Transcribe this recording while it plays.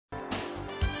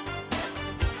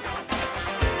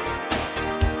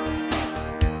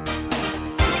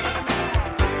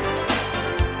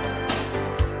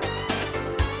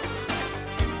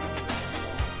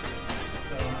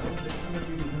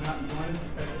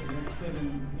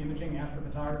teaching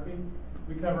astrophotography.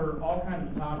 We cover all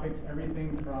kinds of topics,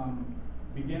 everything from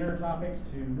beginner topics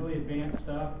to really advanced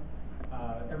stuff.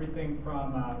 Everything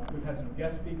from, we've had some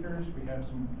guest speakers, we have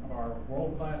some of our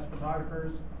world-class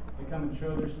photographers to come and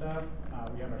show their stuff.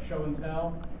 We have our show and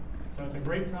tell. So it's a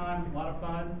great time, a lot of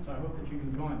fun, so I hope that you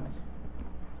can join us.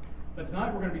 But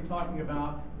tonight we're going to be talking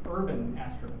about urban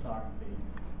astrophotography,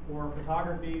 or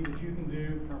photography that you can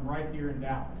do from right here in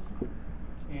Dallas.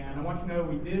 And I want you to know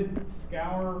we did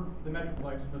scour the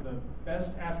Metroplex for the best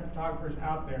astrophotographers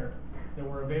out there that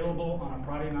were available on a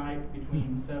Friday night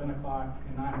between 7 o'clock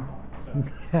and 9 o'clock. So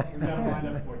we've got them lined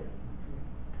up for you.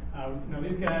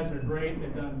 These guys are great.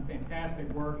 They've done fantastic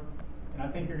work. And I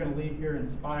think you're going to leave here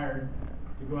inspired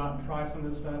to go out and try some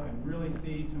of this stuff and really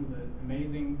see some of the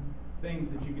amazing things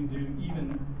that you can do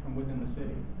even from within the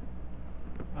city.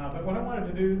 But what I wanted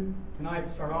to do tonight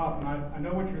to start off, and I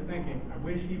know what you're thinking, I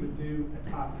wish he would do a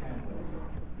top 10 list.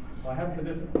 Well, I have to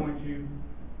disappoint you.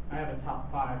 I have a top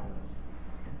 5 list.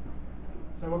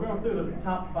 So we're going through the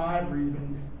top 5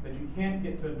 reasons that you can't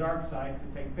get to a dark site to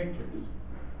take pictures.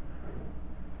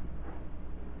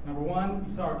 Number 1,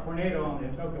 you saw a tornado on the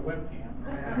Atoka webcam.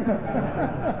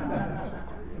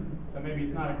 So maybe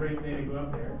it's not a great day to go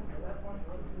up there.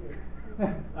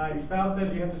 Your spouse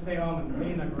says you have to stay home and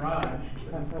clean the garage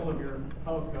because it's full of your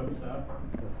telescope stuff.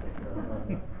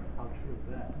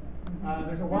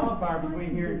 There's a wildfire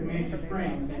between here and Comanche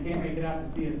Springs, so you can't make it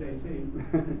out to CSAC,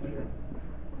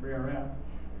 RERF.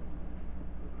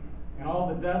 And all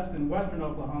the dust in western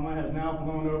Oklahoma has now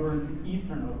blown over into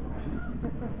eastern Oklahoma.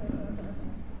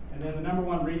 And then the number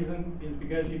 1 reason is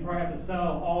because you probably have to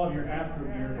sell all of your Astro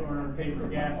gear in order to pay for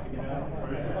gas to get out.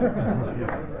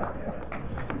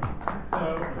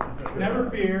 So never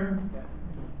fear.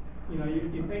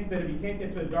 You think that if you can't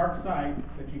get to a dark site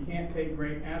that you can't take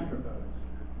great astro photos.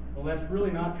 Well, that's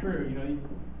really not true.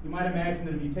 You might imagine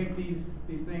that if you take these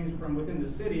things from within the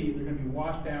city, they're going to be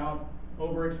washed out,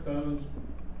 overexposed.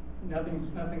 Nothing's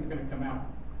going to come out.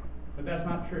 But that's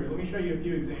not true. Let me show you a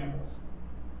few examples.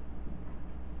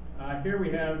 Here we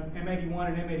have M81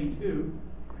 and M82.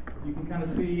 You can kind of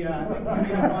see M81 is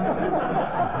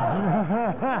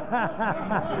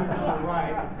on the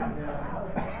right.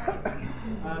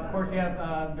 Of course, you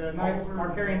have the nice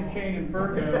Markarian's chain in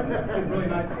Virgo. Really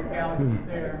nice little galaxies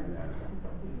there.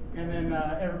 And then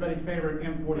everybody's favorite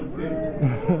M42.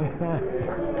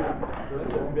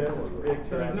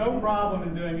 So there's no problem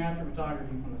in doing astrophotography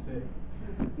from the city.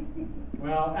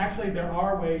 Well, actually, there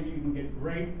are ways you can get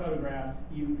great photographs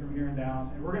even from here in Dallas,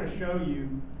 and we're going to show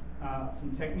you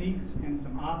some techniques and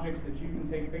some objects that you can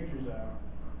take pictures of,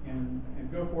 and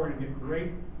go for it and get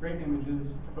great images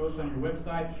to post on your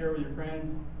website, share with your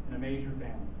friends, and amaze your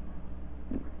family.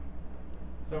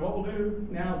 So what we'll do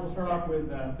now is we'll start off with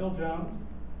Phil Jones,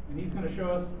 and he's going to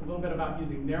show us a little bit about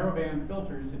using narrowband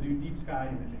filters to do deep sky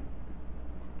imaging.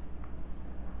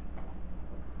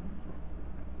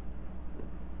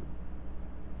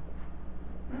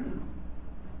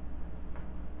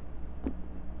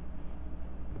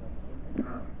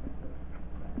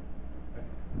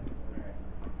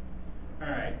 All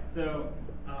right, so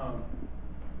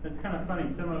it's kind of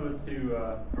funny. Some of us who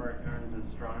are into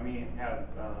astronomy have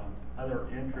other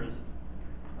interests.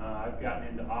 I've gotten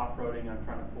into off-roading. I'm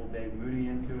trying to pull Dave Moody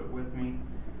into it with me.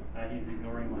 He's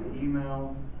ignoring my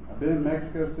emails. I've been in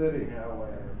Mexico City. Yeah,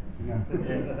 whatever.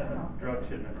 Drug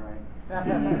shipment, right?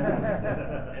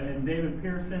 And then David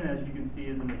Pearson, as you can see,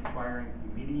 is an aspiring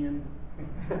comedian.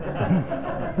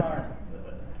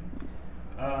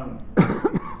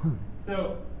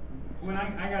 So when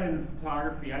I got into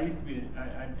photography, I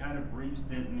had a brief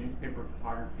stint in newspaper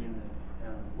photography in the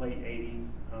late 80s.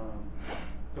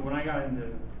 So when I got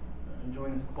into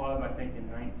joined this club, I think in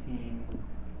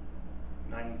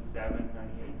 1997,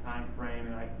 98 time frame,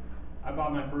 and I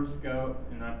bought my first scope,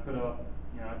 and I put up,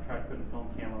 I tried to put a film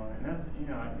camera on it, and that's, it's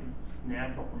just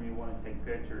natural for me to want to take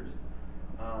pictures.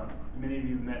 Many of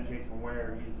you have met Jason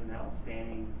Ware. He's an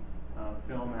outstanding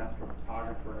film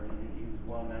astrophotographer, and he was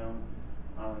well known.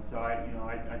 So I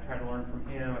try to learn from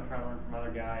him. I try to learn from other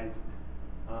guys,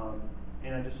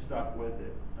 and I just stuck with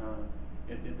it.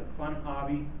 It's a fun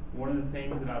hobby. One of the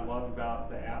things that I love about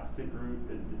the APSIG group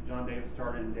that John Davis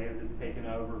started and David has taken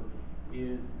over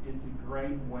is it's a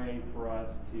great way for us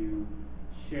to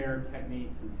share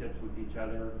techniques and tips with each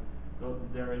other. So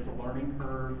there is a learning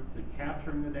curve to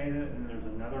capturing the data, and there's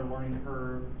another learning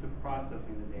curve to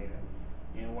processing the data.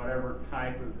 And whatever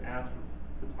type of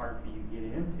astrophotography you get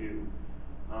into,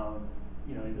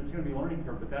 there's going to be a learning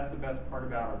curve, but that's the best part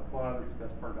about our club. It's the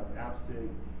best part about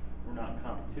APSIG. We're not in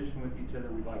competition with each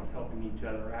other. We like helping each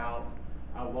other out.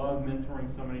 I love mentoring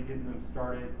somebody, getting them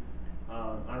started.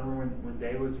 I remember when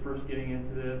Dave was first getting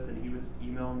into this, and he was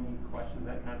emailing me questions,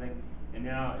 that kind of thing. And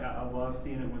now I love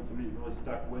seeing it when somebody's really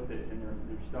stuck with it, and their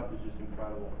stuff is just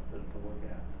incredible to look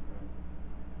at.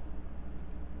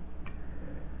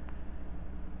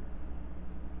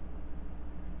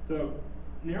 So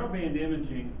narrowband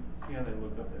imaging, see how they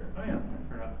look up there? Oh yeah,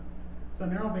 turn up. So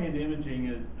narrowband imaging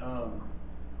is,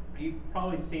 you've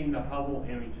probably seen the Hubble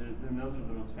images, and those are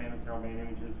the most famous narrowband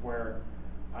images where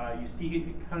you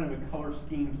see kind of a color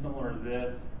scheme similar to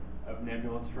this of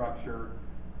nebula structure.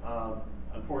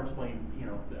 Unfortunately, you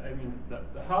know,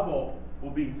 the Hubble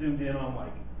will be zoomed in on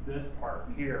like this part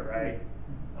here, right?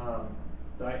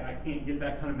 So I can't get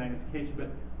that kind of magnification, but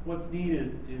what's neat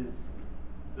is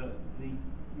the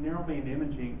narrowband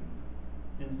imaging,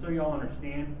 and so y'all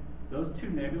understand, those two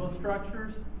nebula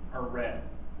structures are red,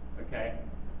 okay?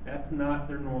 That's not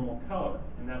their normal color,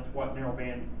 and that's what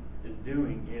narrowband is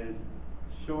doing, is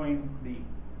showing the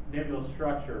nebula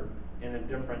structure in a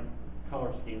different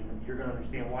color scheme, and you're going to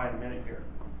understand why in a minute here.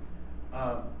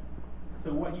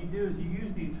 So what you do is you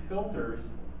use these filters,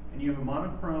 and you have a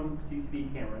monochrome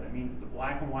CCD camera. That means it's a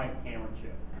black and white camera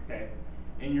chip, okay?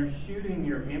 And you're shooting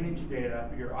your image data,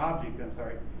 your object, I'm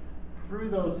sorry,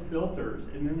 through those filters,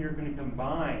 and then you're going to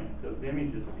combine those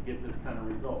images to get this kind of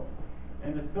result.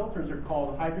 And the filters are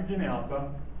called hydrogen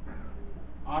alpha,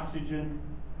 oxygen,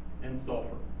 and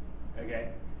sulfur, okay?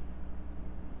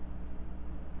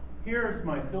 Here's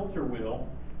my filter wheel,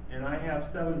 and I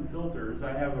have 7 filters.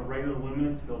 I have a regular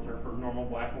luminance filter for normal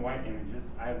black and white images.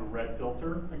 I have a red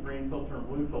filter, a green filter, and a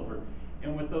blue filter.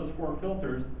 And with those 4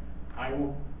 filters, I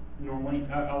will normally,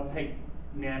 I'll take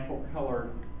natural color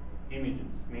images,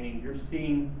 meaning you're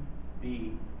seeing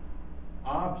the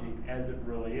object as it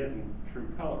really is in true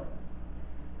color.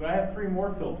 But I have 3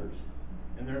 more filters,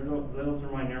 and those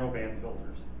are my narrowband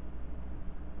filters.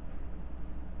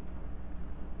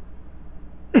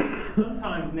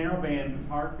 Sometimes narrowband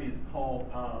photography is called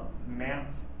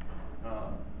mapped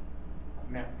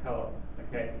color,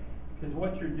 okay? Because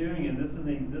what you're doing, and this is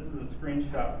a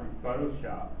screenshot from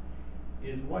Photoshop,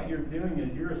 is what you're doing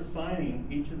is you're assigning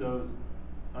each of those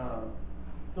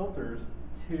filters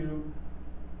to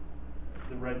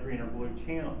the red, green, or blue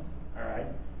channels, all right?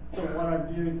 So what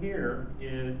I'm doing here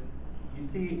is, you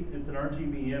see it's an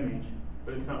RGB image,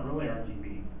 but it's not really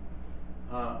RGB.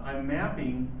 I'm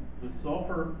mapping the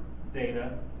sulfur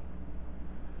data,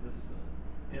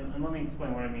 and let me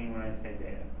explain what I mean when I say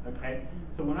data, okay?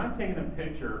 So when I'm taking a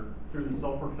picture through the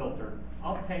sulfur filter,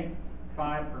 I'll take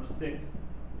 5 or 6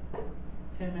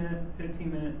 10-minute,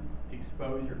 15-minute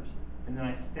exposures, and then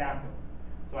I stack them.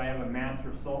 So I have a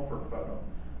master sulfur photo.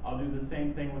 I'll do the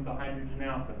same thing with the hydrogen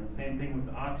alpha, and the same thing with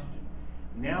the oxygen.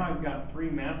 Now I've got 3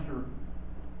 master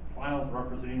files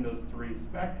representing those 3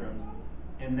 spectrums,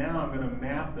 and now I'm going to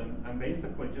map them. I'm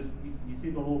basically just, you see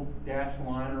the little dashed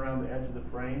line around the edge of the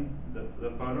frame,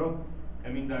 the photo?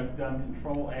 That means I've done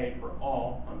Control A for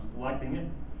all. I'm selecting it,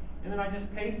 and then I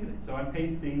just pasted it. So I'm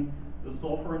pasting the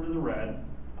sulfur into the red,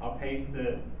 I'll paste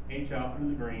the H alpha into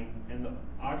the green, and the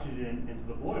oxygen into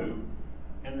the blue,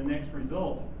 and the next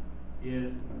result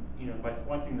is, you know, by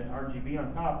selecting the RGB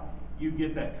on top, you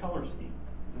get that color scheme.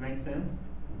 Does that make sense?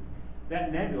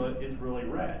 That nebula is really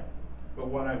red, but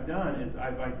what I've done is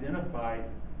I've identified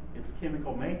its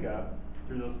chemical makeup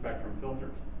through those spectrum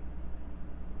filters.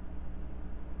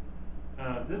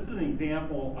 This is an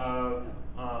example of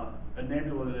a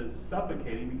nebula that is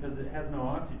suffocating because it has no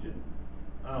oxygen.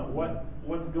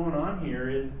 What's going on here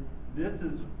is this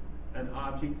is an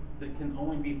object that can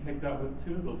only be picked up with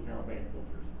 2 of those narrowband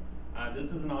filters. This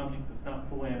is an object that's not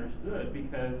fully understood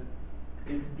because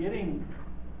it's getting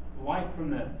light from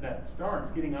that star,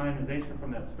 it's getting ionization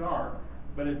from that star,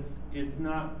 but it's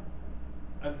not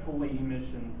a fully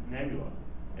emission nebula.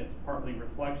 It's partly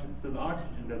reflection, so the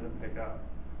oxygen doesn't pick up.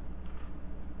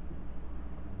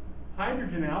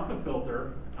 Hydrogen alpha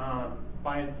filter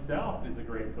by itself is a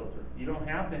great filter. You don't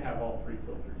have to have all 3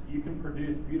 filters. You can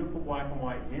produce beautiful black and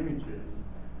white images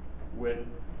with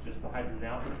just the hydrogen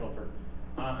alpha filter.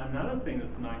 Another thing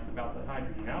that's nice about the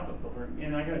hydrogen alpha filter,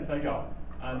 and I got to tell y'all,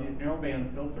 these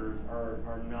narrowband filters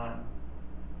are not,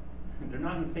 they're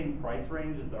not in the same price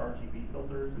range as the RGB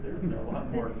filters. They're a lot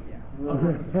more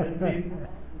expensive.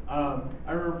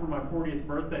 I remember for my 40th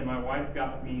birthday, my wife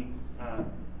got me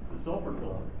the sulfur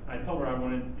filter. I told her I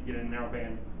wanted to get into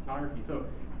narrowband photography, so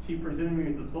she presented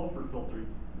me with the sulfur filter,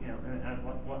 you know, and I'm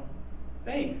like, what?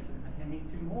 Thanks. I need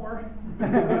 2 more.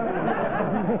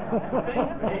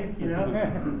 Thanks, babe. You know.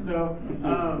 So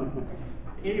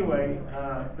anyway,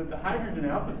 but the hydrogen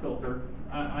alpha filter,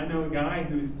 I know a guy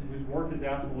whose work is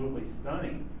absolutely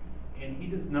stunning, and he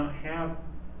does not have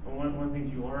one of the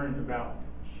things you learn about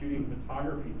shooting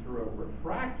photography through a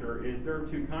refractor is there are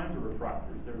two kinds of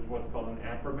refractors. There's what's called an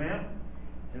achromat,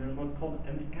 and there's what's called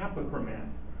an apochromat.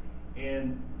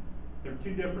 And there are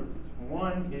two differences.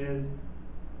 One is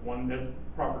one does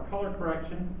proper color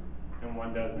correction, and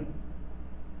one doesn't.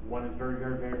 One is very,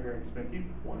 very, very, very expensive.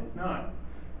 One is not.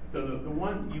 So the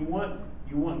one you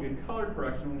want good color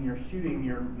correction when you're shooting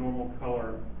your normal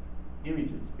color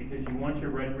images, because you want your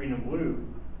red, green, and blue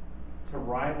to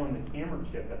rival in the camera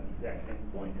chip at the exact same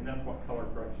point, and that's what color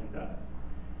correction does.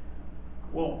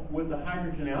 Well, with the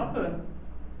hydrogen alpha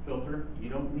filter, you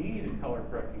don't need a color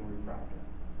correcting refractor.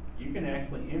 You can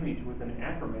actually image with an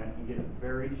achromat and get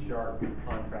very sharp,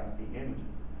 contrasting images.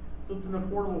 So it's an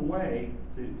affordable way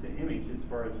to image as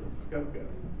far as the scope goes.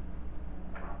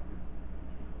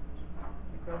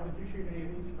 Phil, did you shoot any of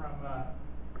these from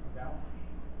Dallas?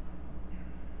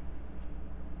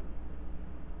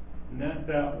 Not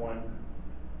that one.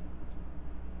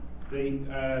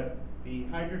 The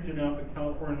hydrogen alpha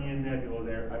California nebula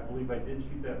there, I believe I did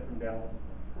shoot that from Dallas.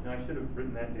 And I should have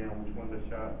written that down, which ones I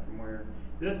shot from where.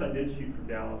 This I did shoot from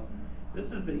Dallas. This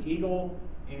is the Eagle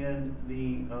and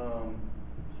the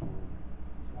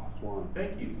Swan.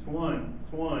 Thank you, Swan.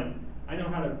 I know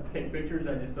how to take pictures,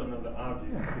 I just don't know the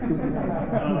object.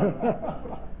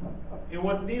 And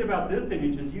what's neat about this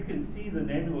image is you can see the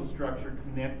nebula structure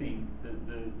connecting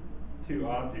the two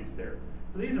objects there.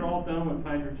 So these are all done with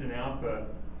hydrogen alpha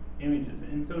images.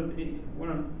 And so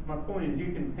my point is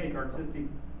you can take artistic,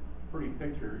 pretty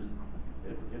pictures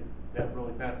if that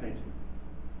really fascinates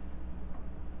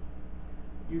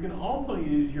you. You can also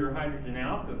use your hydrogen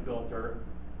alpha filter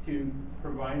to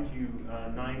provide you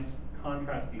nice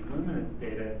contrasty luminance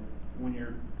data when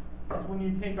you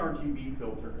take RGB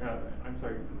filter.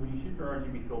 When you shoot your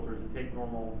RGB filters and take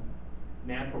normal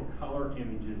natural color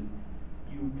images,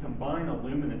 you combine a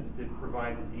luminance to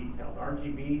provide the detail. The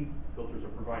RGB filters are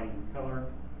providing the color,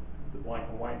 the black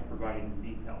and white is providing the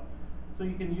detail. So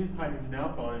you can use hydrogen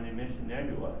alpha on an emission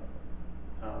nebula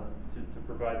to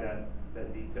provide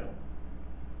that detail.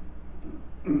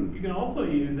 You can also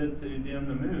use it to dim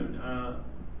the moon.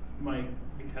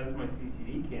 Because my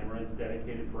CCD camera is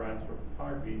dedicated for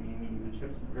astrophotography, meaning the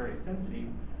chip's very sensitive,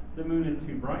 the moon is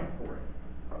too bright for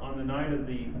it. On the night of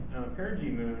the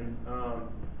perigee moon,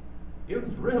 it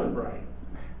was really bright.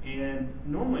 And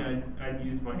normally I'd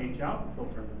use my H-alpha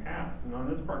filter in the past, and on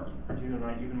this particular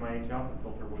night, even my H-alpha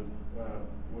filter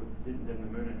didn't dim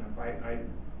the moon enough. I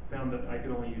found that I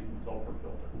could only use the sulfur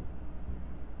filter.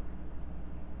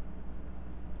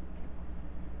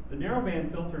 The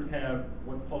narrowband filters have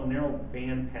what's called a narrow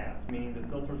band pass, meaning the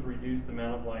filters reduce the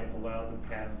amount of light allowed to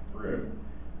pass through.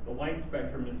 The light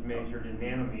spectrum is measured in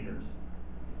nanometers.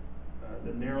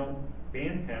 The narrow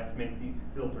band pass makes these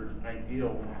filters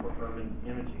ideal for urban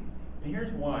imaging. And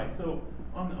here's why. So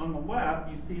on the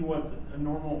left, you see what's a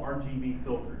normal RGB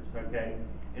filters, okay?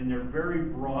 And they're very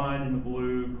broad in the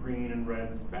blue, green, and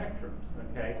red spectrums,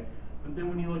 okay? But then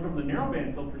when you look over the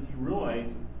narrowband filters, you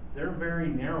realize they're very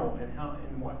narrow in how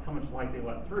much light they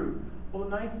let through. Well, the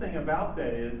nice thing about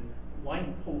that is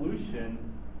light pollution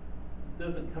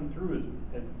doesn't come through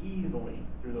as easily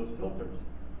through those filters.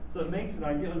 So it makes it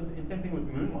ideal. It's the same thing with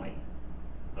moonlight.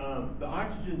 The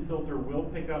oxygen filter will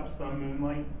pick up some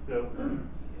moonlight. So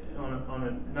on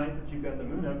a night that you've got the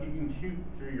moon up, you can shoot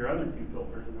through your other two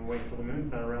filters and then wait till the moon's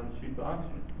not around to shoot the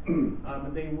oxygen.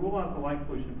 But they rule out the light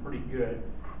pollution pretty good.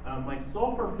 My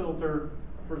sulfur filter,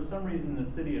 for some reason,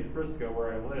 the city of Frisco,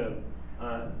 where I live,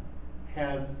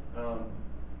 has.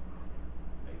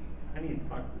 I need to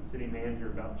talk to the city manager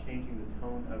about changing the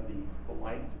tone of the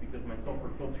lights, because my sulfur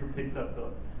filter picks up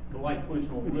the light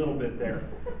pollution a little bit there.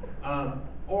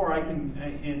 Or I can,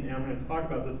 and I'm going to talk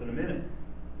about this in a minute.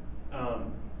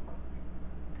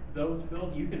 Those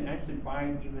filters, you can actually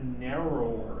buy even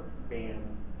narrower band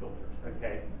filters.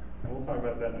 Okay, and we'll talk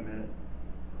about that in a minute.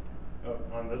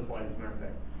 On this slide, as a matter of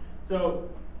fact. So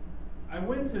I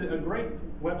went to a great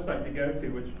website to go to,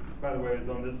 which, by the way, is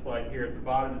on this slide here at the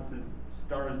bottom. It says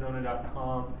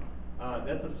starzona.com.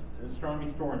 That's an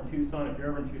astronomy store in Tucson. If you're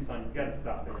ever in Tucson, you've got to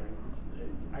stop there.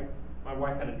 My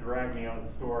wife had to drag me out of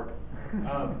the store.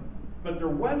 But their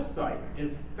website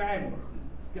is fabulous.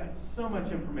 It's got so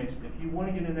much information. If you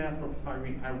want to get into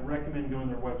astrophotography, I recommend going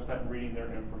to their website and reading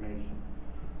their information.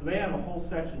 So they have a whole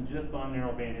section just on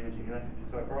narrowband imaging. And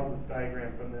so I borrowed this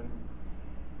diagram from them.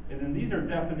 And then these are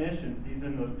definitions. These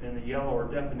in the yellow are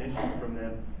definitions from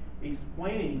them,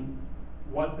 explaining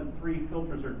what the three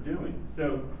filters are doing.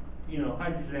 So,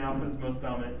 hydrogen alpha is the most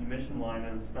dominant emission line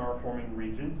in a star-forming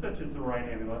region, such as the Orion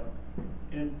Nebula.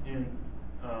 And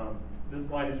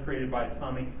this light is created by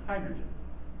atomic hydrogen.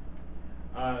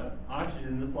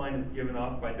 Oxygen, this line is given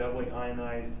off by doubly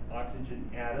ionized oxygen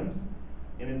atoms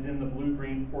and is in the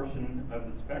blue-green portion of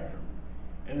the spectrum.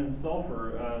 And then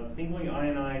sulfur, singly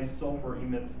ionized sulfur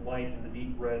emits light in the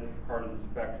deep red part of the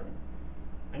spectrum.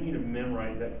 I need to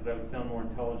memorize that because that would sound more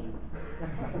intelligent.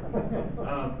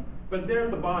 But they're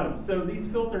at the bottom. So these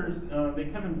filters, they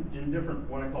come in different,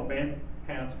 what I call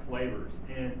bandpass flavors.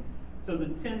 And so the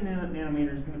 10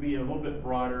 nanometer is going to be a little bit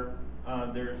broader.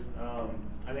 There's,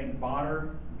 I think,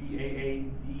 Baader,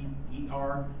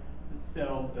 B-A-A-D-E-R, that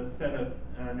sells a set of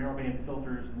narrowband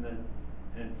filters in the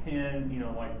 10, you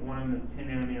know, like one of them is 10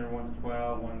 nanometer, one's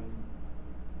 12, one's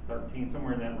 13,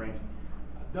 somewhere in that range.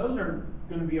 Those are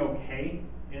going to be okay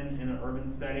in an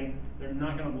urban setting. They're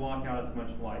not going to block out as much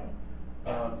light.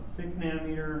 6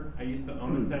 nanometer, I used to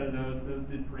own a set of those. Those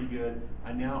did pretty good.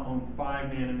 I now own 5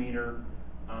 nanometer.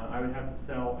 I would have to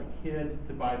sell a kid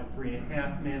to buy the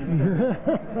 3.5 nanometer.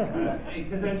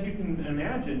 Because as you can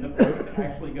imagine, the price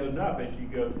actually goes up as you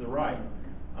go to the right.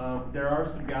 There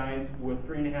are some guys with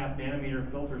 3.5 nanometer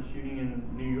filters shooting in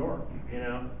New York, you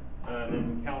know,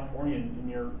 in California,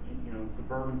 near, you know,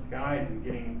 suburban skies and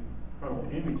getting incredible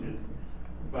images.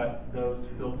 But those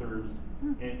filters,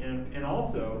 and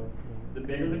also, the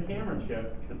bigger the camera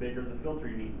chip, the bigger the filter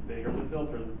you need. The bigger the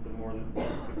filter, the more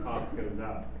the cost goes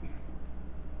up.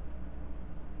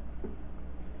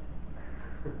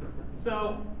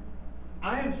 So,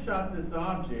 I have shot this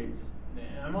object.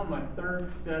 I'm on my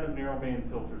third set of narrowband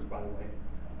filters, by the way.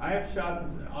 I have shot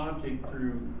this object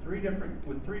through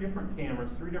with three different cameras,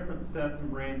 3 different sets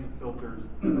and brands of filters,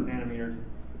 nanometers,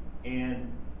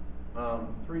 and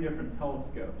 3 different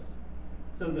telescopes.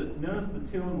 So notice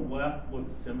the 2 on the left look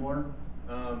similar,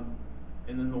 and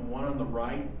then the one on the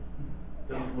right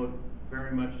doesn't look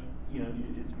very much, you know,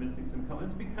 it's missing some color.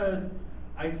 It's because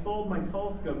I sold my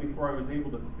telescope before I was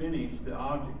able to finish the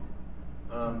object.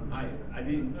 I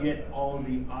didn't get all of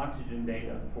the oxygen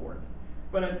data for it.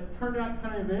 But it turned out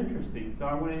kind of interesting, so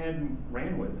I went ahead and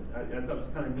ran with it. I thought it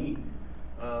was kind of neat.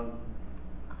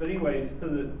 But anyway, so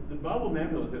the bubble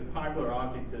nebula is a popular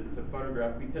object to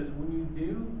photograph because when you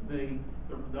do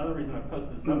the other reason I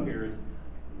posted this up here is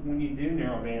when you do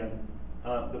narrowband,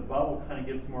 the bubble kind of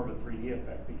gets more of a 3D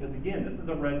effect. Because again, this is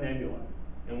a red nebula.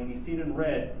 And when you see it in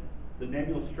red, the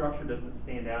nebula structure doesn't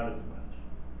stand out as much.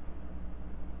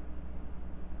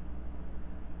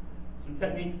 Some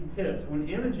techniques and tips. When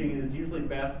imaging, it is usually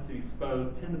best to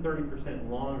expose 10 to 30%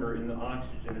 longer in the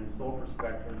oxygen and sulfur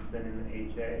spectrums than in the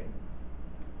HA.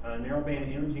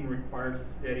 Narrowband imaging requires a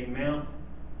steady mount,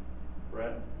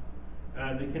 Brett,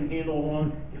 that can handle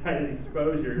long guided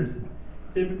exposures,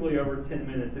 typically over 10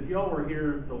 minutes. If y'all were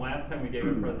here the last time we gave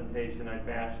a presentation, I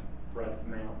bashed Brett's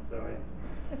mount, so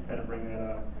I had to bring that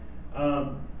up.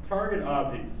 Target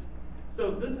objects.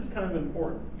 So this is kind of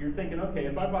important. You're thinking, okay,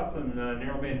 if I bought some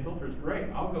narrowband filters, great,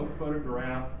 I'll go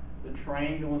photograph the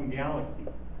triangulum galaxy.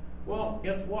 Well,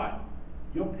 guess what?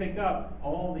 You'll pick up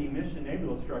all the emission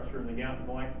nebula structure in the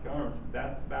galactic arms.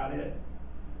 That's about it.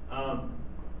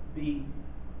 The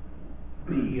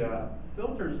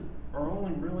filters are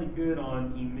only really good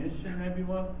on emission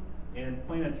nebula and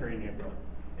planetary nebula.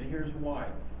 And here's why.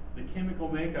 The chemical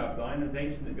makeup, the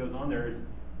ionization that goes on there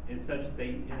is such that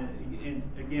they, and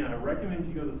again, I recommend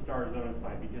you go to the Star Zone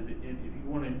site because if you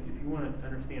want to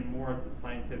understand more at the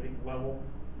scientific level,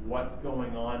 what's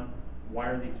going on, why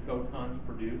are these photons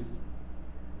produced?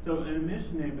 So an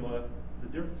emission nebula, the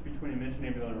difference between emission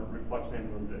nebula and a reflection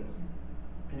nebula is this.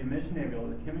 In emission nebula,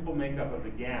 the chemical makeup of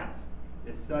the gas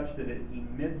is such that it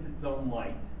emits its own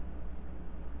light.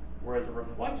 Whereas a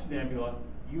reflection nebula,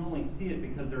 you only see it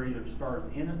because there are either stars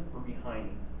in it or behind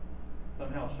it,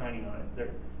 somehow shining on it.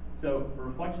 So a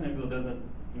reflection nebula doesn't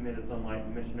emit its own light,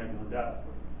 emission nebula does.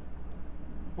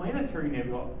 Planetary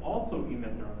nebula also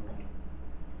emit their own light.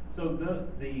 So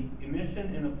the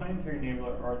emission and the planetary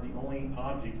nebula are the only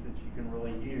objects that you can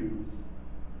really use,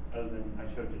 other than I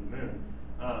showed you the moon,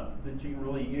 that you can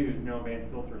really use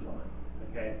narrowband filters on.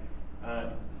 Okay.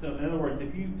 So in other words,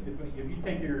 if you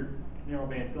take your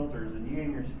narrowband filters and you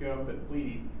aim your scope at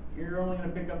Pleiades, you're only going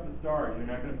to pick up the stars. You're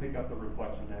not going to pick up the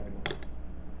reflection nebula.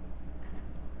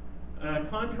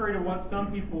 Contrary to what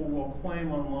some people will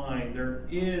claim online, there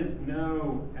is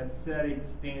no aesthetic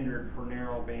standard for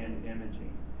narrowband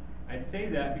imaging. I say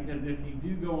that because if you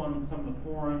do go on some of the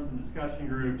forums and discussion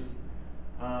groups,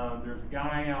 there's a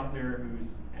guy out there who's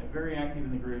very active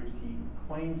in the groups. He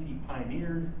claims he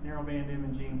pioneered narrowband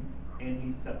imaging and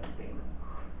he set the standard.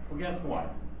 Well, guess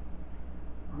what?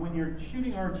 When you're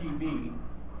shooting RGB,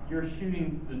 you're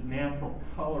shooting the natural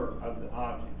color of the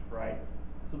object, right?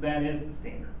 So that is the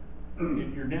standard.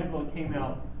 If your nebula came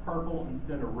out purple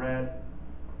instead of red,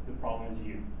 the problem is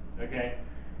you. Okay,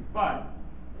 but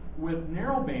with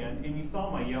narrowband, and you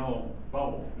saw my yellow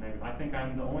bubble, maybe, I think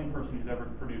I'm the only person who's ever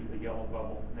produced a yellow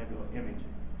bubble nebula image.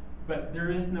 But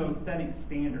there is no setting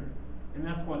standard, and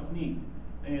that's what's neat.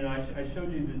 And I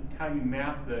showed you how you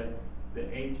map the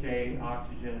HA,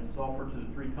 oxygen, and sulfur to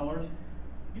the 3 colors.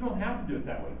 You don't have to do it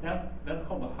that way. That's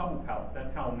called the Hubble palette.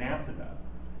 That's how NASA does.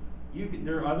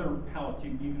 There are other palettes.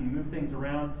 You can move things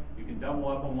around. You can double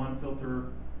up on one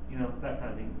filter, you know, that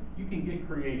kind of thing. You can get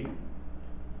creative.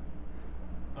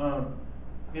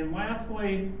 And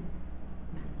lastly,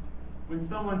 when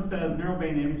someone says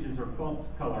narrowband images are false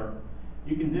color,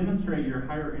 you can demonstrate your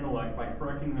higher intellect by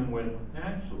correcting them with,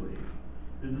 actually,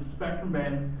 there's a spectrum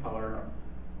band color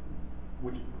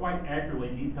which quite accurately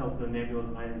details the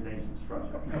nebula's ionization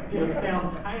structure. You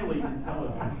sound highly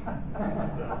intelligent.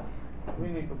 So. We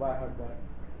need to buy hard that.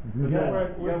 Yeah.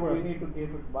 We need to be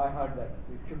able to buy hard that.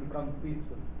 It should become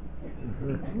peaceful.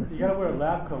 You gotta wear a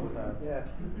lab coat with that. Yes.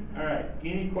 All right,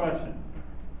 any questions?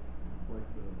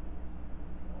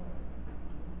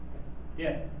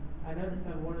 Yes? I noticed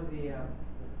on one of the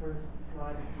first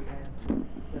slides that you had,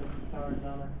 the stars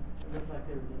on it, it looked like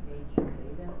there was an H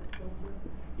beta filter.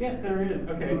 Yes, there is.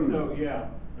 Okay, so yeah,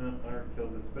 I already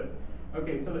killed this, but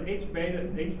okay, so the H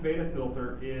beta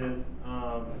filter is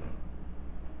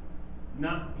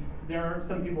not. There are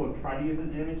some people who have tried to use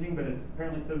it in imaging, but it's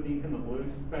apparently so deep in the blue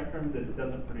spectrum that it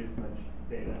doesn't produce much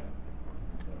data.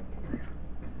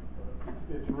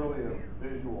 It's really a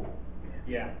visual.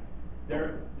 Yeah,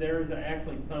 there is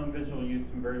actually some visual use,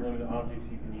 some very limited objects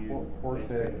you can use.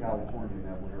 Horsehead, California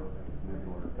nebula, a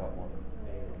couple of them.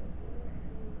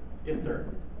 Yes, sir.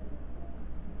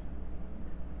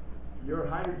 Your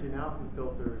hydrogen alpha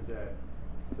filter is at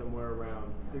somewhere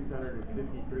around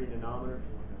 653 nanometers.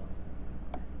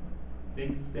 They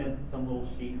sent some little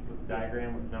sheet with a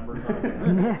diagram with numbers on it.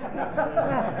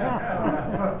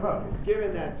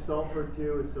 Given that sulfur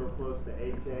too is so close to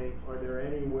HA, are there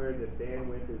anywhere that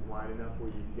bandwidth is wide enough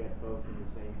where you get both in the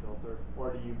same filter?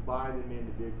 Or do you buy them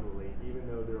individually, even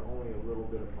though they're only a little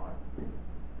bit apart?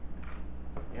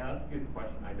 Yeah, that's a good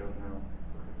question. I don't know.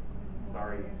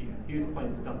 Sorry, he was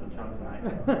playing Stump the Chunk tonight.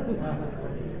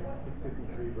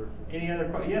 653 versus. Any other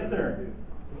questions? Yes, sir.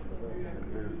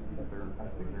 I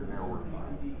think they're narrower.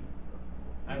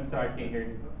 I'm sorry, I can't hear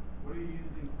you. What are you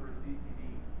using for CCD?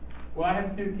 Well, I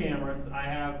have 2 cameras. I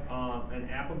have an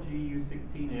Apple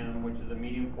GU16M, which is a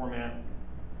medium format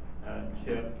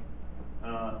chip,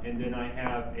 and then I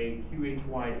have a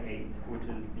QHY8, which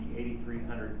is the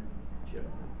 8300 chip.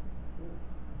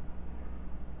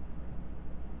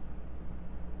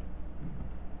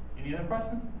 Any other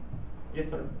questions? Yes,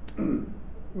 sir.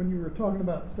 When you were talking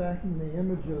about stacking the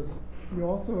images, you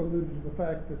also alluded to the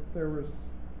fact that there was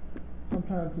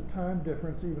sometimes a time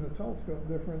difference, even a telescope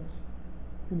difference.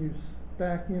 Can you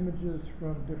stack images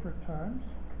from different times,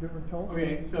 different telescopes?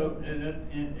 Okay, so that's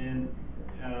in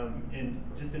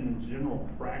just in general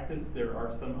practice, there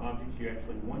are some objects you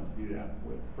actually want to do that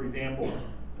with. For example,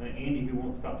 Andy, who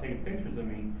won't stop taking pictures of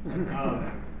me,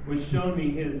 was showing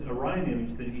me his Orion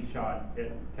image that he shot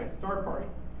at Texas Star Party,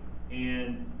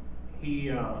 and he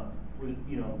was,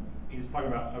 he was talking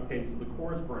about, okay, so the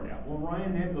core is burned out. Well,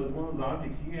 Orion Nebula is one of those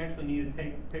objects you actually need to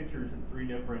take pictures in 3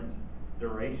 different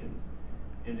durations,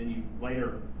 and then you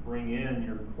later bring in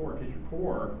your core, because your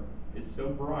core is so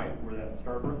bright where that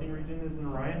star-birthing region is in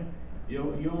Orion.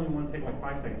 You only want to take like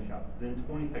 5-second shots, then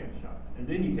 20-second shots, and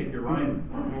then you take your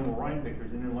normal Orion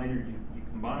pictures, and then later you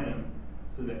combine them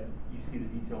so that you see the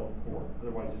detail of the core.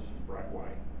 Otherwise, it's just bright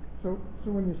white. So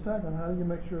when you stack them, how do you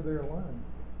make sure they're aligned?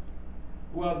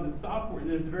 Well, the software,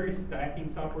 there's very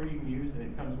stacking software you can use, and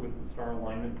it comes with the star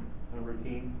alignment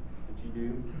routine that you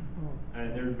do.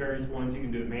 And there's various ones you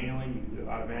can do it manually, you can do it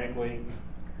automatically.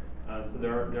 So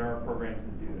there are programs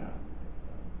that do that.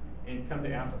 And come to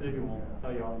APSIG and we'll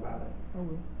tell you all about it. Oh,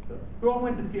 well. So, who all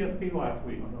went to TSP last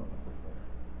week?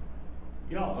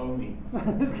 Y'all owe me.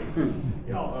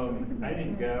 Y'all owe me. I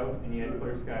didn't go, and you had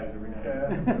clear skies every night. I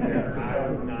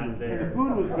was not there. The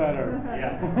food was better.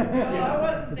 Yeah. I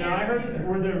wasn't there. Now I heard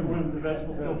were the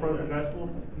vegetables still frozen vegetables?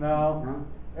 No.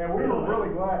 And we were really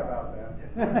glad about that.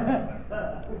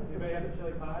 Anybody have a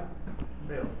chili pie?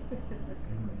 Bill.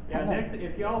 Yeah. Next,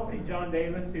 if y'all see John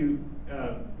Davis, who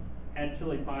had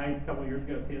chili pie a couple years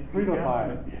ago at TSP, Frito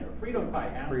pie. Frito pie.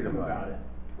 Ask Frito him pie. about it.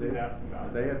 Please ask him about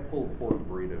it. They had pulled pork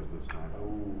burritos this time.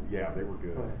 Oh, yeah, they were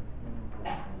good. All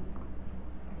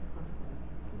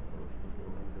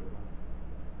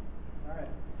right.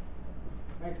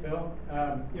 Thanks, Bill.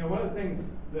 One of the things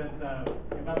that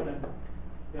about the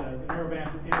narrowband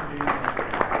imaging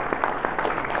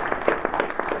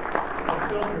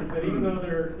filters that even though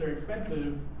they're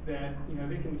expensive, that, you know,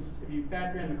 they can, if you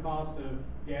factor in the cost of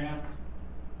gas,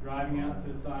 driving out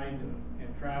to the site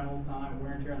and travel time,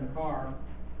 wear and tear on the car,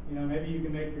 you know, maybe you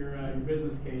can make your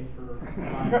business case for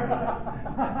buying one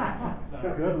of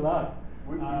those. Good luck.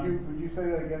 Would you say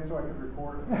that again so I could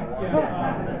record it?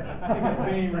 Yeah, I think it's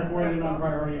being recorded on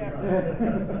priority.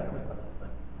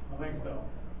 Well, thanks, Bill.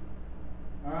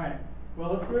 All right.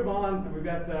 Well, let's move on. We've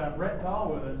got Brett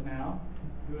Dahl with us now,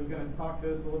 who is going to talk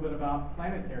to us a little bit about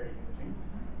planetary imaging.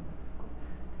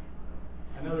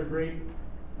 Another great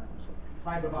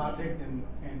type of object and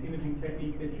imaging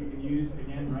technique that you can use,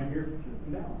 again, right here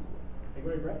in Dallas. Take it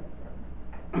away, Brett.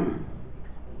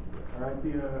 All right,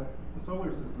 the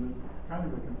solar system is kind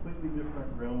of a completely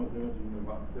different realm of imaging than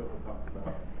what Phil talked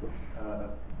about.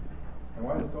 And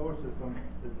why the solar system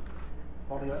is,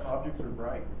 all the objects are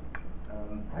bright.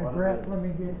 Hi, Brett, let me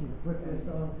get you to put this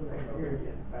on so they can hear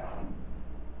you.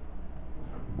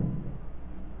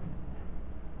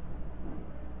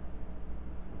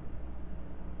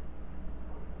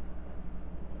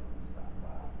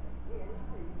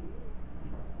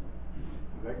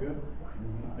 Is that good?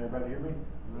 Everybody hear me?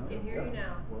 We can hear you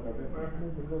now.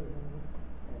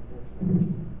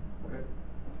 Okay.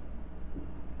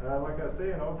 Like I was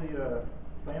saying, all the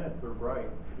planets are bright.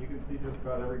 You can see just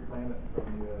about every planet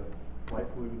from the light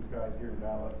blue skies here in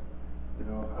Dallas. You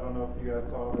know, I don't know if you guys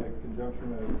saw the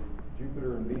conjunction of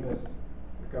Jupiter and Venus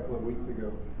a couple of weeks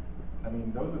ago. I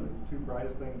mean, those are the two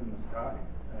brightest things in the sky.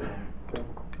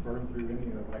 Don't burn through any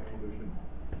of the light pollution.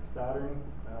 Saturn,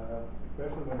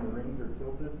 especially when the rings are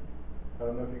tilted. I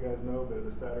don't know if you guys know, but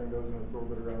as Saturn goes in its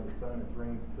orbit around the sun, its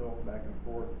rings tilt back and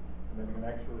forth, and then it can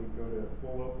actually go to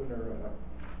full open or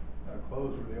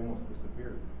close where they almost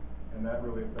disappear. And that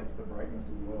really affects the brightness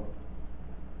as well.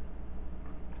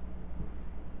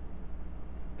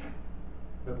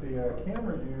 But the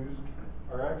cameras used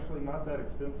are actually not that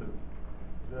expensive.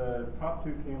 The top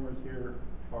two cameras here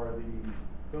are the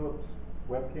Philips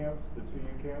webcams, the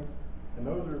 2U cams, and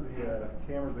those are the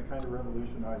cameras that kind of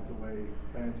revolutionized the way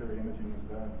planetary imaging is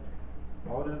done.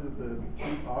 All it is a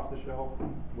cheap off-the-shelf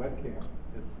webcam.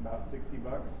 It's about $60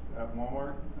 at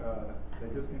Walmart. They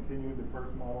discontinued the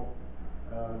first model.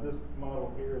 This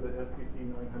model here, the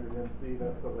SPC 900MC,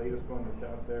 that's the latest one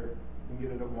that's out there. You can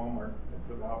get it at Walmart.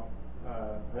 It's about,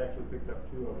 I actually picked up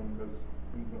two of them because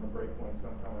he's going to break one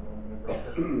sometime. I know I'm going to break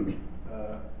it.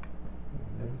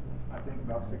 It's, I think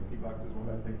about $60 is what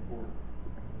I paid for it.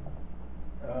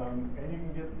 And you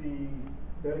can get the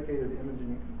dedicated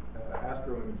imaging,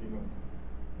 astro imaging ones.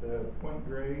 The Point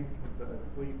Grey, the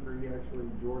Fleet 3, actually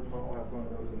George Hall has one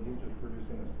of those, and he's just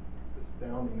producing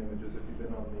astounding images if you've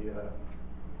been on the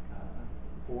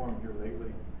forum here lately.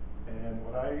 And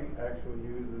what I actually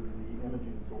use is the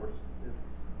imaging source. It's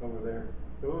over there.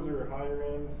 Those are higher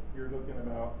end. You're looking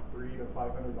about $300 to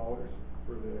 $500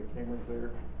 for the cameras there.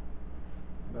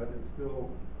 But it's still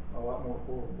a lot more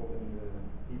affordable than the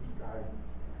deep sky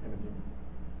imaging.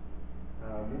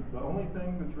 The only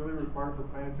thing that's really required for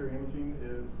planetary imaging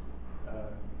is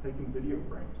taking video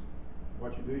frames.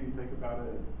 What you do, you take about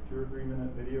a 2 or 3 minute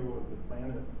video of the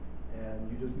planet, and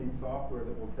you just need software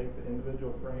that will take the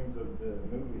individual frames of the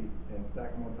movie and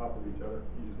stack them on top of each other.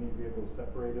 You just need to be able to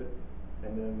separate it,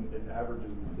 and then it averages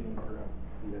the scene throughout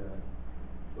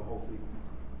the whole sequence.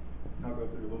 I'll go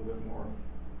through a little bit more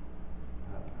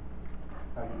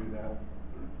how you do that.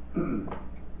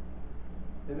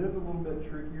 It is a little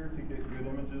bit trickier to get good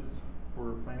images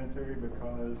for planetary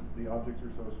because the objects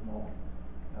are so small.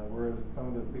 Whereas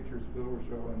some of the pictures Phil was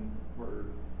showing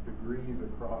were degrees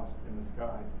across in the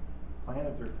sky,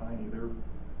 planets are tiny. They're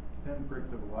pinpricks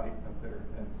of light up there.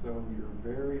 And so you're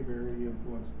very, very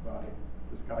influenced by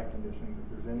the sky conditions, if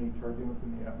there's any turbulence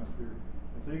in the atmosphere.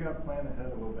 And so you got to plan ahead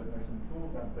a little bit. There's some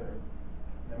tools out there.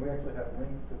 And we actually have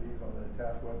links to these on the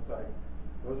TASC website.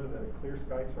 Those are the clear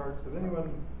sky charts. Is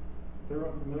everyone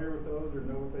familiar with those or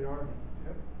know what they are?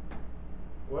 Yep.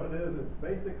 What it is, it's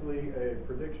basically a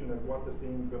prediction of what the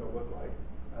scene is going to look like.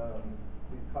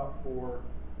 These top 4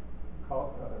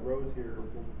 rows here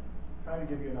will kind of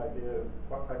give you an idea of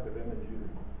what type of image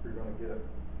you're going to get.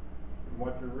 And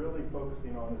what you're really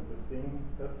focusing on is the scene.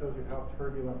 That tells you how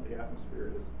turbulent the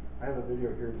atmosphere is. I have a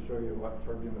video here to show you what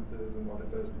turbulence is and what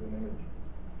it does to an image.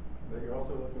 But you're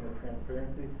also looking at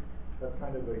transparency. That's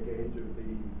kind of a gauge of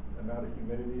the amount of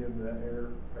humidity in the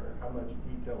air, or how much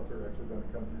details are actually going to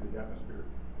come through the atmosphere.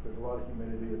 If there's a lot of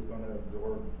humidity, it's going to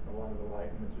absorb a lot of the light,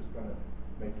 and it's just going to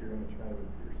make your image kind of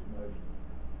appear smudged.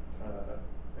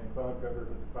 And cloud cover,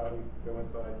 if it's cloudy, go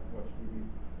inside, watch TV.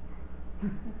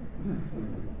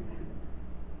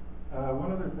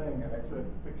 One other thing, I actually have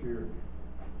a picture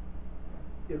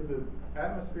here. if the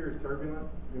atmosphere is turbulent,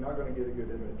 you're not going to get a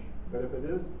good image. But if it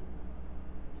is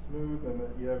smooth and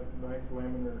that you have nice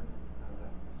laminar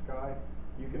sky,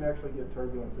 you can actually get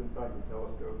turbulence inside your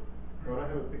telescope. What I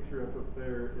have a picture of up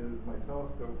there is my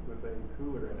telescope with a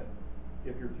cooler in it.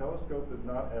 If your telescope is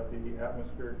not at the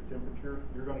atmospheric temperature,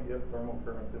 you're going to get thermal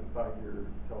currents inside your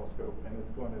telescope, and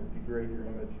it's going to degrade your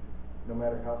image no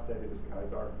matter how steady the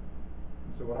skies are.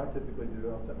 So what I typically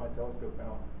do, I'll set my telescope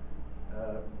out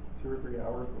 2 or 3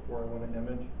 hours before I want an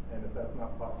image, and if that's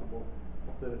not possible,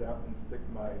 I'll set it out and stick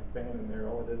my fan in there.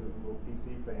 All it is a little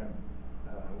PC fan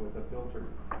with a filter,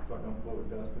 so I don't blow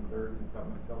dust and dirt inside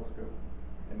my telescope,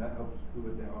 and that helps cool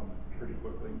it down pretty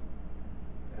quickly.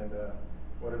 And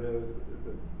what it is,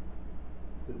 it's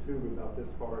a tube about this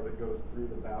far that goes through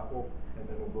the baffle, and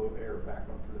then will blow air back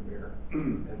onto the mirror.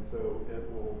 And so it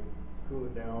will cool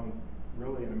it down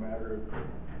really in a matter of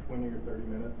 20 or 30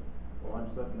 minutes. While I'm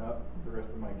setting up the rest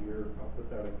of my gear, I'll put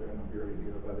that up there and I'll be ready to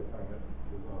go by the time it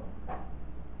goes off.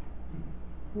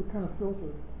 What kind of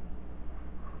filter?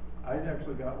 I'd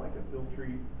actually got like a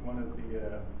Filtrete, one of the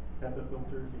HEPA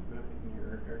filters you put in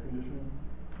your air conditioning.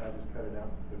 I just cut it out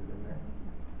and put it in there.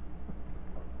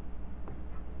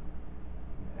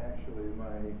 Actually,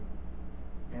 my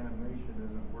animation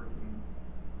isn't working.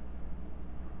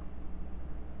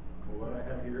 Well, what I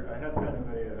have here, I had kind of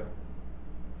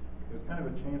it was kind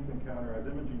of a chance encounter. I was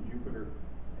imaging Jupiter,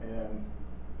 and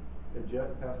a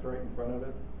jet passed right in front of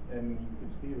it, and you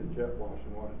could see the jet wash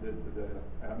and what it did to the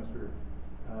atmosphere.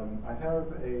 I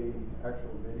have a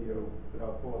actual video that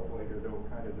I'll pull up later that will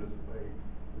kind of display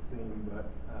the scene, but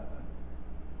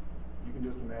you can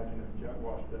just imagine if jet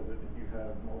wash does it, if you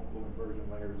have multiple inversion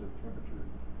layers of temperature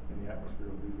in the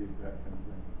atmosphere, will do the exact same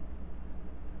thing.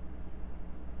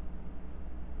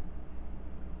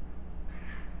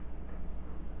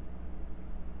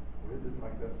 Well, it didn't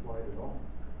like that slide at all.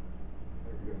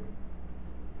 There you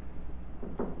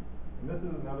go. And this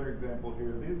is another example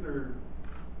here. These are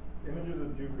images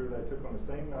of Jupiter that I took on the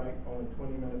same night, only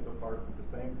 20 minutes apart, with the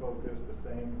same focus, the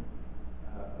same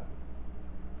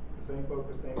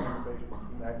focus, same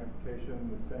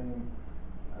magnification, the same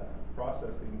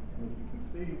processing. And if you can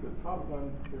see, the top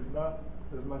one, there's not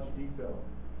as much detail.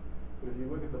 But if you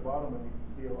look at the bottom one, you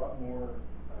can see a lot more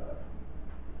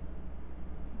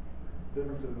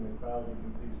differences in the clouds. You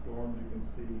can see storms, you can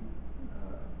see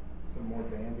some more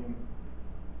banding.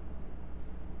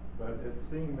 But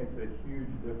seeing makes a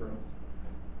huge difference.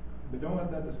 But don't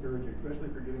let that discourage you, especially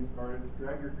if you're getting started.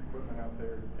 Drag your equipment out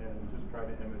there and just try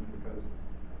to image, because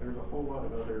there's a whole lot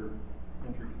of other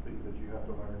intricacies that you have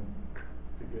to learn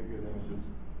to get good images.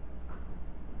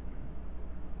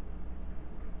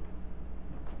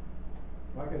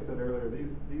 Like I said earlier,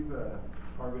 these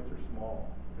targets are small.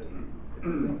 If you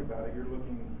think about it, you're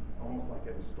looking almost like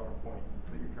at a star point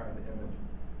that you're trying to image.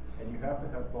 And you have to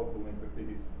have focal length with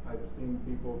these. I've seen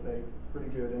people take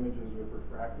pretty good images with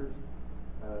refractors,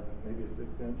 maybe a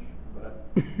 6-inch,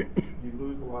 but you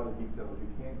lose a lot of detail.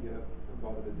 You can't get a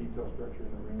lot of the detail structure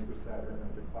in the rings of Saturn or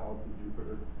the clouds of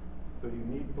Jupiter. So you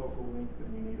need focal length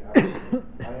and you need aperture.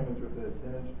 I image with a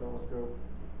 10-inch telescope.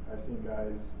 I've seen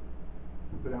guys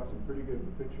put out some pretty good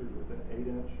pictures with an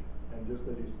 8-inch, and just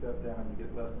as you step down, you get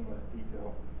less and less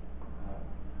detail.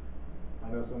 I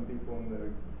know some people in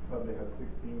the club, they have 16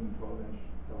 and 12-inch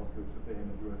telescopes that they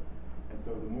image with. And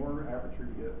so the more aperture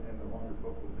you get and the longer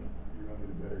focal length, you're going to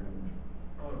get a better image.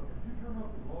 Could you turn up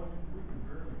the volume? We can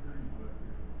barely hear you back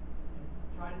here.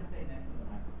 Try to stay next to the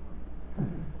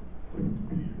microphone.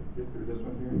 Get through this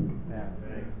one here? Yeah.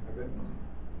 Okay.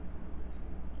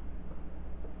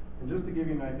 And just to give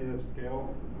you an idea of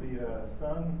scale, the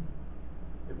sun,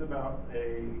 it's about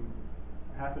a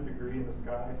half a degree in the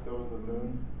sky, so is the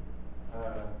moon.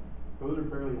 Those are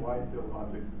fairly wide field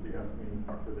objects, if you ask me,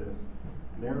 for this.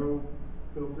 Narrow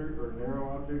filter or narrow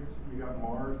objects, you got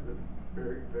Mars that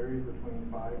varies between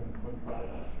 5 and 25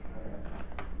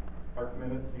 arc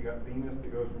minutes. You got Venus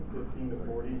that goes from 15 to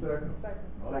 40 seconds.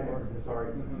 Seconds,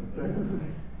 sorry. Seconds.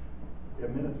 Yeah,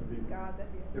 minutes would be. God,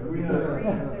 that'd be. If we'd be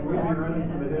running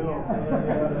for the hills,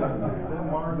 then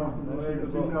Mars on position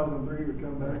in 2003 would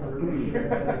come back early.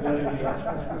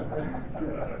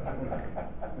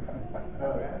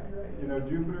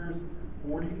 Jupiter's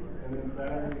 40, and then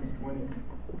Saturn is 20.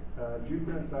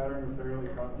 Jupiter and Saturn are fairly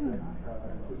constant,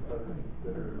 just because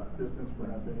they're distance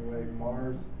from us anyway.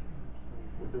 Mars,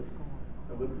 with its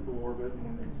elliptical orbit,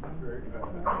 and it's very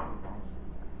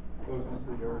closeness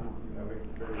to the Earth,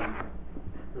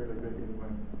 it's fairly big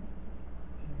anyway.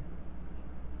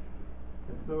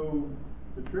 And so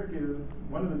the trick is,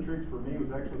 one of the tricks for me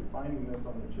was actually finding this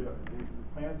on the chip. These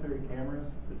planetary cameras,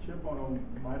 the chip on them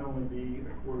might only be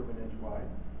 1/4 of an inch wide.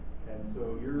 And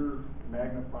so you're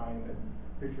magnifying a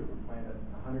picture of a planet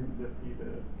 150 to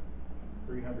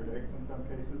 300x in some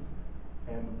cases,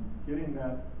 and getting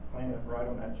that planet right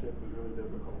on that chip was really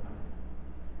difficult.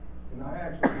 And I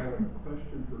actually have a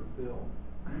question for Phil.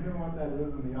 You know what that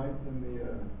is in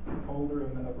the folder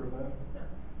in the upper left?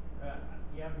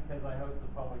 Yeah, because I host the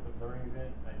public learning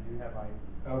event, I do have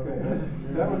Okay,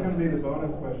 that was going to be the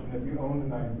bonus question if you own the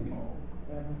 90s.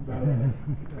 But,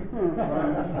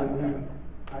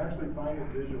 I actually find it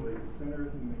visually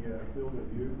centered in the field of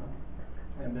view,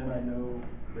 and then I know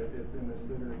that it's in the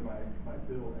center of my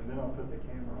field, and then I'll put the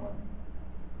camera on.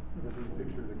 This is a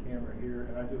picture of the camera here,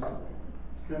 and I just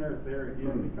center it there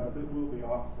again because it will be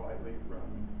off slightly from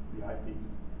the eyepiece.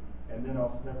 And then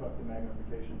I'll step up the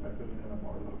magnification by putting in a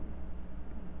Barlow.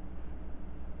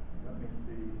 Let me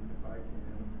see if I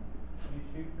can. Do you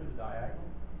shoot for the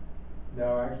diagonal?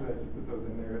 No, actually I just put those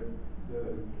in there.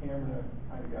 The camera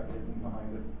kind of got hidden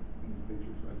behind it in this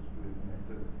picture, so I just put it in there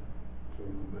to show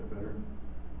you a little bit better.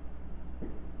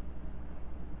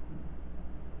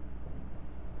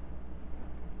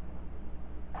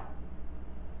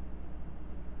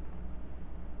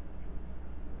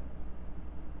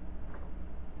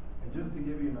 And just to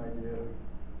give you an idea,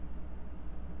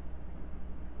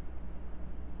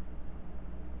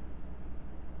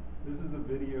 this is a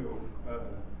video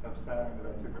of Saturn that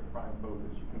I took at prime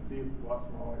focus. You can see it's a lot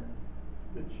smaller.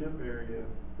 The chip area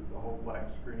is the whole black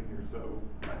screen here, so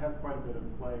I have quite a bit of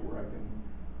play where I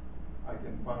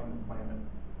can find the planet.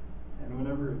 And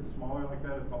whenever it's smaller like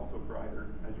that, it's also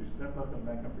brighter. As you step up in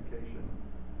magnification,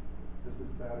 this is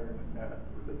Saturn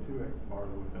with a 2x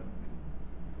Barlow with it.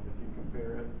 And if you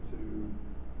compare it to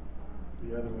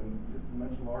the other one, it's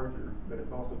much larger, but it's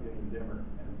also getting dimmer.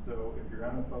 And so if you're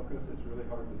out of focus, it's really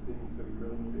hard to see, so you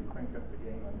really need to crank up the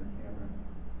gain on your camera.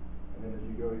 And then as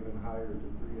you go even higher to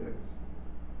 3x,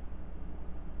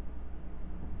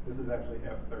 this is actually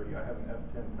f30. I have an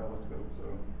f10 telescope,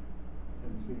 so you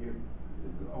can see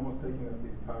it's almost taking up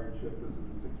the entire chip. This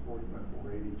is a 640 by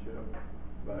 480 chip,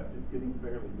 but it's getting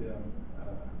fairly dim.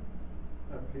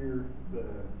 Up here, the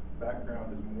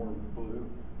background is more blue.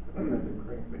 I had to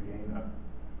crank the gain up.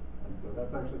 And so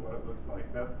that's actually what it looks like.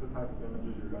 That's the type of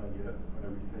images you're going to get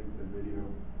whenever you take the video,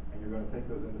 and you're going to take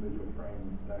those individual frames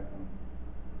and stack them.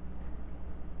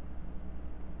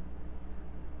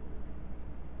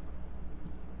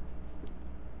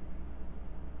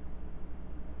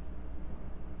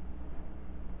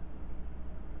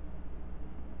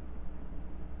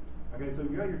 Okay, so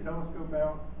you got your telescope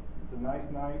out. It's a nice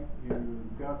night.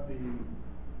 You've got the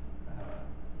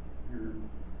your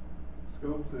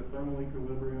scopes at thermal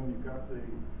equilibrium. You've got the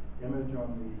image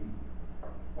on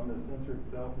the sensor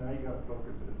itself. Now you got to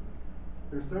focus it.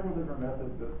 There's several different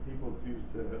methods that people use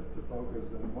to focus,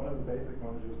 and one of the basic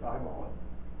ones is just eyeball it.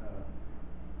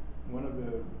 One of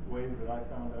the ways that I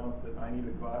found out that I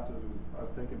needed glasses was I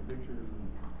was taking pictures, and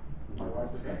my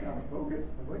wife said, "That's not a focus."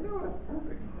 I was like, "No, that's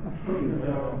perfect."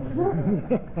 So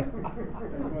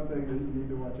that's one thing that you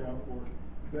need to watch out for.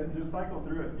 But just cycle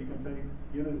through it. You can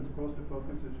get it as close to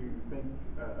focus as you think,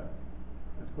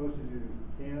 as close as you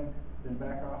can, then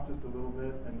back off just a little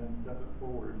bit, and then step it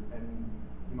forward. And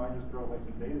you might just throw away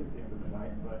some data at the end of the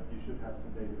night, but you should have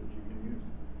some data that you can use.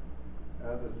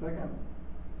 The second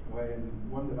way, and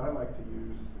one that I like to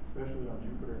use, especially on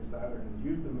Jupiter and Saturn, is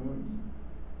use the moons.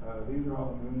 These are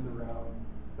all the moons around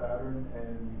Saturn,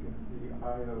 and you can see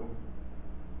Io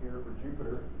here for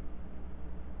Jupiter.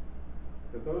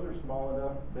 If those are small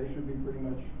enough, they should be pretty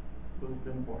much little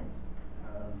pinpoints.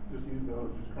 Just use those,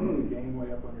 just crank the gain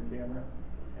way up on your camera,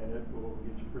 and it will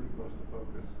get you pretty close to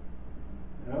focus.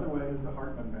 Another way is the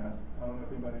Hartmann mask. I don't know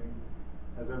if anybody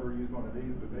has ever used one of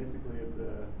these, but basically it's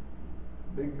a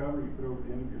big cover you put over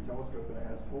the end of your telescope, and it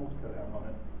has holes cut out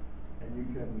on it. And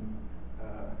you can,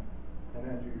 and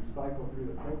as you cycle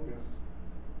through the focus,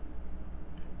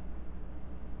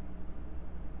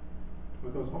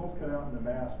 with those holes cut out in the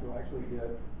mask, you'll actually get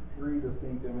 3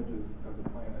 distinct images of the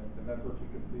planet, and that's what you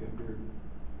can see up here.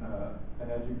 And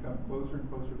as you come closer and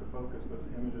closer to focus, those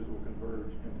images will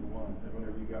converge into one, and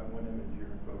whenever you got one image, you're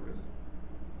in focus.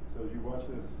 So as you watch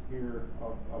this here,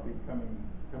 I'll be coming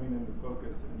into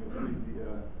focus, and you'll see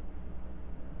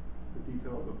the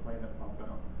detail of the planet pop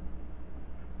out.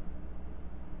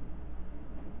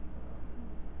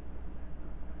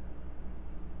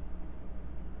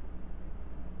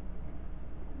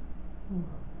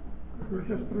 There's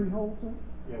just 3 holes in?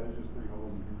 Yeah, there's just 3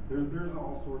 holes. There's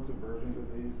all sorts of versions of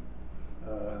these.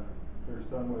 There's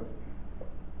some with,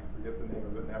 I forget the name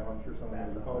of it now, I'm sure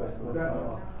someone will call it.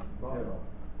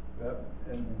 Yeah.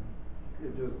 And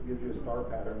it just gives you a star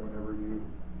pattern whenever you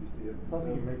see it. Plus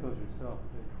you can make those yourself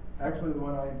too. Actually, the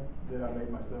one I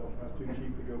made myself. I was too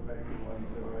cheap to go pay for one,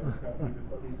 so I just got a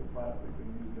piece of plastic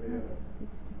and used a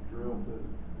drill to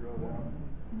drill down.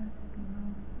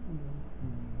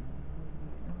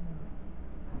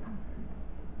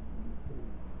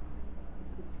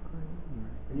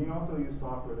 And you can also use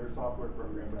software. There's software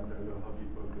programs out there that'll help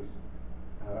you focus.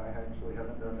 I actually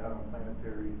haven't done that on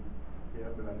planetary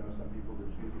yet, but I know some people that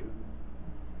use it.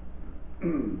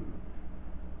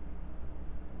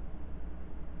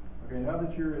 Okay, now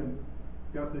that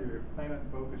got the planet in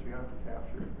focus, you have to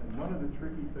capture it. And one of the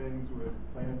tricky things with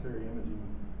planetary imaging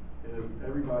is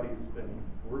everybody's spinning.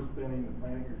 We're spinning, the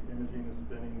planet you're imaging is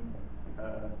spinning.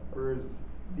 Whereas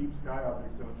deep sky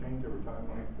objects don't change over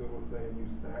time. Like Phil was saying, you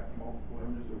stack multiple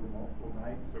images over multiple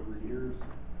nights, over years.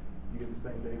 You get the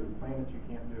same data. The planet, you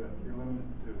can't do it. You're limited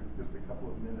to just a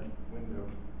couple of minute window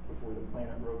before the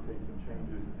planet rotates and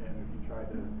changes. And if you try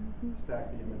to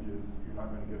stack the images, you're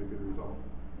not going to get a good result.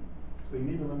 So you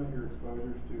need to limit your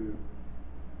exposures to,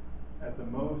 at the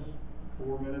most,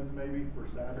 4 minutes maybe for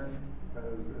Saturn,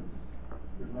 because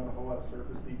there's not a whole lot of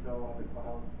surface detail on the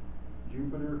clouds.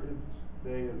 Jupiter, its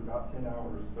day is about 10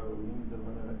 hours, so you need to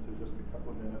limit it to just a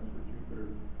couple of minutes for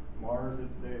Jupiter. Mars,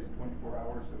 its day is 24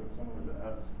 hours, so it's similar to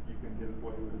us. You can get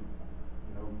away with,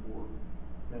 4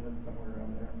 minutes, somewhere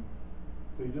around there.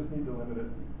 So you just need to limit it.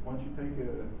 Once you take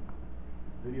a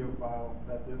video file,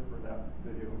 that's it for that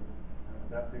video.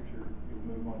 That picture, you'll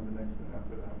move on to the next one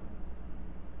after that.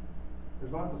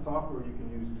 There's lots of software you can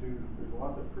use too. There's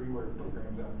lots of freeware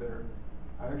programs out there.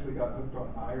 I actually got hooked on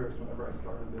Iris whenever I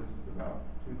started this about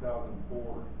 2004.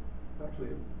 It's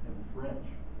actually in French.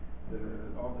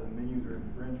 All the menus are in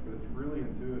French, but it's really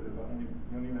intuitive. You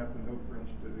don't even have to know French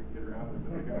to get around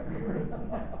it, but the guy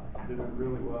did it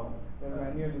really well. Their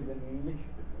manual is in English?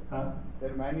 Huh?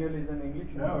 Their manual is in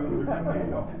English? No, there's no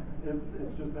manual.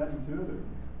 It's just that intuitive.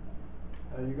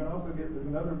 You can also there's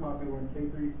another popular one,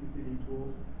 K3 CCD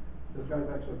tools. This guy's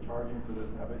actually charging for this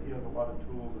now, but he has a lot of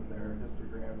tools in there,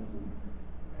 histograms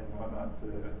and whatnot to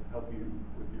help you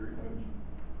with your image.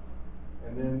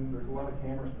 And then there's a lot of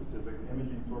camera specific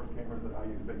imaging source cameras that I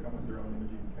use. They come with their own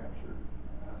imaging capture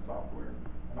software.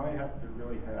 And all you have to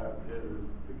really have is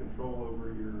the control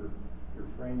over your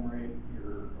frame rate,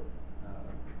 your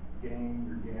gain,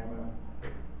 your gamma,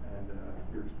 and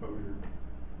your exposure.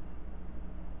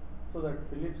 So that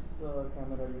Philips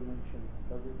camera you mentioned,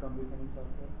 does it come with any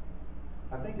software?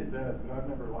 I think it does, but I've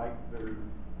never liked their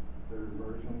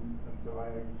versions, and so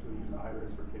I actually use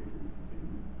Iris or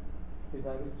K3CCD. Is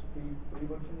Iris free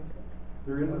version is that?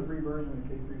 There is a free version of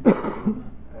K3CCD,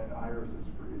 and Iris is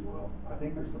free as well. I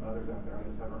think there's some others out there. I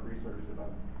just haven't researched it.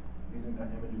 I'm using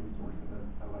that imaging source, and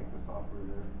I like the software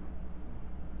there.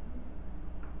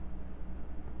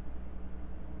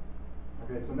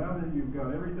 Okay, so now that you've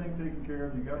got everything taken care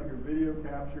of, you've got your video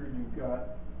captured, you've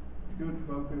got good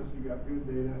focus, you've got good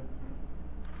data,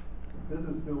 this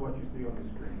is still what you see on the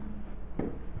screen.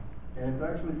 And it's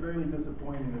actually fairly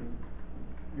disappointing if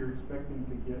you're expecting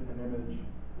to get an image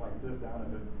like this out of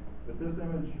it. But this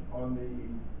image on the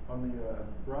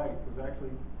right was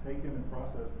actually taken and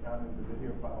processed out into the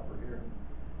video file for here.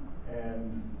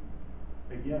 And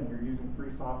again, you're using free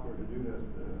software to do this.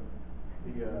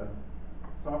 The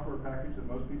software package that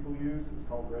most people use is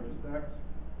called Registax,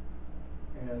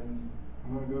 and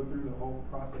I'm going to go through the whole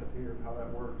process here of how that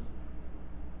works.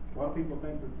 A lot of people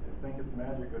think it's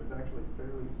magic, but it's actually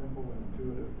fairly simple and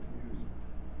intuitive to use.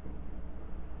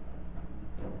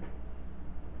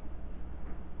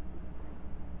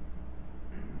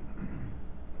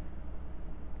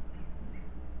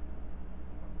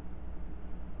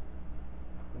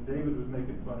 And David was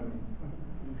making fun of me.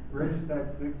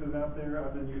 Registax 6 is out there.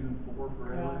 I've been using 4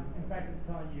 forever. In fact, it's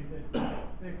telling you that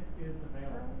 6 is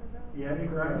available. Yeah, it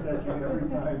crashes at you every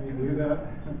time you do that.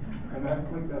 And I've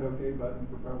clicked that OK button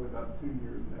for probably about 2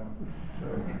 years now. So.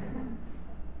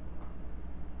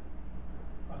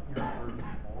 Yeah.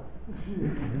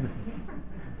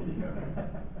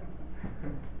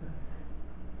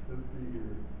 Let's see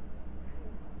here.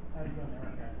 How do you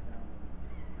narrow that down?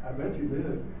 I bet you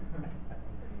did.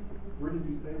 Where did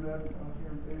you save that on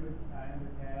here, David?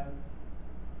 Under TAS,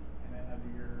 and then under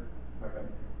your. Okay.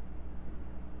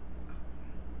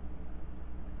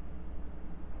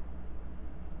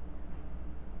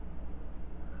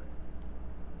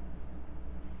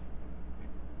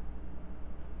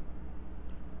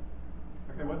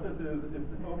 Okay, what this is, it's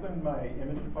opened my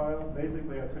image file.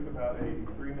 Basically, I took about a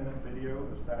 3-minute video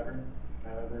of Saturn.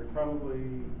 There's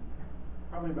probably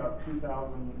about 2,000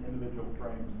 individual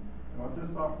frames. And what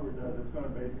this software does, it's going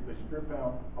to basically strip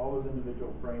out all those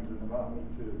individual frames and allow me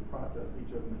to process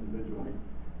each of them individually.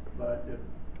 But if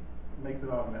makes it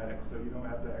automatic, so you don't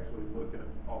have to actually look at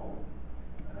all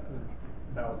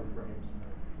 1,000 frames.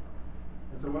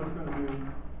 And so what it's going to do,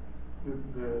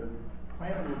 the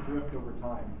planet will drift over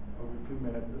time, over 2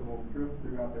 minutes. It will drift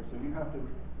throughout there, so you have to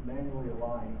manually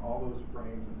align all those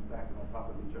frames and stack them on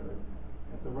top of each other.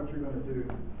 And so what you're going to do,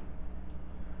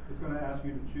 it's going to ask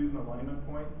you to choose an alignment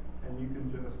point, and you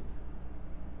can just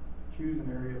choose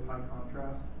an area of high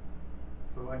contrast,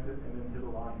 select it, and then hit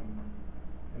align.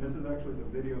 And this is actually the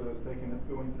video that was taken. It's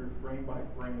going through frame by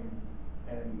frame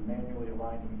and manually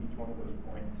aligning each one of those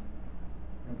points.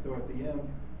 And so at the end,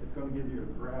 it's going to give you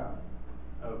a graph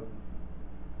of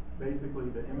basically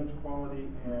the image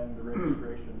quality and the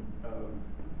registration of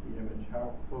the image,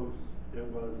 how close it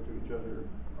was to each other,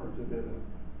 or to the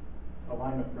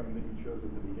alignment frame that you chose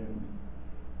at the beginning.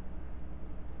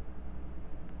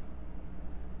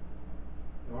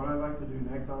 And what I like to do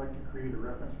next, I like to create a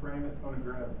reference frame. It's going to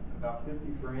grab about 50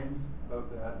 frames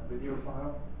of that video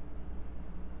file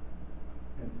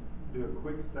and do a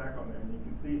quick stack on there. And you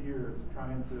can see here it's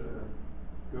trying to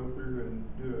go through and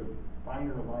do a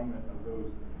finer alignment of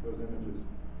those images.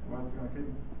 And what it's going to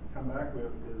come back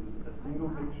with is a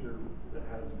single picture that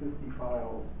has 50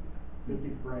 files, 50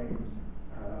 frames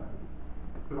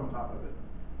put on top of it.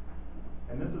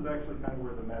 And this is actually kind of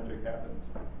where the magic happens.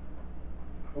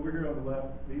 Over here on the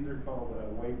left, these are called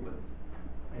wavelets.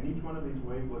 And each one of these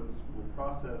wavelets will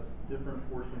process different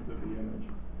portions of the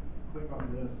image. Click on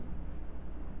this.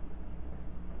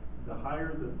 The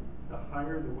higher the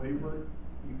wavelet,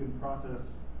 you can process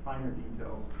finer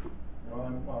details. And what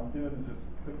I'm doing is just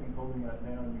clicking, holding that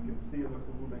down. You can see it looks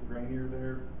a little bit grainier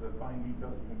there. The fine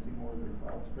details, you can see more of their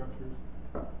file structures.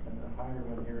 And the higher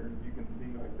one here, you can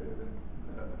see like the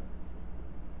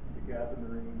gap in the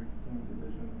ring, the seam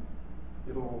division.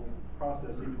 It'll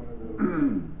process each one of those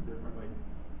differently.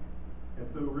 And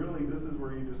so really this is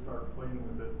where you just start playing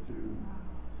with it to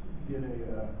get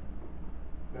a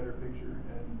better picture.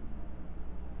 And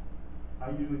I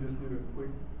usually just do a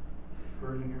quick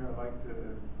version here. I like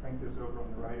to crank this over on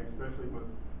the right, especially with,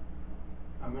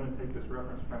 I'm going to take this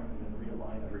reference frame and then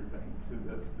realign everything to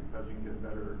this because you can get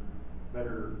better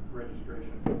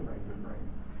registration from frame to frame.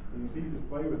 And you see, you just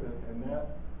play with it, and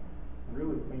that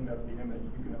really cleaned up the image.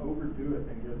 You can overdo it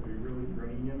and get a really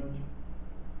grainy image,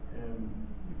 and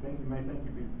you may think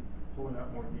you'd be pulling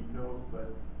out more details, but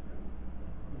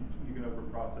you can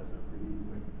overprocess it pretty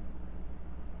easily.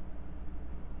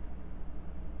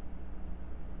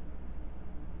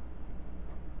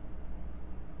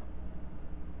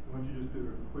 So once you just do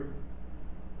a quick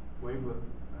wavelet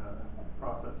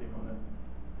processing on it,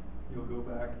 you'll go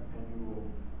back and you will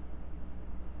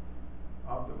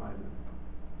optimize it.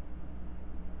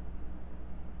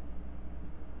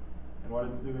 And what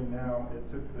it's doing now, it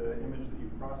took the image that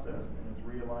you processed and it's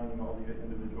realigning all the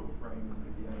individual frames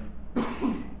again.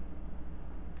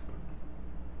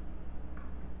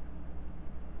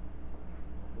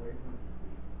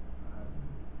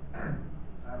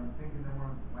 I'm thinking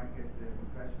everyone might get the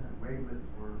impression that wavelets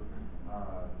were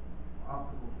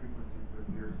optical frequencies, but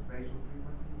they're spatial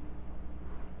frequencies?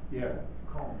 Yeah.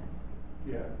 Cones.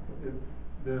 Yeah.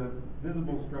 The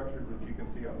visible structures that you can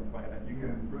see on the planet, you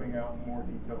can bring out more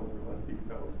details or less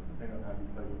details depending on how you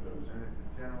play with those. And it's a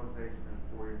generalization of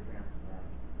Fourier transform.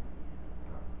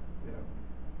 Yeah.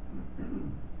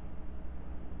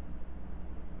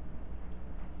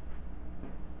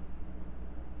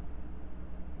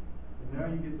 And now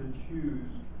you get to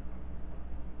choose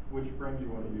which frames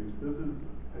you want to use. This is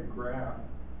a graph.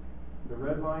 The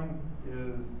red line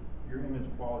is your image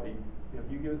quality. If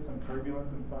you get some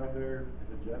turbulence inside there,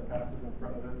 if the jet passes in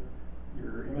front of it,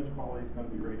 your image quality is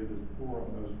going to be rated as poor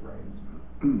on those frames.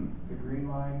 The green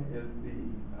line is the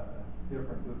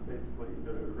difference. It's basically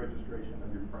the registration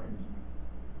of your frames.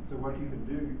 So what you can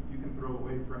do, you can throw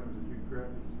away frames as you grab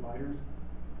these sliders.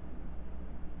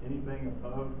 Anything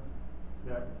above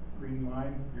that green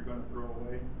line, you're going to throw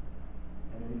away.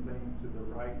 And anything to the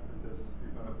right of this,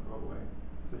 you're going to throw away.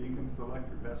 So you can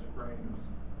select your best frames.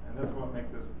 And that's what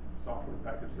makes this software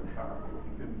package so powerful.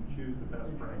 You can choose the best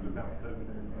frame without sitting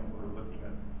there and we're looking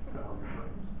at 1,000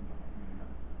 frames.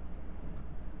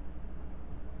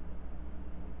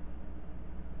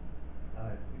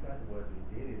 I see that what they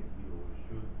did is you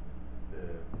shoot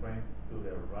the frames to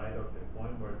the right of the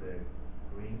point where the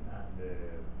green and the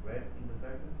red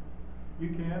intersect. You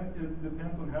can. It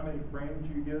depends on how many frames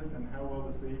you get and how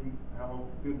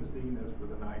good the scene is for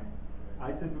the night.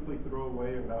 I typically throw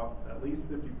away about at least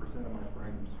 50% of my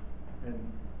frames. And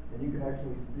you can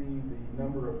actually see the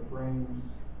number of frames.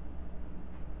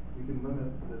 You can limit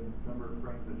the number of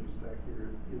frames that you stack here.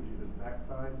 It gives you the stack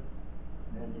size,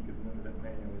 and you can limit it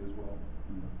manually as well.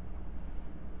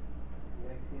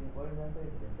 identify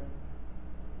the difference?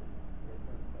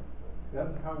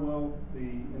 That's how well the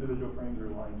individual frames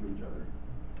are aligned to each other.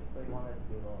 So you want it to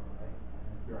be lower, right?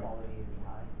 And Right. quality to be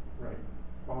high? Right.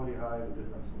 Quality high, the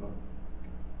difference low.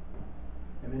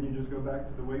 And then you just go back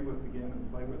to the wavelets again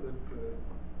and play with it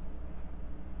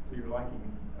to your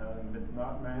liking. It's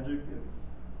not magic, it's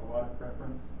a lot of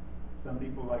preference. Some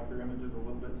people like their images a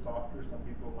little bit softer, some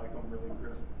people like them really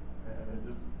crisp. And it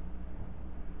just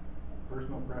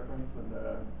personal preference and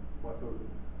what the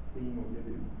scene will give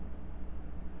you.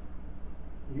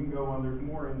 You can go on, there's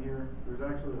more in here. There's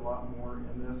actually a lot more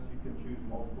in this. You can choose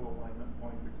multiple alignment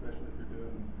points, especially if you're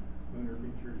doing lunar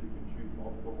features. You can choose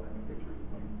multiple alignment pictures,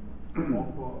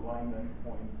 multiple alignment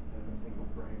points in a single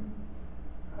frame.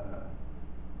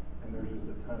 And there's just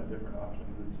a ton of different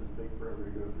options. It just takes forever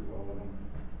to go through all of them.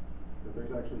 But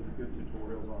there's actually good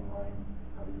tutorials online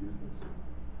how to use this.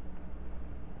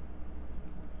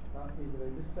 Is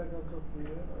registered also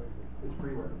freeware or is it? It's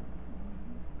freeware.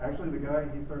 Actually, the guy,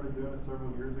 he started doing it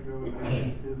several years ago, and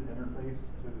he used his interface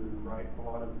to write a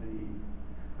lot of the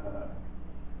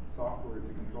software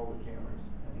to control the cameras,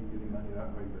 and he's getting money that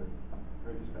way, but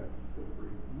Registax is still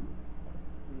free.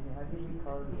 How do you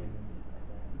color the image?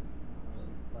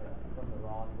 Like from the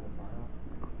raw to the final?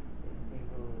 It seems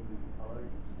a little colored.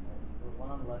 The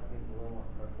one on the left seems a little more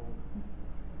purple.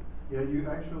 Yeah, you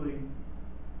actually,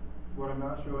 what I'm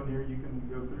not showing here, you can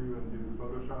go through and do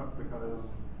Photoshop, because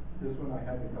this one I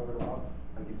had to color off.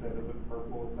 Like you said, it looked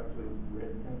purple, it's actually a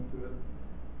red tint to it,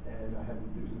 and I had to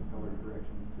do some color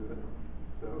corrections to it.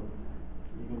 So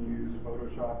you can use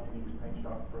Photoshop, you can use Paint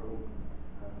Shop Pro,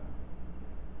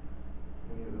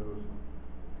 any of those.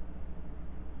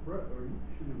 Brett, are you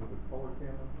shooting with a color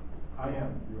camera? I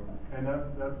am, and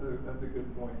that's a good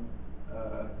point.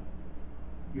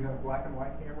 You have black and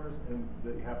white cameras and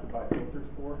that you have to buy filters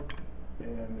for,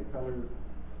 and the color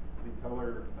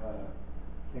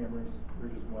cameras,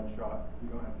 they're just one shot. You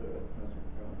don't have to mess with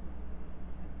the color.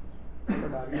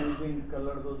 But are you using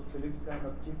color those Philips kind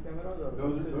of cheap cameras or?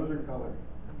 Those are color.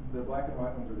 The black and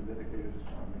white ones are dedicated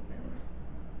astronomy cameras.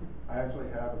 I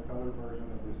actually have a color version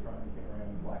of the astronomy camera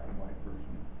and a black and white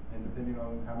version. And depending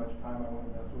on how much time I want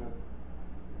to mess with,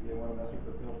 if you want to mess with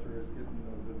the filters, getting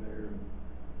those in there and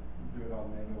doing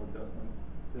all manual adjustments,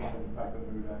 depending on the type of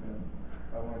mood I'm in.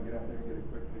 If I want to get out there and get a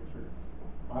quick picture.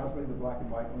 Honestly, the black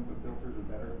and white ones with filters are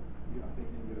better. I think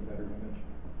you can get a better image.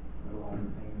 But a lot of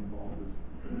the pain involved is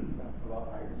a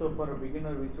lot higher. So for a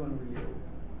beginner, which one will you?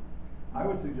 I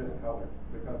would suggest color,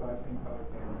 because I've seen color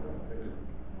cameras out there.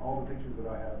 All the pictures that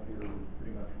I have here are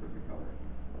pretty much perfect color.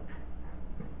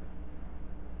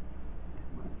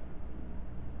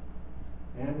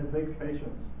 And it takes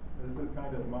patience. This is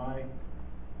kind of my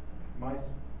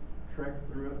trek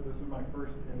through it. This is my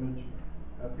first image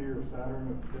up here of Saturn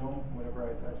with film whenever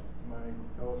I attached it to my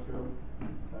telescope.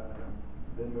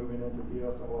 Then moving into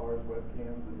DSLRs,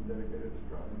 webcams, and dedicated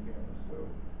astronomy cameras. So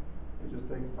it just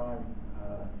takes time.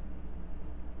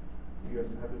 You guys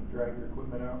have to drag your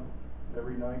equipment out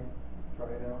every night, try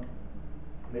it out,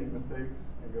 make mistakes,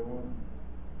 and go on.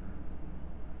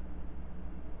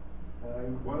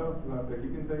 What else is out there? You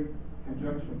can take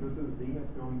conjunctions. This is Venus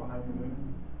going behind the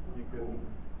moon. You can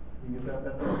get that.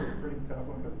 That's a pretty tough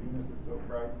one because Venus is so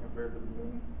bright compared to the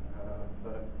moon.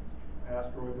 But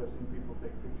asteroids, I've seen people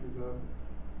take pictures of.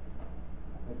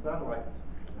 And satellites.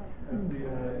 That's the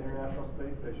International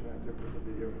Space Station I took with the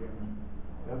video camera.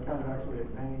 That's kind of actually a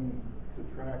pain to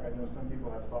track. I know some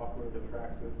people have software that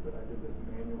tracks it, but I did this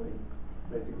manually.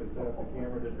 Basically set up the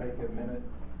camera to take a minute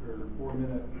or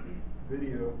 4-minute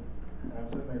video. And I'm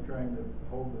sitting there trying to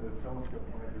hold the telescope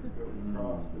when I just go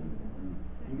across, and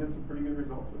you get some pretty good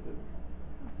results with it.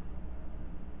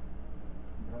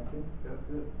 And I think that's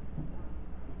it.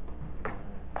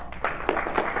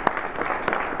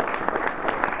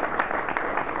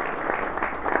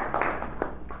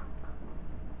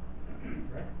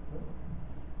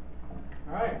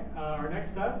 All right, our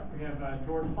next up, we have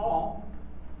George Hall.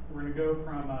 We're going to go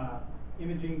from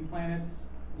imaging planets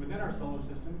within our solar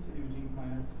system to imaging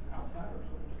planets outside our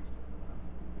solar system.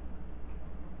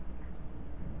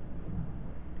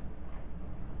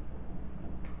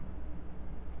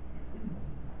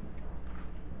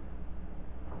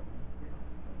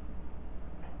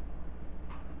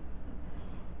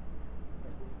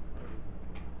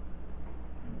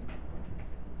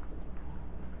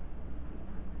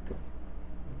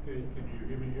 Okay, can you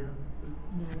hear me here?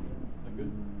 Am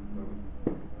good?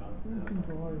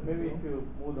 Maybe if you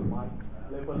move the mic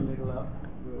level a little up,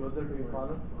 closer to your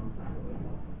collar.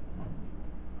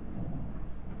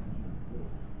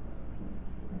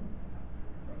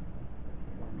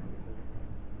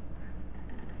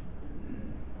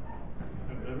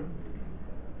 That better?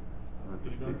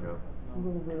 A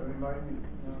little bit. You might need to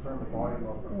just turn the volume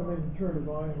up. Yeah, maybe turn the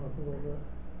volume up a little bit.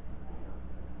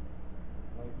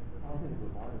 I don't think it's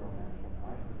a volume on the actual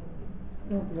mic.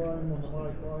 Not the volume on the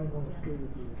mic, volume on the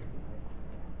speaker.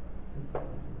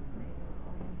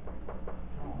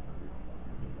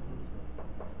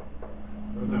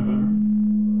 Is that better?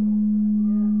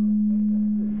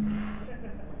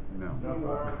 No. That's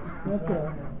all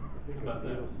right. About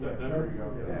that, is that better?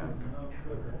 Yeah.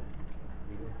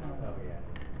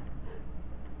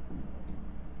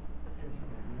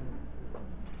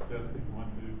 Testing, 1,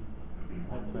 2.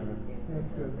 That's better. That's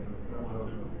good. 1,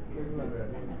 2.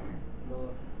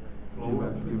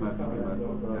 Too much, yeah,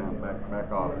 back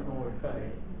off.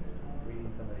 We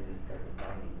need somebody to start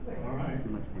deciding. All right.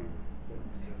 Too much gain.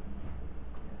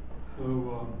 So,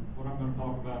 what I'm gonna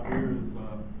talk about here is,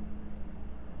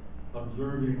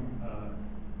 observing,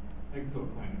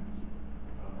 exoplanets,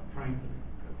 transit.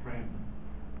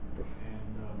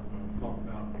 And, we're gonna talk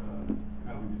about,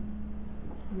 how we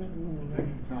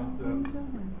detection concepts.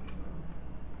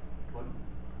 What?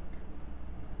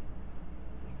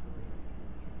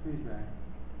 Please, Mac.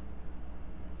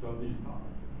 So these topics.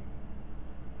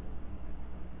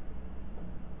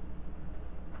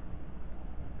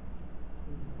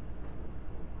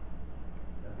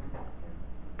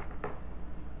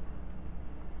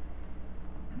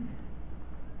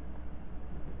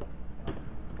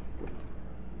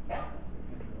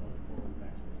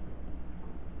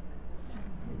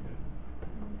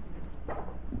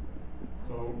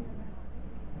 So,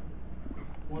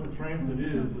 what a transit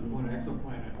is when an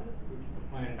exoplanet, which is a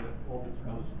planet that orbits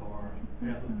another star,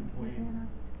 passes between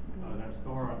that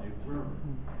star and the observer.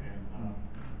 And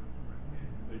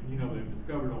you know, they've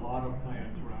discovered a lot of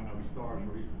planets around other stars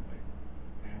recently.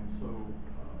 And so,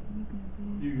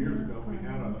 a few years ago, we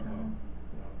had a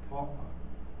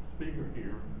speaker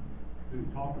here who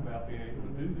talked about being able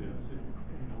to do this,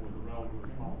 with a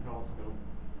relatively small telescope.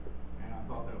 And I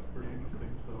thought that was pretty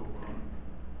interesting. So,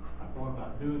 I thought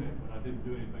about doing it, but I didn't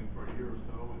do anything for a year or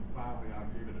so, and finally I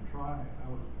gave it a try. I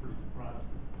was pretty surprised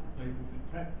that I was able to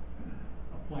detect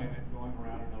a planet going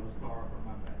around another star from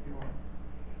my backyard.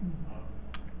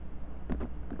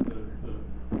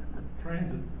 The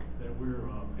transits that we're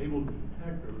able to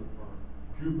detect are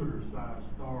Jupiter-sized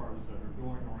stars that are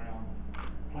going around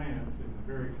planets in a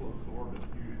very close orbit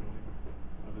usually.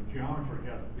 The geometry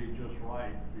has to be just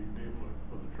right to be able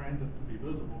for the transit to be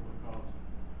visible, because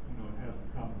it has to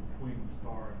come between the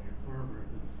star and the observer.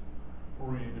 If it's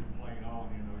oriented plane on,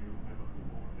 you'll have a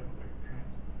big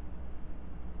transit.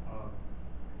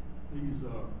 These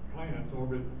planets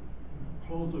orbit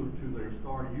closer to their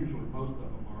star. Usually most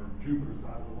of them are Jupiter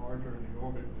size or larger, and they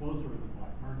orbit closer than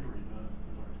like Mercury does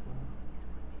to our sun.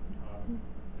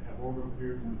 They have orbital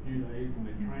periods of a few days, and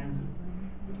they transit.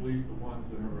 At least the ones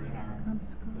that are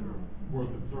that are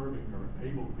worth observing are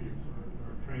able to be observed,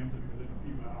 or transit within a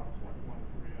few hours, like 1 to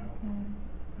 3 hours.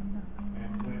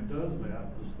 And when it does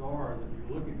that, the star that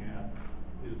you're looking at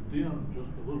is dimmed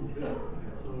just a little bit.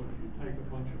 And so if you take a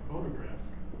bunch of photographs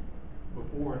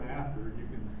before and after, you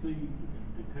can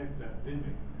detect that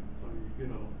dimming. And so you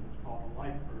get what's called a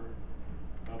light curve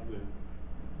of the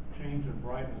change in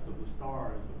brightness of the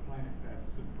star as the planet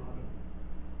passes in front of it.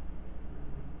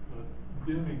 But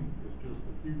dimming is just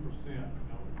a few percent,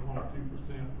 1 or 2%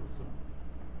 for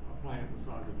a planet the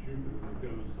size of Jupiter that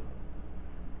goes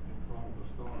in front of the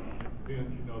star. And it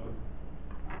depends,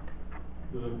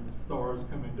 the stars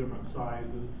come in different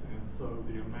sizes, and so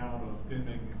the amount of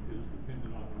dimming is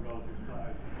dependent on the relative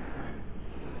size of the planet.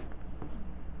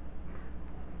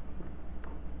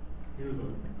 Here's a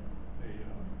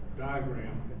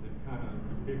diagram that kind of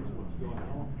depicts what's going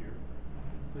on here.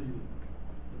 You can see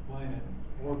the planet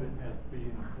orbit has to be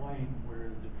in a plane,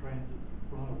 whereas it transits in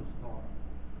front of the star.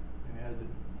 And as it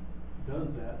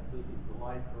does that, this is the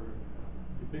light curve,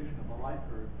 depiction of a light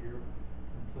curve here.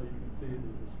 And so you can see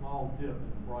there's a small dip in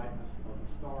the brightness of the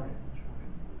star image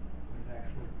when it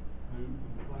actually moves,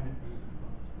 when the planet moves in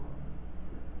front of the star.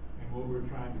 And what we're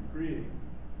trying to create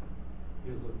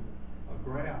is a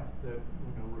graph that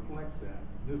reflects that.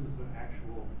 This is an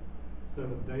actual set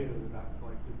of data that I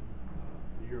collected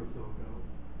a year or so ago,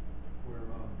 where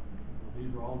these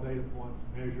are all data points,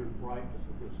 measured brightness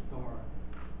of this star,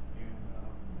 and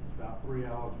it's about 3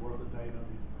 hours worth of data.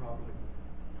 These are probably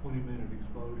 20-minute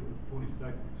exposures,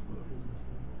 20-second exposures.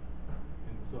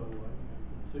 And so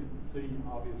you can see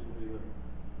obviously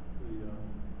the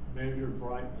measured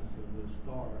brightness of this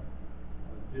star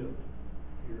dipped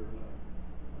here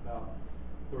about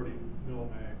 30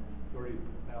 millimags, 30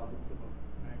 thousandths of a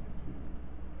magnitude.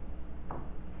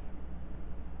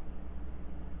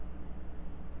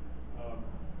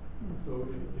 So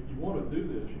if you want to do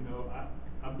this, you know,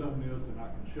 I've done this, and I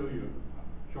can show you a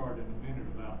chart in a minute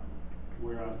about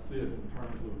where I sit in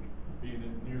terms of being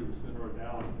near the center of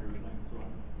Dallas and everything. So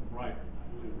I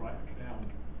live right down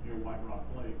near White Rock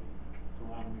Lake, so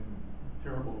I'm in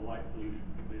terrible light pollution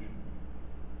conditions.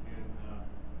 And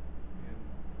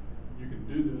you can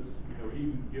do this, you know,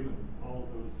 even given all of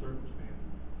those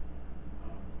circumstances.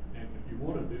 And if you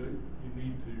want to do it, you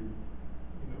need to,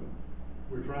 you know,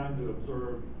 we're trying to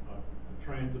observe a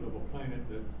transit of a planet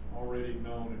that's already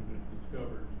known and been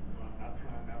discovered. You know, I'm not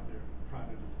trying out there trying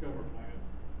to discover planets.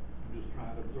 I'm just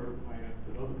trying to observe planets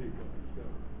that other people have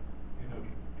discovered. You know,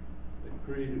 they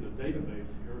created a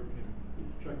database here in this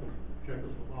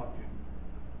Czechoslovakian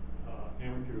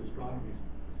Amateur Astronomy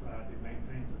Society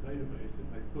maintains a database, and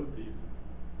they put these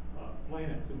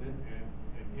planets in it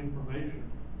and information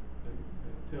that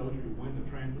tells you when the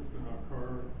transit's going to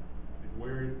occur, and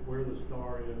where the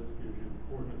star is, gives you the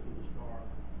coordinates of the star,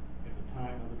 and the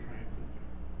time of the transit,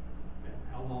 and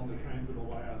how long the transit will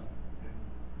last, and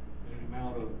the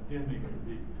amount of dimming to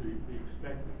be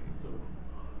expected. And so,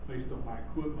 based on my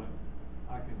equipment,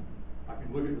 I can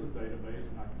look at this database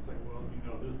and I can say, well, you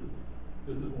know, this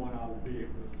is one I will be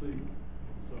able to see.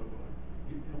 And so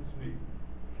it helps me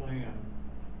plan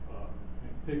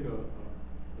and pick a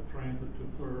transit to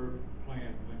observe,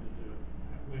 plan when to do it,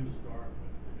 when to start,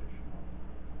 when to finish.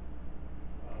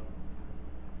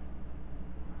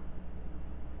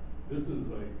 This is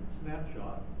a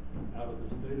snapshot out of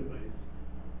this database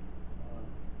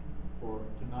for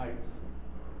tonight's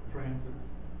transits.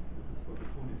 This is for the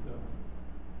 27th.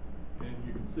 And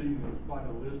you can see there's quite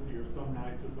a list here. Some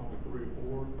nights there's only 3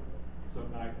 or 4.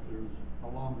 Some nights there's a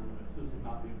longer list. This is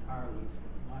not the entire list for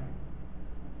tonight,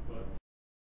 but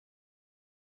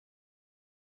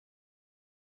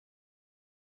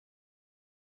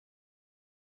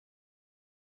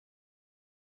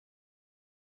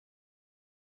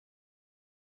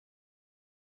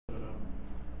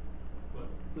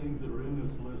things that are in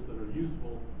this list that are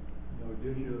useful, you know,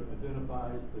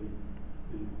 identifies the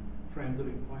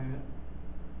transiting planet.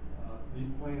 These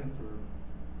planets are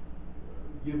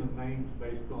given names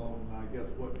based on, I guess,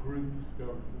 what group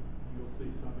discovered them. You'll see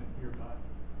some in here by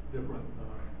different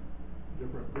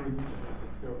groups that have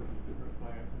discovered these different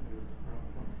planets, and this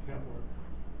from Kepler.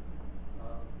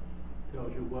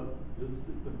 Tells you what, this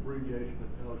is an abbreviation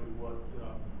that tells you what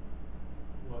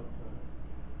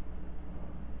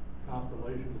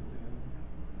constellation it's in,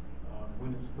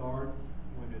 when it starts,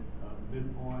 when it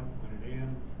midpoint, when it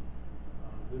ends.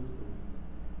 This is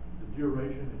the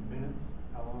duration in minutes,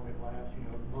 how long it lasts. You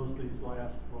know, most of these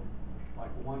last from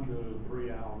like 1 to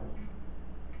 3 hours,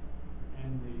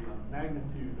 and the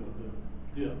magnitude of the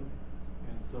dip.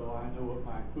 And so I know what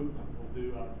my equipment will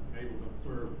do. I'm able to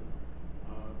observe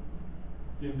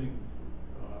dimming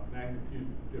magnitude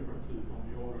differences on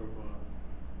the order of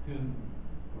 10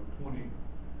 or 20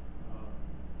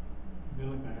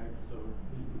 millibags. So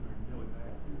these are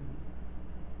millibags here.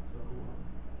 So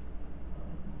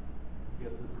I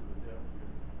guess this is the depth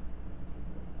here.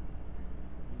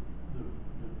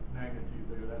 The magnitude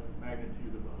there, that's the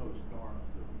magnitude of the host star.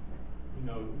 So, you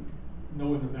know,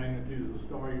 knowing the magnitude of the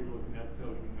star you're looking at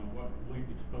tells you, you know, what length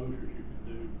exposures you can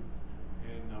do,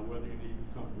 and whether you need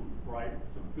some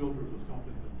filters or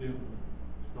something to dim the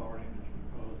star image,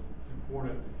 because it's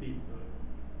important to keep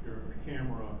your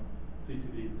camera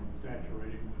CCD from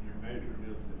saturating when you're measuring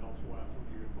this, elsewise will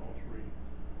give you false readings.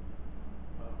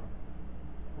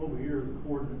 Over here are the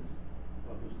coordinates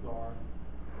of the star,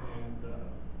 and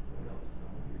what else is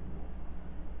on here?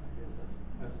 I guess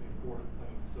that's the important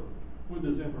thing. So with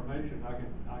this information, I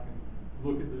can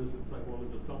look at this and say, well,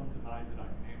 is there something tonight that I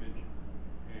can image,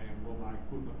 and will my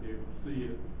equipment be able to see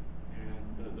it, and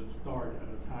does it start at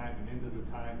a time and end at a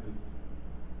time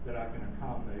that I can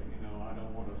accommodate? You know, I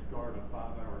don't want to start a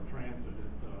 5-hour transit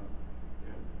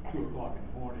at 2 o'clock in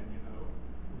the morning, you know,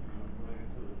 run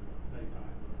into the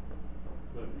daytime.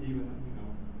 But even, you know,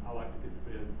 I like to get to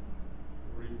bed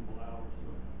at reasonable hours,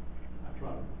 so I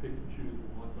try to pick and choose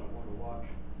the ones I want to watch.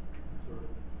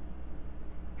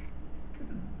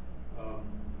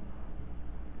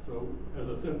 So, as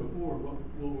I said before, what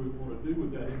we want to do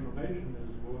with that information is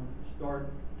we'll start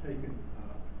taking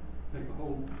take a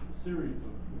whole series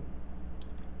of,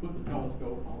 put the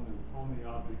telescope on the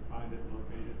object, find it,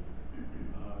 locate it.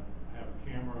 Have a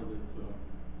camera that's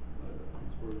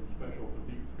it's for special for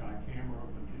deep sky camera,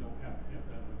 but you don't have to have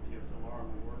that. A DSLR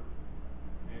will work.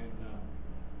 And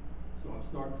so I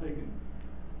start taking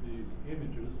these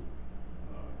images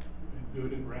and do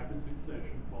it in rapid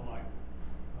succession for like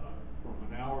from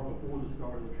an hour before the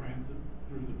start of the transit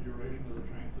through the duration of the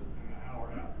transit and an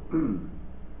hour afterwards.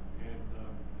 And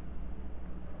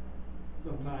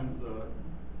sometimes,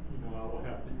 you know, I will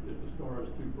have to, if the star is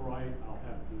too bright, I'll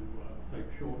have to take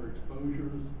shorter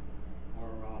exposures, or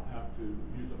I'll have to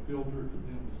use a filter to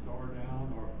dim the star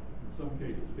down, or in some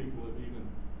cases people have even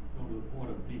come to the point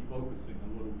of defocusing a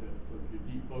little bit. So if you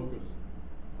defocus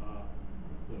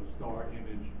the star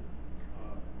image,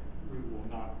 it will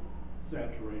not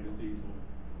saturate as easily.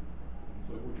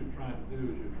 So what you're trying to do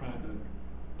is you're trying to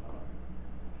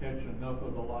catch enough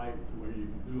of the light to where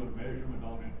you can do a measurement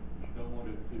on it, but you don't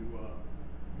want it to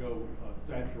go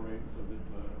saturate so that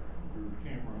your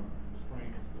camera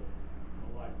constrains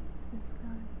the light,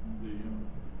 the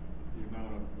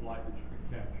amount of light that you can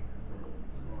catch for the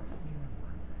star.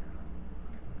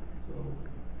 So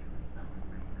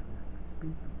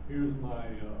here's my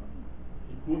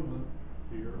equipment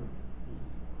here.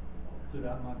 I'll sit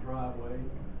out in my driveway.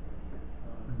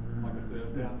 Like I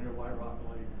said, down near White Rock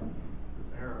Lake. This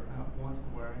arrow kind of points to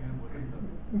where I am within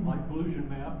the light pollution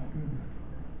map.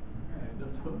 And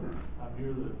that's what I'm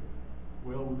near the,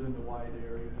 well within the white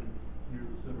area, near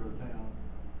the center of town.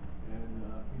 And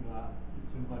you know,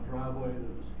 it's in my driveway.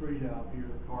 There's a street out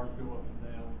here. Cars go up and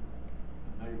down.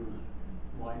 The neighbors'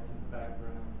 lights in the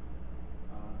background.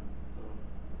 So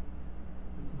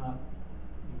it's not,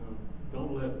 you know,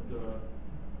 don't let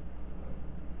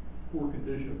poor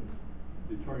conditions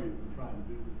deter you from trying to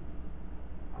do this.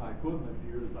 My equipment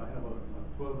here is I have a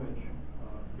 12-inch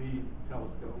B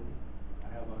telescope. I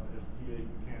have an ST8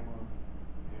 camera,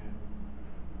 and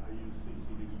I use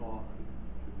CCD soft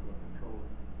to control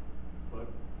it. But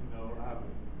you know, I've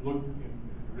looked in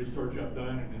the research I've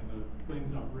done and in the things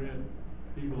I've read,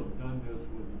 people have done this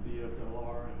with a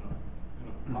DSLR and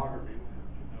a photography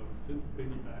lens. You know, sit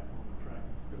piggyback on the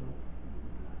tracking scope.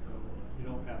 So you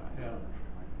don't have to have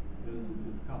as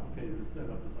complicated a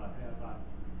setup as I have. I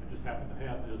just happen to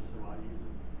have this, so I use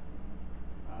it.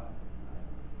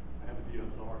 I have a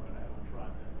DSLR, but I haven't tried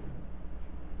that yet.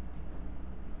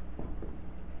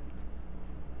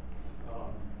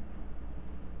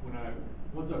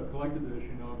 Once I've collected this,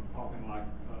 you know, I'm talking like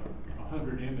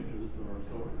 100 images or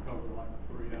so to cover like a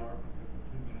 3-hour,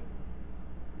 2-minute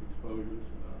exposures,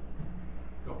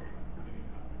 couple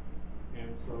anyhow.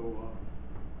 And so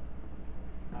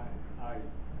I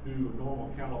do a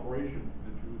normal calibration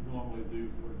that you would normally do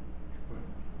for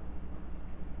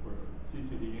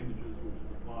CCD images, which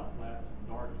is apply flats and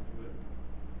darks to it,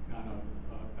 kind of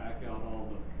back out all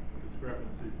the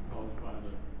discrepancies caused by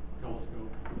the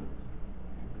telescope and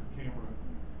the camera.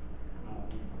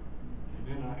 And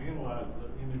then I analyze the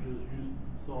images using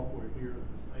some software here,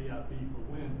 this AIP for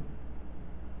wind.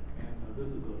 And this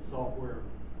is a software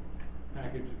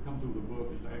package that comes with a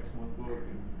book. It's an excellent book,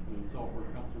 and the software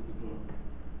comes with the book.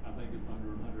 I think it's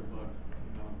under $100.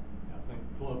 You know, I think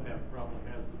Clubhouse probably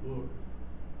has the book,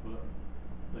 but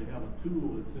they have a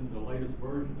tool that's in the latest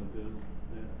version of this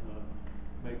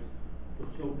that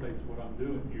facilitates what I'm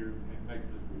doing here and makes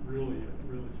it really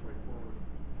straightforward.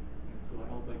 And so I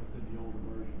don't think it's in the older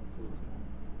version, so it's in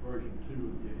version 2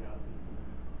 of the AIP.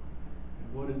 And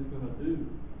what it's going to do,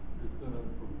 it's going to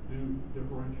do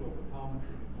differential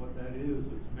photometry. And what that is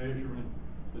measuring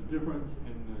the difference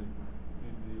in the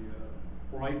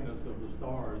brightness of the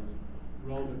stars,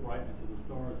 relative brightness of the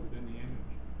stars within the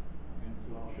image. And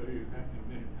so I'll show you in a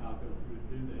minute how I go through and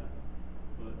do that.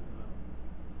 But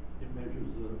it measures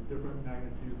the different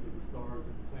magnitudes of the stars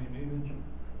in the same image,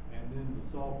 and then the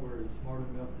software is smart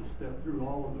enough to step through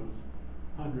all of those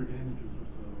 100 images or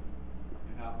so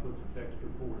and outputs a text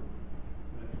report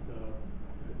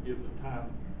that gives a time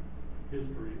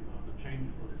history of the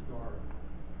changes of the star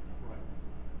brightness.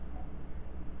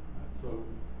 So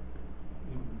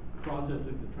in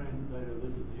processing the transit data,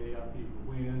 this is the AIP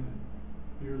for wind, and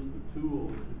here's the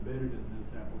tool that's embedded in this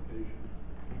application,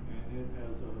 and it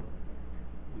has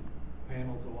these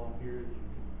panels along here that you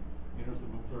can enter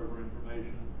some observer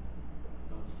information,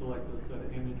 select a set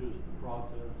of images to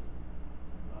process,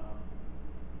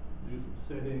 do some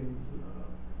settings,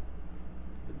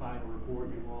 define a report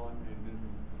you want, and then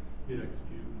hit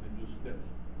execute, and then just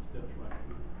steps right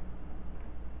through.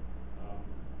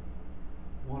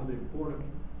 One of the important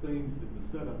things in the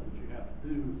setup that you have to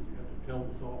do is you have to tell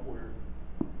the software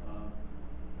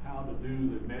how to do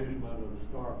the measurement of the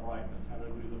star brightness, how to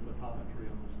do the photometry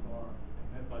on the star.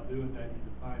 And by doing that, you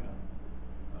define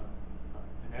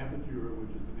an aperture,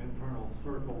 which is an internal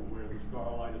circle where the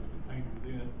starlight is contained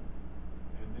within,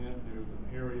 and then there's an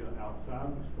area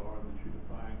outside the star that you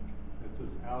define that's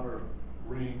this outer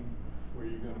ring where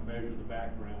you're going to measure the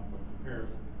background for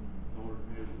comparison in order to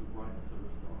measure the brightness of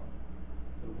the star.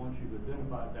 So once you've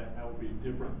identified that, that will be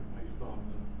different based on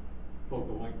the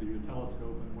focal length of your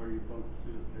telescope and where your focus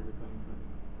is and everything. But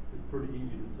it's pretty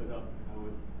easy to set up. You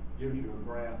know, it gives you a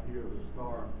graph here of the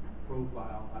star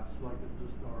profile. I've selected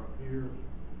this star up here,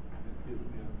 and it gives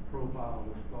me a profile of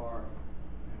the star,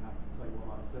 and I can say,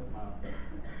 well, I set my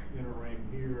inner ring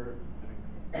here, and it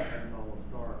contains all the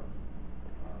star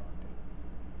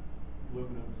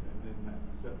luminance, and then I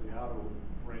can set the outer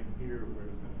ring here where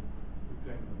it's going to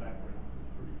examine the background. It's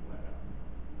pretty flat out.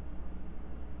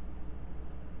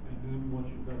 And then once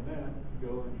you've done that, you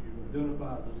go and you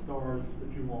identify the stars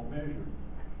that you want measured.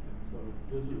 And so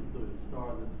this is the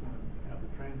star that's going to have the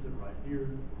transit right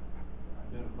here.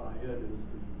 Identify it as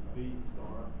the B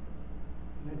star.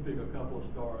 And then pick a couple of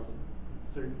stars.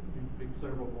 You pick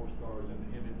several more stars in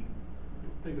the image.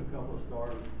 Pick a couple of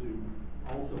stars to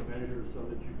also measure so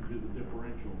that you can do the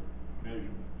differential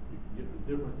measurement. You can get the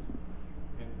difference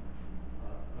in,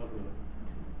 of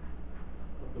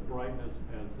the brightness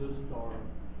as this star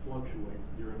fluctuates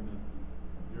during the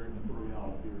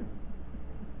 3-hour period.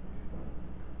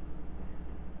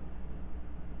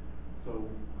 So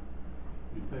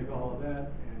you take all of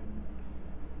that and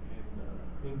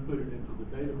input it into the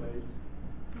database,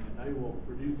 and they will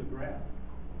produce a graph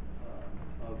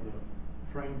of the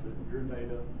transit, your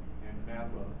data, and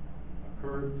map a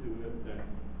curve to it that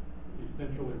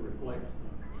essentially reflects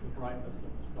the brightness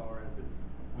of the star as it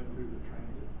went through the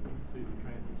transit. You can see the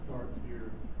transit starts here,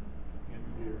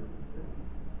 ends here.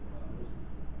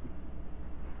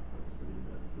 Let's see,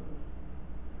 that's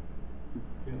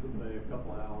 10th of day, a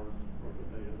couple hours worth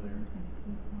of data there.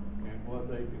 And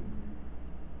what they can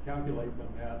calculate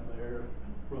from that there,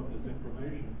 from this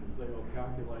information, is they will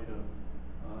calculate an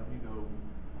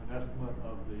estimate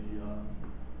of the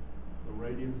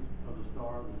radius of the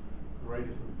star, the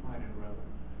radius of the planet rather,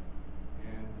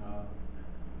 and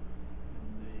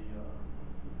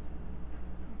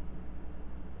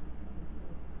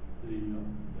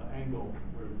the angle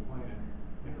where the planet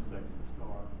intersects the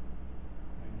star.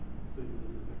 And you can see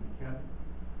this is in the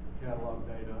catalog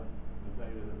data and the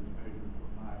data that was measured for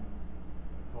my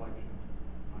collection,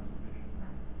 my submission.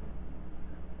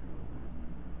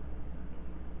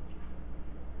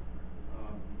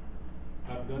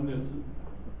 I've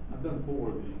done 4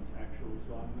 of these actually,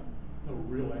 so I'm not no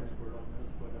real expert on this,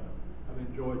 but I've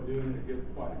enjoyed doing it, get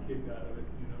quite a kick out of it,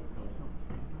 because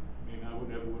I would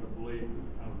never would have believed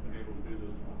I would have been able to do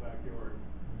this in my backyard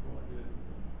until I did.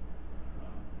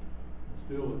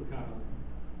 Still, it kind of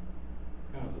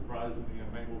surprises me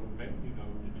I'm able to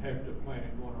detect a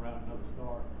planet going around another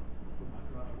star with my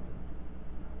driveway.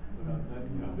 But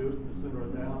I do it in the center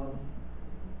of Dallas.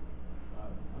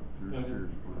 I've done it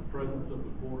in the presence of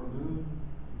the quarter moon,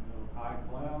 high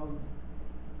clouds,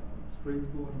 streets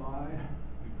going by,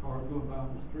 and cars going by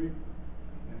on the street.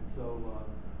 And so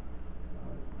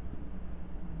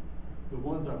the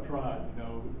ones I've tried,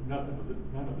 none of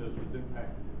this has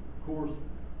impacted it. Of course,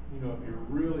 if you're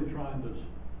really trying to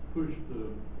push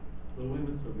the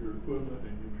limits of your equipment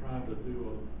and you're trying to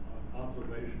do an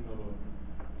observation of a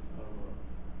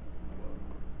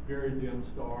very dim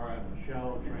star and a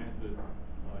shallow transit,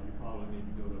 you probably need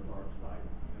to go to a dark site,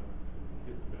 to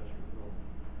get the best results.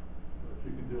 But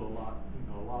you can do a lot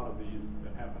of these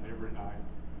that happen every night.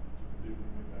 You can do them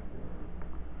in your backyard.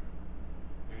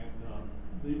 And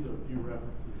these are a few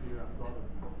references here. I thought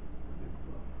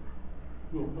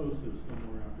we'll post this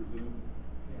somewhere, I presume.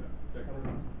 Check it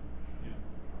out. Yeah.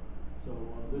 So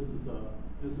this is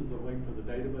a link to the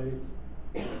database.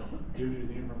 Gives you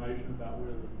the information about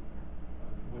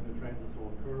when the transits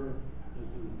will occur.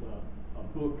 This is a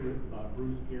book written by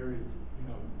Bruce Gary.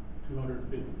 It's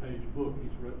 250-page book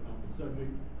he's written on the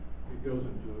subject. It goes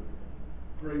into a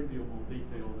great deal more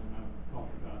detail than I've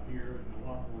talked about here, and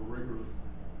a lot more rigorous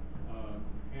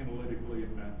analytically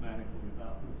and mathematically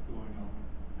about what's going on.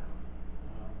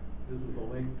 This is a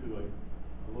link to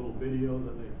a little video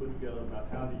that they put together about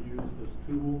how to use this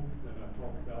tool that I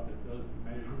talked about that does the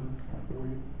measurements for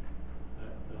you.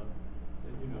 That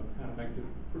kind of makes it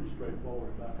pretty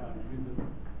straightforward about how to use it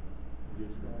and get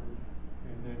started.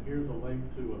 And then here's a link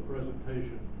to a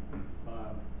presentation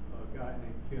by a guy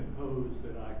named Ken Hose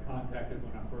that I contacted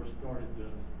when I first started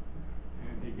this,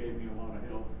 and he gave me a lot of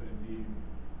help, and he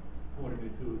pointed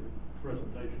me to a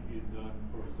presentation he had done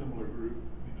for a similar group,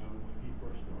 when he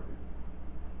first started.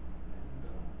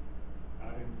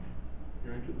 And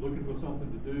if you're looking for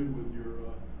something to do with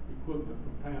your equipment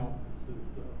from town, this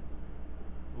is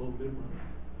a little different,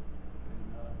 and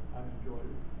I've enjoyed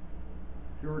it.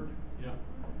 George? Yeah.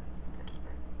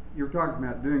 You're talking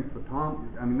about doing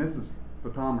this is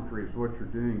photometry is what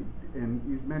you're doing, and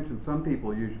you mentioned some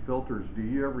people use filters. Do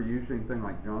you ever use anything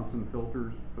like Johnson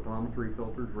filters, photometry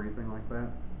filters, or anything like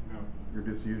that? No. You're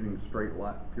just using straight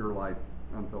light, pure light,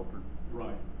 unfiltered?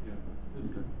 Right, yeah.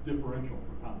 This is differential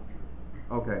photometry.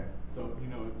 Okay. So, you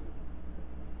know,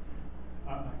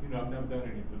 I've never done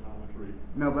any photometry.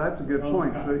 No, but that's a good Other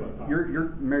point. kind So of photometry.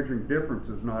 you're measuring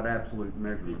differences, not absolute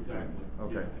measurements. Exactly.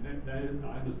 Okay. Yeah, and that is,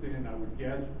 I understand, I would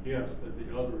guess that the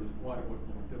other is quite a bit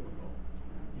more difficult,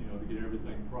 you know, to get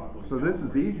everything properly. So this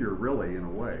is calibrated. easier, really, in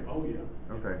a way. Oh, yeah.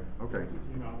 Okay, okay. This is,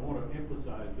 you know, I wanna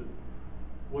emphasize that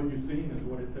what you've seen is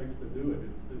what it takes to do it.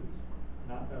 It's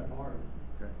not that hard.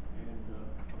 Okay. And,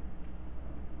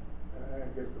 I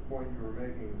guess the point you were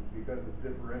making, because it's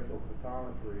differential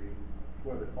photometry,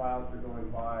 whether clouds are going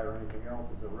by or anything else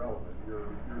is irrelevant.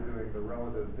 You're doing the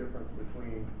relative difference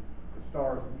between the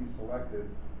stars that you selected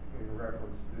in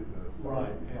reference to the stars.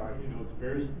 right, and, you know, it's a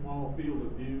very small field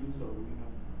of view, so,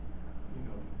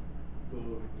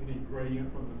 any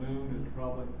gradient from the moon is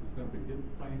probably gonna be the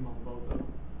same on both of them.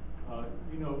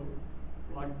 You know,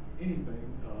 like anything,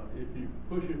 if you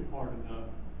push it hard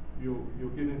enough, you'll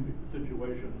get into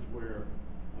situations where,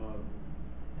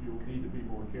 you'll need to be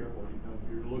more careful. You know, if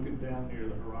you're looking down near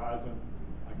the horizon,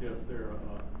 I guess there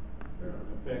are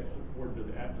effects according to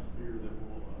the atmosphere that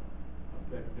will,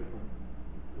 affect different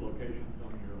locations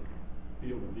on your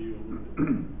field of view a little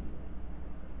bit.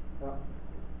 Now,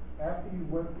 after you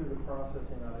went through the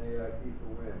processing on AIP for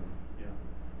wind, Yeah.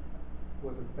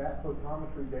 was it that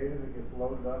photometry data that gets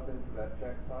loaded up into that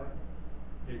check site?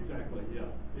 Exactly, yeah.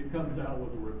 It comes out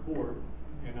with a report,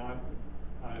 and I've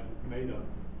made a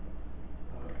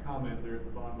comment there at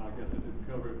the bottom. I guess I didn't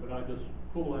cover it, but I just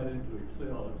pull that into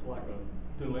Excel. It's like a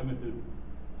delimited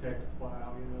text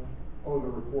file, you know. Oh, the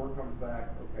report comes back,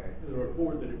 okay. The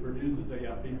report that it produces,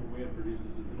 AIP for wind produces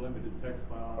a delimited text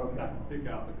file. Okay. I can pick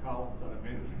out the columns that I'm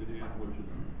interested in, which is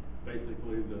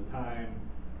basically the time,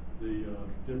 the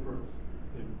difference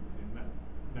in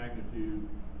magnitude,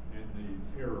 and the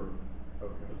error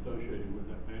associated with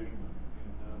that measurement.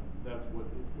 And that's what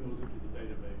goes into the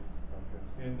database.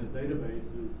 Okay. And the database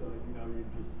is,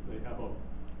 they have a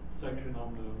section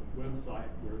on the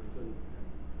website where it says,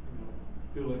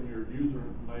 fill in your user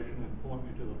information and point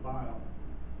me to the file,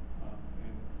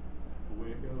 and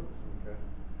away it goes. Okay.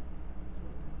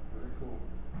 Very cool.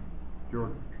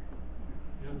 Jordan?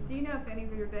 Yes? Do you know if any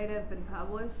of your data have been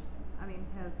published? I mean,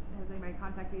 has anybody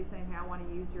contacted you saying, hey, I want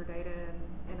to use your data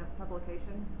in a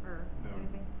publication or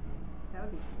anything? That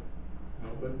would be cool. No,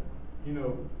 but,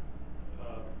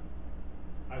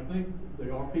 I think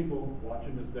there are people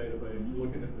watching this database,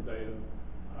 looking at the data.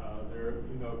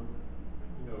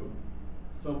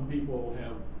 Some people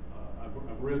have,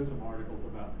 I've read some articles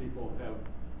about people have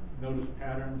noticed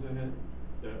patterns in it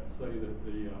that say that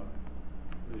the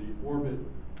orbit,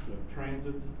 the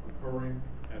transits occurring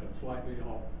at a slightly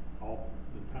off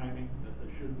the timing that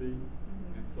they should be.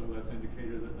 And so that's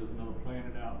indicated that there's another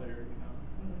planet out there,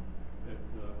 that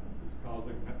is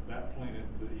causing that planet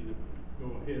to either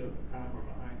go ahead of time or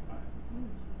behind time.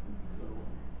 So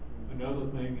another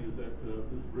thing is that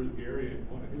this Bruce Gary,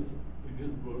 in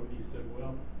his book, he said,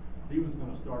 well, he was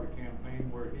going to start a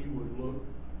campaign where he would look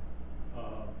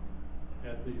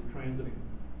at these transiting,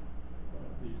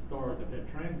 these stars that had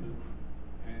transits,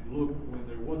 and look when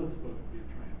there wasn't supposed to be a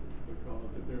transit, because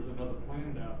if there's another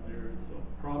planet out there,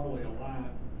 it's probably aligned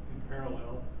in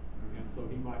parallel, and so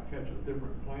he might catch a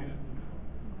different planet,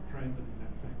 transiting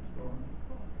that same star.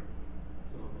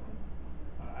 So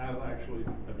I've actually,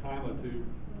 a time or two,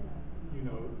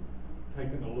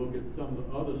 taken a look at some of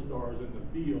the other stars in the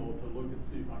field to look and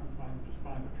see if I can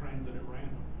find a transit at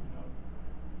random,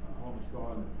 on a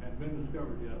star that hadn't been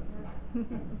discovered yet.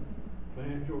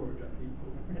 Van George, I keep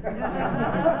hoping.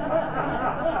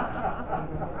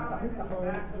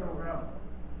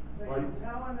 So you're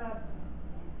telling us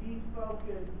be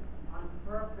focused on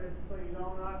purpose so you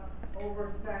don't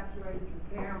oversaturate your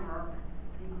camera.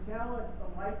 You tell us the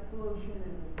light pollution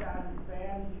is about as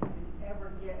bad as you can ever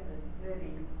get in a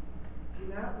city.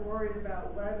 You're not worried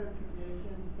about weather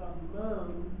conditions, the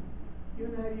moon.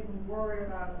 You're not even worried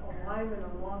about alignment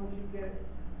as long as you get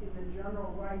in the general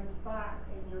right spot,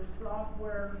 and your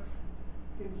software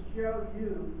can show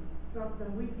you something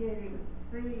we can't even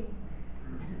see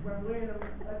when we're in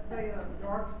let's say a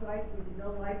dark site with no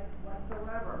light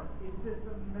whatsoever. It's just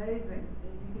amazing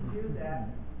that you can do that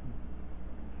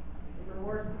in the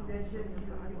worst conditions you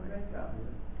can think of.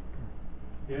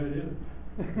 Yeah, it is.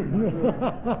 I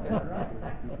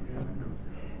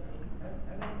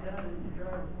think that is the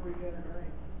drive before you get it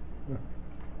right.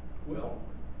 Well,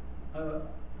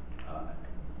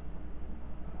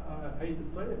 I hate to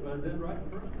say it, but I did right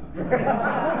the first time.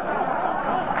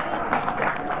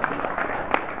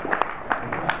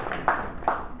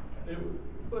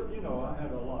 But I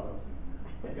had a lot of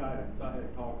guidance. I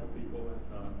had talked to people, and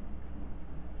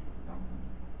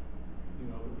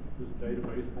this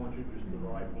database points you just to the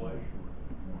right place.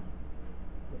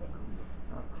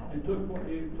 It took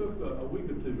a week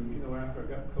or two, after I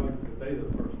got collected the data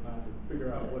the first time to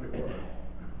figure out what it was,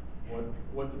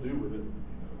 what to do with it.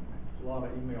 There's a lot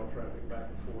of email traffic back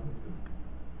and forth to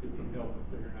get some help in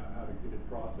figuring out how to get it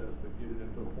processed and get it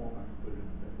into a format and put it in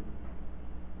the data.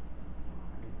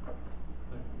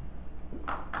 Thank you.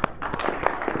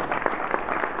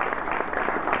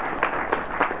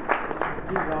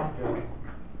 Good job, Joe.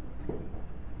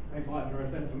 Thanks a lot, George.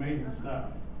 That's amazing stuff.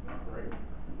 Great.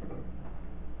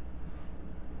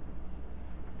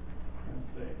 Let's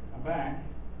see. I'm back.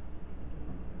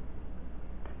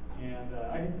 And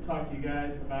I get to talk to you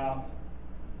guys about,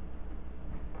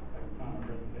 if I can find my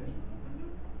presentation,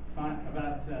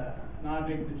 about an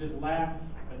object that just laughs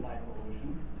at light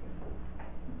pollution.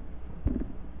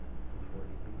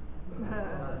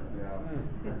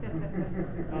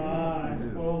 I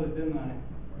spoiled it, didn't I?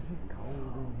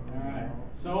 All right.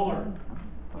 Solar.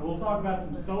 So we'll talk about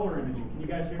some solar imaging. Can you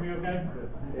guys hear me okay?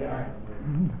 Yeah. All right.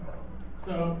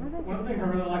 So one of the things I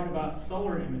really like about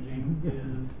solar imaging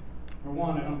is, number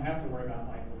one, I don't have to worry about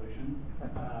light pollution.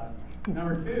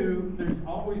 Number two, there's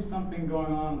always something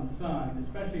going on in the sun,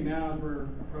 especially now as we're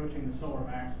approaching the solar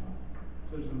maximum.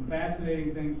 So there's some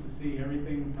fascinating things to see,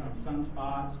 everything from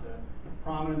sunspots to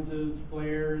prominences,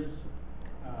 flares,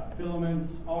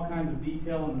 filaments, all kinds of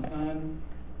detail in the sun.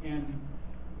 And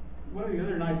one of the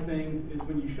other nice things is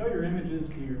when you show your images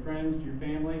to your friends, to your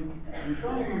family, you're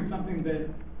showing them something that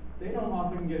they don't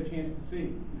often get a chance to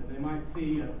see. They might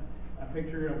see a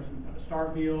picture of a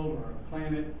star field or a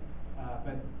planet,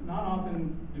 but not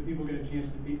often do people get a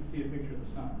chance to see a picture of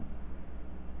the sun.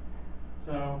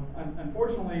 So,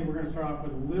 unfortunately, we're going to start off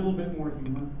with a little bit more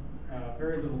humor,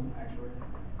 very little actually.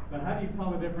 But how do you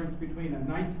tell the difference between a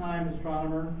nighttime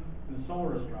astronomer and a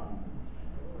solar astronomer?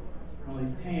 Well,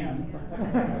 he's tan,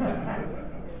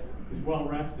 he's well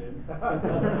rested,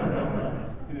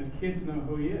 and his kids know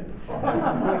who he is.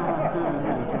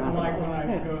 Unlike when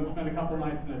I go and spend a couple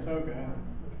nights in Atoka,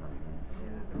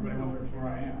 everybody wonders where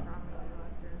I am.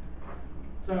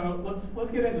 So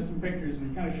let's get into some pictures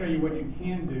and kind of show you what you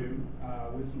can do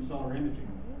with some solar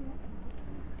imaging.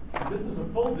 This is a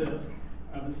full disk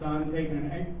of the sun taken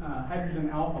in hydrogen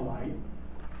alpha light,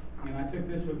 and I took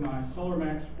this with my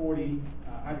SolarMax 40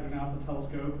 hydrogen alpha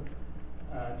telescope,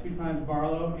 2 times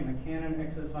Barlow, and a Canon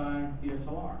XSI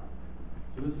DSLR.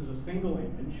 So this is a single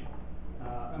image.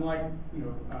 Unlike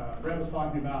Brett was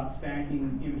talking about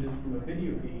stacking images from a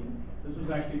video feed, this was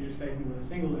actually just taken with a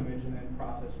single image and then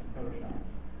processed in Photoshop.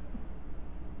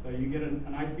 So you get a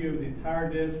nice view of the entire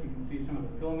disk. You can see some of the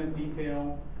filament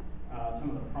detail, some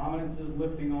of the prominences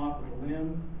lifting off of the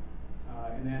limb,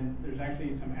 and then there's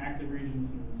actually some active regions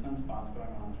and sunspots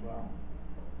going on as well.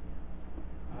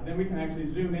 Then we can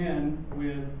actually zoom in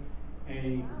with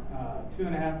a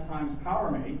 2.5 times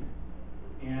PowerMate,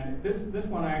 and this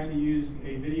one I actually used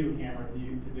a video camera to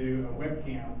do a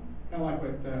webcam, kind of like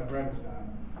what Brett has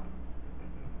done.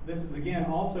 This is again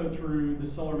also through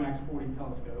the SolarMax 40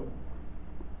 telescope,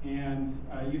 and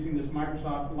using this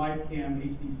Microsoft LifeCam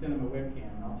HD Cinema webcam.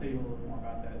 And I'll tell you a little bit more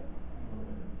about that in a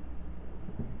little bit.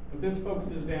 But this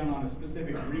focuses down on a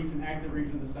specific region, active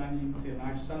region of the sun. You can see a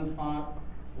nice sunspot,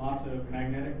 lots of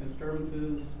magnetic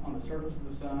disturbances on the surface of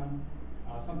the sun,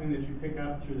 something that you pick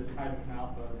up through this hydrogen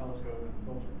alpha telescope and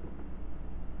filter.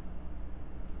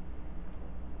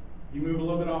 You move a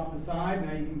little bit off to the side,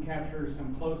 now you can capture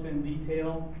some close-in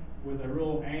detail with a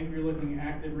real angry-looking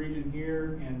active region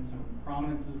here and some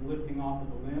prominences lifting off of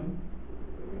the limb.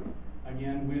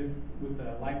 Again, with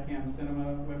the LifeCam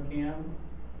Cinema webcam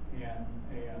and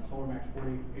a SolarMax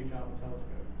 40 H-alpha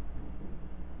telescope.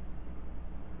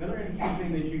 Another interesting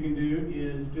thing that you can do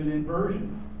is do an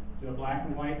inversion, do a black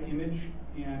and white image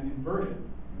and invert it.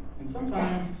 And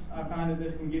sometimes I find that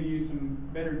this can give you some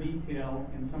better detail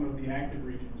in some of the active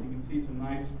regions. You can see some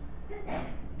nice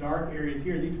dark areas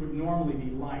here. These would normally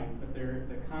be light, but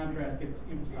the contrast gets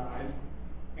emphasized,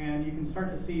 and you can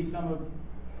start to see some of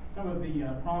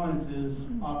the prominences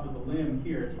off of the limb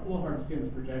here. It's a little hard to see on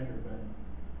this projector, but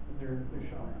they're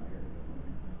shown out here.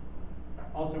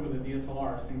 Also with a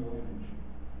DSLR, a single image.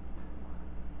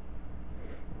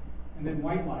 And then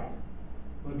white light.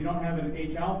 Well, if you don't have an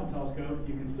H-alpha telescope,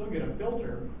 you can still get a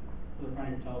filter for the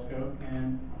front of your telescope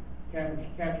and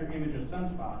capture image of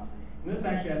sunspots. And this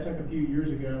actually I took a few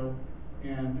years ago,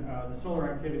 and the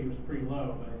solar activity was pretty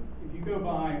low. But if you go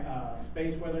by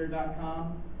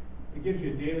spaceweather.com, it gives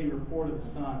you a daily report of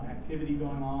the sun, activity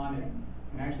going on,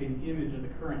 and actually an image of the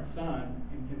current sun,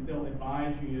 and they'll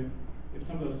advise you if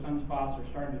some of those sunspots are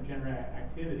starting to generate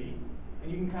activity,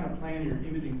 and you can kind of plan your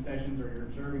imaging sessions or your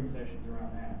observing sessions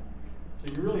around that. So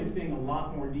you're really seeing a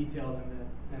lot more detail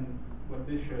than what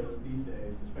this shows these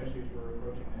days, especially as we're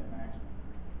approaching that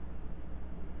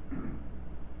maximum.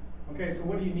 Okay, so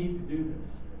what do you need to do this?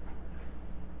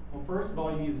 Well, first of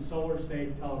all, you need a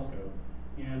solar-safe telescope.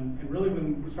 And really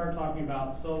when we start talking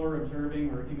about solar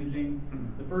observing or imaging,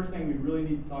 the first thing we really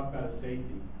need to talk about is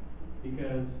safety.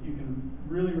 Because you can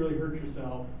really, really hurt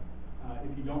yourself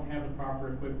if you don't have the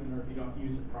proper equipment or if you don't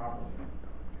use it properly.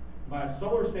 By a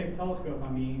solar-safe telescope,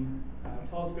 I mean a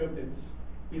telescope that's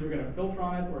either got a filter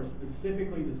on it or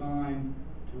specifically designed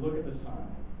to look at the sun.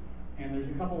 And there's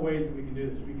a couple ways that we can do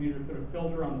this. We can either put a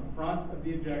filter on the front of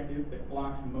the objective that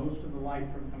blocks most of the light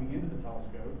from coming into the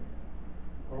telescope,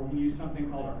 or we can use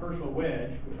something called a Herschel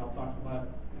wedge, which I'll talk about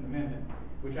in a minute,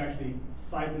 which actually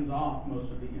siphons off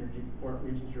most of the energy before it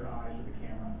reaches your eyes or the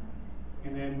camera.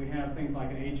 And then we have things like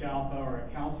an H-alpha or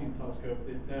a calcium telescope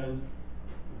that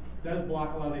does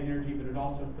block a lot of the energy, but it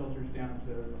also filters down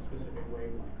to a specific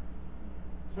wavelength.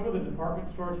 Some of the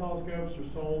department store telescopes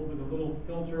are sold with a little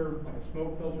filter, like a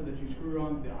smoke filter that you screw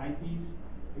onto the eyepiece,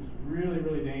 which is really,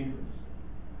 really dangerous.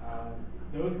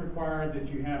 Those require that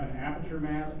you have an aperture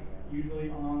mask, usually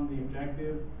on the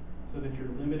objective, so that you're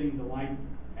limiting the light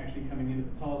actually coming into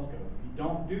the telescope. If you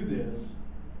don't do this,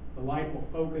 the light will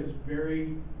focus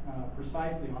very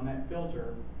precisely on that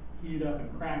filter, heat it up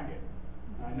and crack it.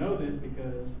 I know this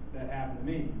because that happened to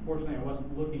me. Fortunately, I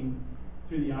wasn't looking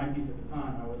through the eyepiece at the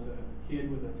time. I was a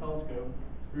kid with a telescope,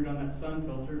 screwed on that sun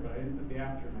filter, but I didn't put the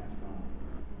aperture mask on.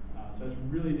 So it's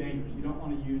really dangerous. You don't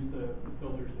want to use the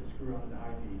filters that screw onto the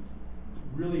eyepiece. It's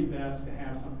really best to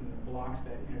have something that blocks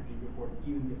that energy before it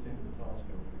even gets into the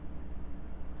telescope.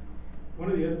 One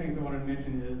of the other things I wanted to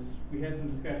mention is we had some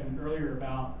discussion earlier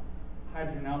about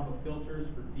hydrogen alpha filters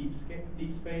for deep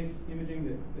space imaging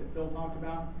that Phil talked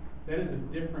about. That is a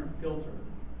different filter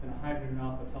than a hydrogen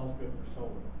alpha telescope for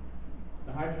solar.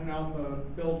 The hydrogen alpha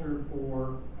filter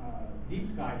for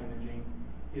deep sky imaging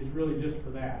is really just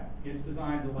for that. It's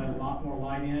designed to let a lot more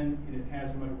light in, and it has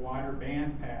a much wider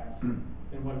band pass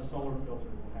than what a solar filter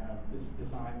will have. This is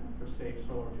designed for safe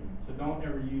solar viewing. So don't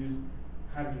ever use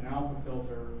hydrogen alpha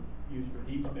filter used for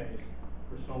deep space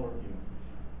for solar viewing.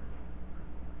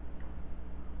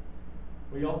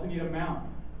 We also need a mount.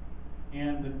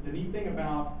 And the neat thing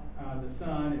about the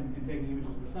sun and taking images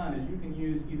of the sun is you can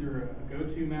use either a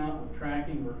go-to mount with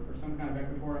tracking or some kind of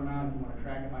equatorial mount if you want to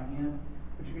track it by hand,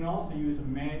 but you can also use a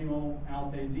manual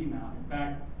Alt-AZ mount. In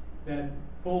fact, that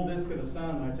full disk of the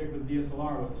sun that I took with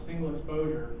DSLR was a single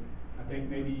exposure, I think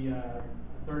maybe a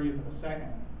 30th of a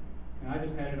second, and I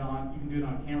just had it on. You can do it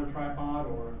on a camera tripod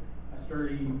or a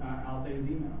sturdy Alt-AZ mount.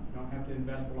 You don't have to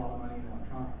invest a lot of money in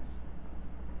electronics.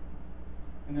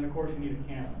 And then of course you need a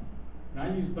camera. And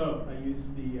I use both. I use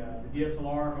the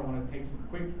DSLR if I want to take some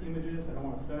quick images, I don't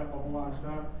want to set up a whole lot of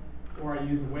stuff, or I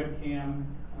use a webcam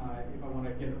if I want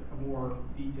to get a more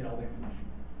detailed image.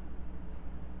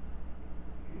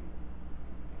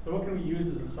 So what can we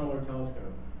use as a solar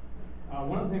telescope?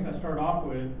 One of the things I started off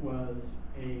with was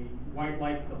a white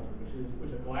light filter, which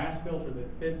is a glass filter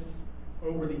that fits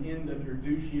over the end of your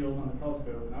dew shield on the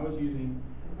telescope, and I was using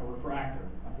a refractor,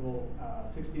 a little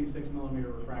 66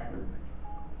 millimeter refractor.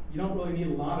 You don't really need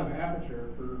a lot of aperture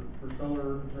for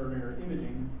solar observing or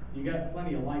imaging. You got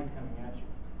plenty of light coming at you.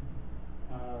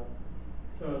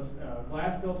 So a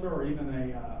glass filter or even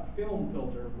a film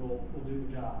filter will do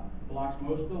the job. It blocks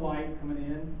most of the light coming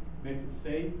in, makes it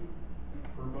safe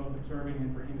for both observing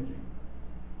and for imaging.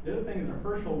 The other thing is a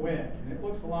Herschel wedge, and it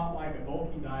looks a lot like a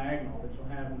bulky diagonal that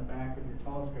you'll have in the back of your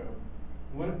telescope.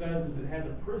 And what it does is it has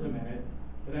a prism in it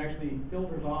that actually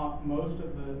filters off most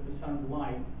of the sun's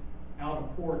light out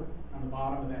a port on the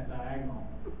bottom of that diagonal,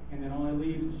 and then only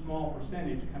leaves a small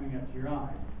percentage coming up to your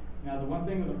eyes. Now the one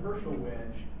thing with a Herschel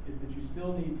wedge is that you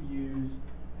still need to use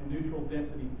a neutral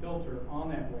density filter on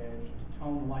that wedge to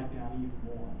tone the light down even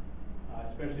more,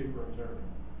 especially for observing.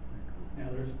 Now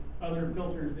there's other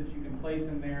filters that you can place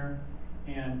in there,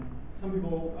 and some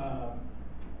people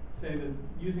say that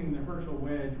using the Herschel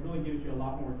wedge really gives you a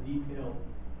lot more detailed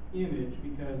image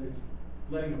because it's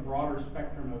letting a broader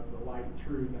spectrum of the light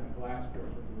through than a glass filter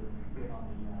would get on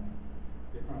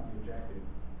the front of the objective.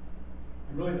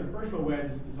 And really the Herschel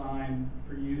wedge is designed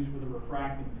for use with a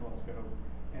refracting telescope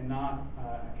and not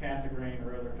a Cassegrain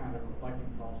or other kind of reflecting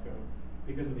telescope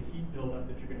because of the heat buildup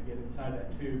that you're going to get inside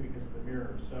that tube because of the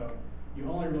mirror. So you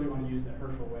only really want to use that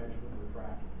Herschel wedge with a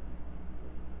refractor.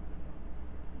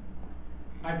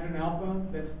 Hydrogen alpha,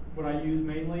 that's what I use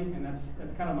mainly, and that's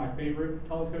kind of my favorite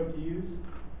telescope to use.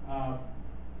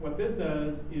 What this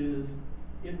does is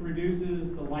it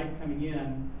reduces the light coming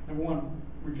in. Number one,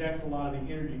 rejects a lot of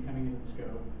the energy coming into the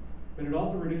scope. but it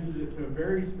also reduces it to a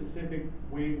very specific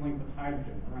wavelength of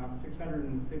hydrogen, around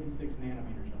 656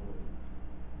 nanometers, I believe.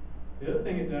 The other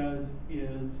thing it does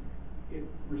is it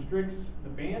restricts the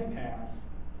band pass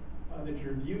that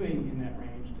you're viewing in that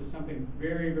range to something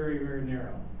very, very, very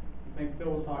narrow. I think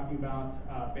Phil was talking about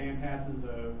band passes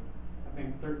of, I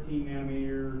think, 13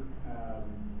 nanometer,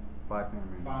 5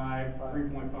 nanometer.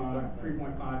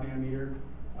 3.5 nanometer.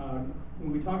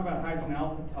 When we talk about hydrogen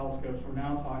alpha telescopes, we're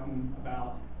now talking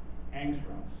about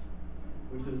angstroms,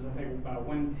 which is, I think, about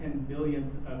 1/10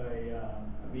 billionth of a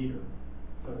meter.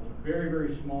 So it's a very,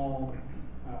 very small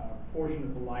portion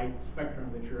of the light spectrum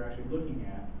that you're actually looking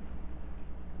at.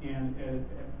 And a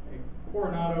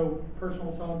Coronado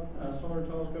personal solar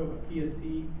telescope, a PST,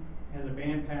 has a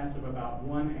band pass of about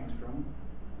 1 angstrom.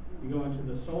 You go into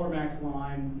the SolarMax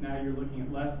line, now you're looking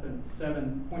at less than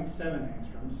 7.7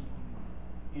 angstroms.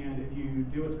 And if you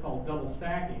do what's called double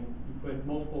stacking, you put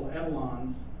multiple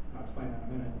etalons, I'll explain that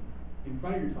in a minute, in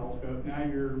front of your telescope, now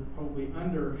you're probably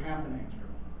under half an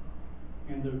angstrom.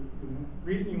 And the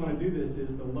reason you want to do this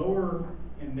is the lower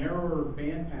and narrower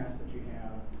band pass that you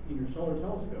have in your solar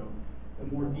telescope, the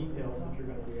more details that you're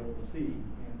going to be able to see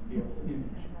and be able to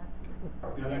image.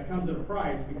 Now that comes at a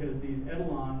price because these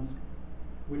etalons,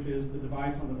 which is the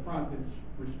device on the front that's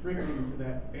restricting to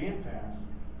that band pass,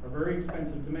 are very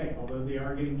expensive to make, although they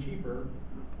are getting cheaper.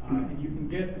 And you can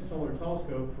get a solar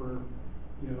telescope for,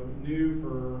 new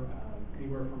for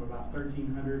anywhere from about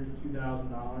 $1,300 to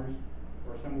 $2,000,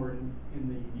 or somewhere in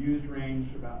the used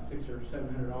range, about $600 or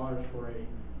 $700 for a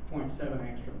 0.7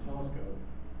 angstrom telescope.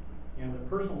 And the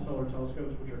personal solar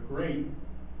telescopes, which are great,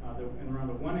 and around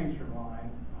the 1 angstrom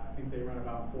line, I think they run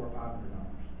about $400 or $500.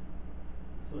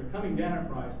 So they're coming down in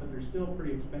price, but they're still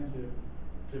pretty expensive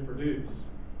to produce.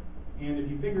 And if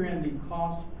you figure in the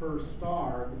cost per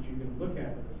star that you can look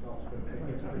at with this telescope, it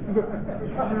gets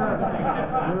pretty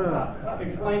high.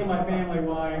 Explain to my family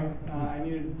why I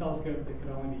needed a telescope that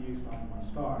could only be used on one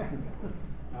star.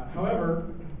 However,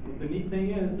 the neat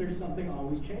thing is there's something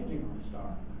always changing on the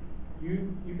star.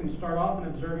 You can start off an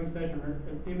observing session or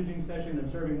an imaging session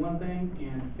observing one thing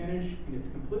and finish, and it's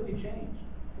completely changed.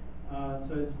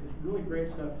 So it's really great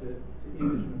stuff to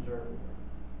image and observe.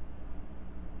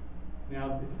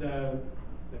 Now, the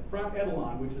front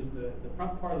etalon, which is the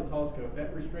front part of the telescope,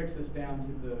 that restricts us down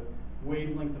to the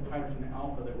wavelength of hydrogen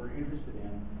alpha that we're interested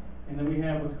in. And then we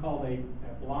have what's called a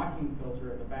blocking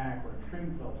filter at the back, or a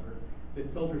trim filter,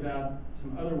 that filters out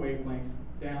some other wavelengths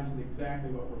down to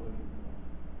exactly what we're looking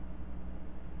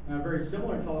for. Now, a very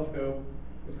similar telescope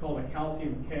is called a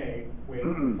calcium K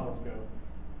wavelength telescope.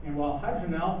 And while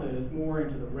hydrogen alpha is more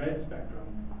into the red spectrum,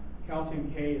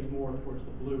 calcium K is more towards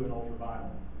the blue and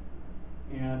ultraviolet.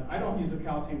 And I don't use a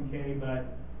calcium K, but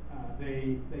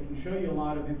they can show you a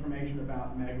lot of information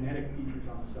about magnetic features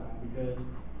on the sun, because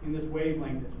in this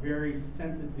wavelength it's very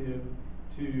sensitive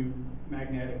to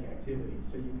magnetic activity.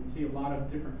 So you can see a lot of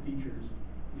different features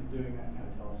in doing that kind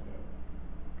of telescope.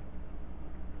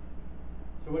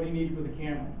 So what do you need for the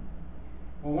camera?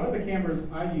 Well, one of the cameras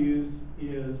I use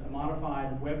is a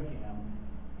modified webcam,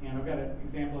 and I've got an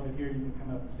example of it here. You can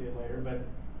come up and see it later, but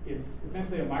it's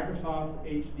essentially a Microsoft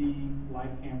HD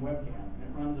LifeCam webcam, and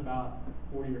it runs about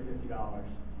 $40 or $50.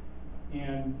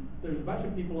 And there's a bunch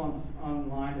of people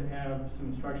online that have some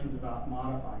instructions about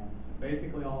modifying this. And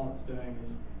basically all it's doing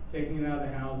is taking it out of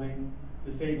the housing,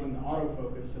 disabling the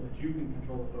autofocus so that you can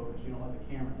control the focus. You don't let the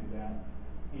camera do that.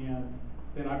 And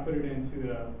then I put it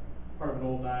into a part of an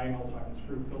old diagonal so I can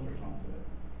screw filters onto it.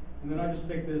 And then I just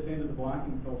stick this into the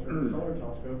blocking filter of the solar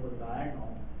telescope with a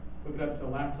diagonal, hook it up to a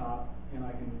laptop, and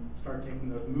I can start taking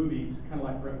those movies, kind of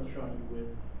like Brett was showing you with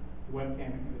webcam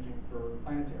imaging for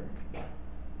planetary.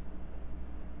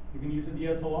 You can use a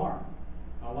DSLR.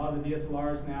 A lot of the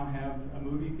DSLRs now have a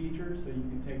movie feature, so you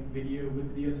can take video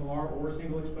with the DSLR or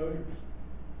single exposures.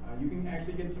 You can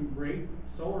actually get some great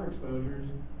solar exposures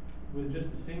with just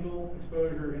a single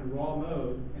exposure in raw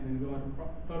mode, and then go into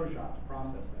Photoshop to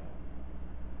process that.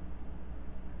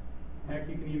 Heck,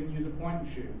 you can even use a point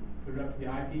and shoot. Put it up to the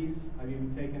eyepiece. I've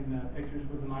even taken pictures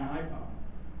with my iPhone.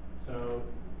 So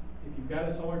if you've got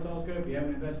a solar telescope, you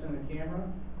haven't invested in a camera,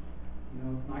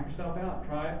 knock yourself out.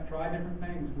 Try different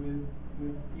things with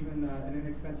even an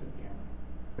inexpensive camera.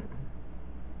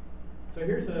 So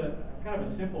here's a kind of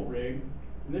a simple rig.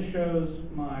 And this shows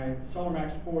my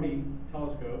SolarMax 40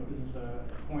 telescope. This is a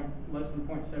less than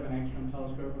 0.7 angstrom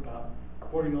telescope, about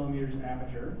 40 millimeters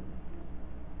aperture.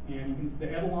 And the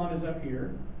etalon is up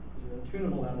here. It's a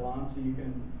tunable etalon, so you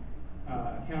can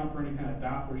account for any kind of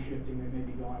Doppler shifting that may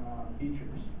be going on in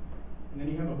features. And then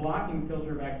you have a blocking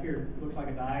filter back here. It looks like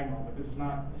a diagonal, but this is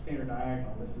not a standard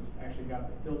diagonal. This has actually got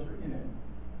the filter in it.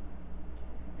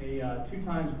 a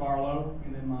 2x Barlow,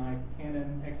 and then my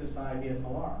Canon XSI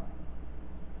DSLR.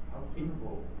 How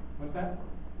tunable? What's that?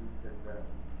 You said that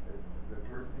the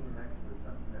first thing you mentioned was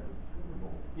something that was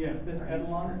tunable. Yes, this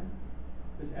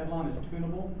Edelon is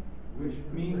tunable, which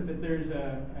means that there's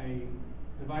a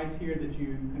device here that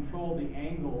you control the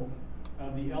angle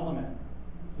of the element.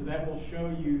 So that will show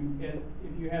you if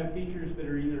you have features that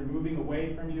are either moving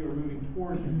away from you or moving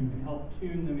towards you, you can help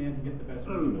tune them in to get the best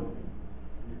visibility.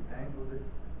 You angle this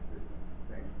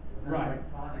thing. Is that Right.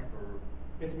 electronic or?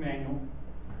 It's manual.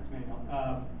 It's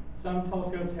manual. Some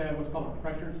telescopes have what's called a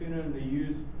pressure tuner, and they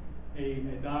use a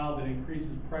dial that increases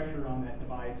pressure on that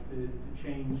device to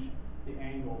change the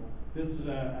angle. This is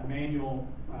a manual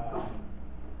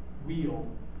wheel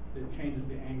that changes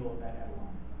the angle of that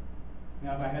Edelon.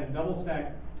 Now, if I had a double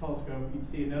stack telescope,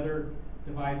 you'd see another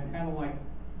device kind of like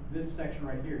this section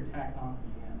right here tacked onto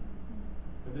the end.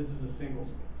 But this is a single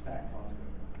stack telescope.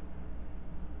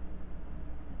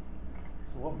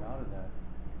 So what mounted that?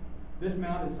 This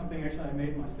mount is something actually I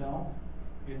made myself.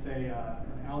 It's an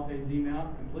Alte Z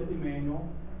mount, completely manual.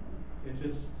 It's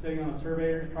just sitting on a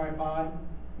surveyor's tripod.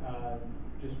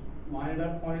 Just line it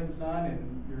up, point at the sun,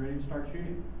 and you're ready to start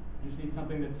shooting. You just need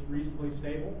something that's reasonably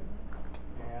stable.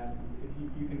 And if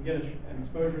you can get an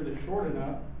exposure that's short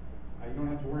enough, you don't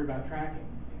have to worry about tracking,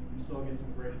 and you still get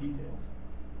some great details.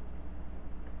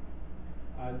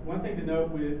 One thing to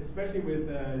note, especially with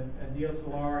a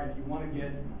DSLR, if you want to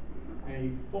get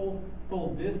a full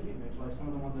disc image, like some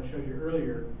of the ones I showed you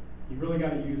earlier, you've really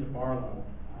got to use a Barlow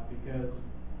because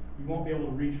you won't be able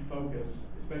to reach focus,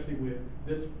 especially with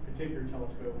this particular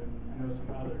telescope, and I know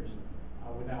some others,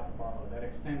 without the Barlow. That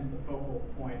extends the focal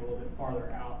point a little bit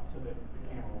farther out so that the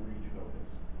camera will reach focus.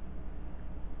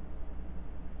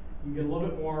 You can get a little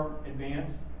bit more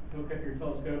advanced, hook up your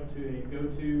telescope to a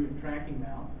go-to tracking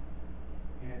mount.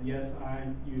 And yes, I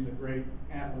use a great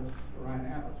Orion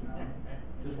Atlas mount,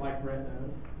 just like Brett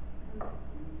does.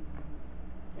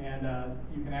 And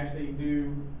you can actually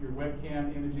do your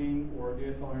webcam imaging or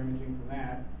DSLR imaging from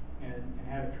that and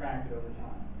have it tracked over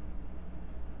time.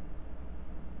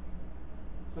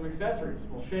 Some accessories.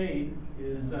 Well, shade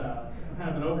is kind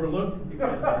of an overlooked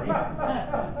accessory.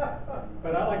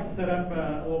 But I like to set up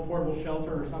a little portable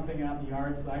shelter or something out in the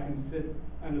yard so I can sit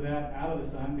under that out of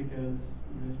the sun because,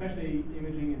 especially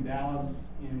imaging in Dallas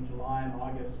in July and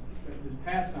August, this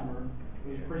past summer,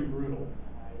 it was pretty brutal.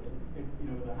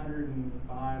 With 105,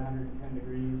 110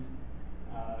 degrees,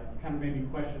 kind of made me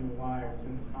question why I was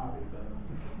in this hobby. But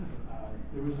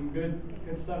there was some good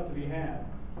stuff to be had.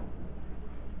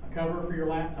 A cover for your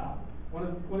laptop. One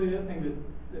of the other things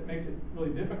that makes it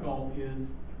really difficult is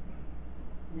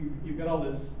you've got all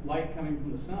this light coming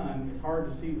from the sun. It's hard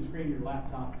to see the screen of your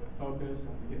laptop to focus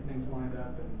and to get things lined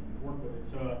up and work with it.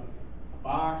 So a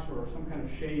box or some kind of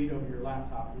shade over your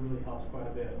laptop really helps quite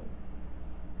a bit.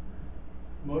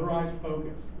 Motorized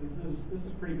focus. This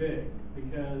is pretty big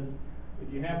because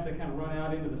if you have to kind of run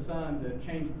out into the sun to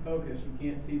change the focus, you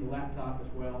can't see the laptop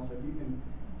as well. So if you can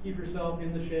keep yourself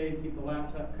in the shade, keep the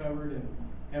laptop covered, and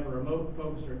have a remote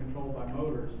focuser controlled by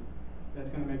motors, that's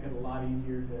going to make it a lot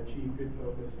easier to achieve good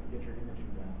focus and get your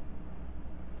imaging done.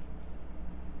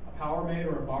 A PowerMate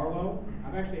or a Barlow.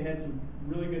 I've actually had some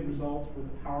really good results with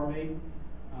the PowerMate.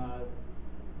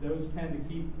 Those tend to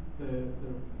keep the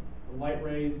light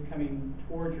rays coming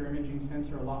towards your imaging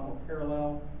sensor a lot more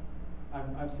parallel.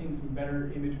 I've seen some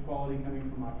better image quality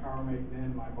coming from my PowerMate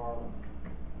than my Barlow.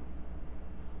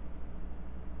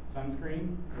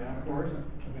 Sunscreen, yeah, of course.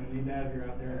 You're going to need that if you're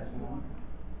out there in the sun.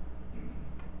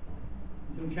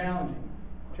 Some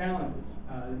challenges.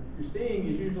 Your seeing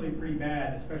is usually pretty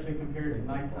bad, especially compared to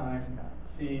nighttime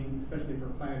seeing, especially for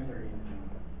planetary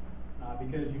imaging.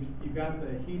 Because you've got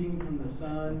the heating from the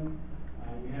sun,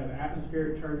 you have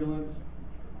atmospheric turbulence.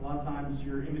 A lot of times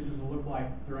your images will look like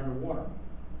they're underwater.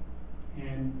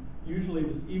 And usually,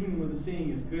 even when the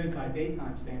seeing is good by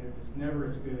daytime standards, it's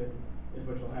never as good as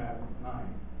what you'll have at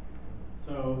night.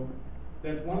 So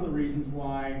that's one of the reasons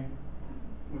why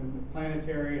with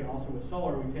planetary and also with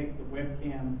solar, we take the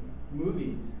webcam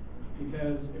movies,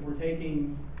 because if we're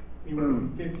taking anywhere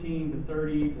from 15 to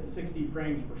 30 to 60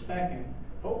 frames per second,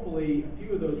 hopefully a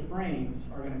few of those frames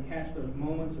are going to catch those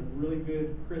moments of really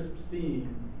good, crisp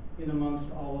seeing in amongst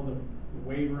all of the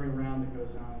wavering around that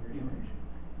goes on in your image.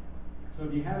 So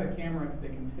if you have a camera that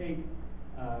can take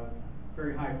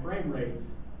very high frame rates,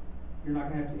 you're not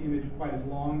going to have to image quite as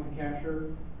long to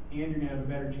capture, and you're going to have a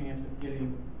better chance of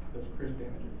getting those crisp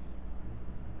images.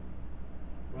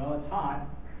 Well, it's hot,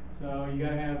 so you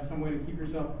got to have some way to keep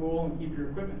yourself cool and keep your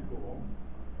equipment cool.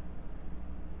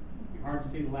 It's hard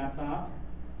to see the laptop.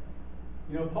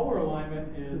 You know, polar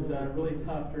alignment is really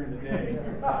tough during the day.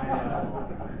 I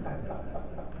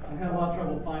had a lot of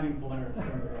trouble finding Polaris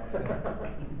during the day.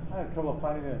 I have trouble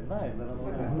finding it at night, let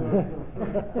alone.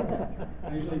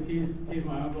 I usually tease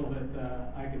my uncle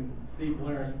that I can see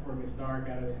Polaris before it gets dark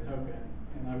out of the Atoka,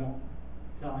 and I won't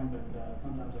tell him, but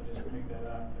sometimes I just make that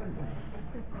up.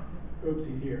 Oops,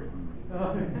 he's here.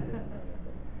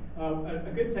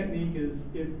 A good technique is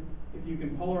if you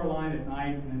can polar align at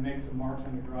night and then make some marks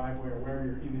on your driveway or wherever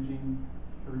you're imaging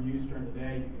for use during the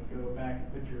day, you can go back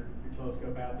and put your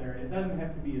telescope out there. It doesn't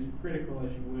have to be as critical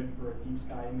as you would for a deep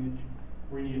sky image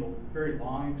where you need a very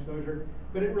long exposure,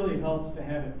 but it really helps to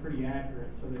have it pretty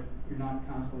accurate so that you're not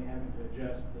constantly having to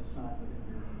adjust the sun within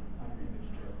your image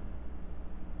chip.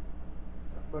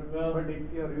 But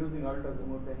if you are using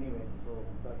ultra-azimuth anyway, so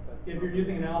that's if you're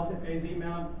using an AZ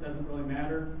mount, it doesn't really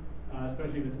matter,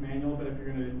 especially if it's manual. But if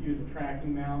you're going to use a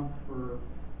tracking mount to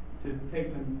take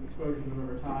some exposures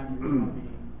over time, you really want to be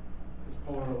as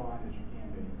polar aligned as you can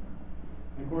be.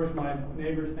 And of course, my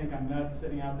neighbors think I'm nuts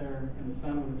sitting out there in the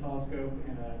sun with a telescope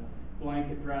and a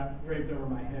blanket draped over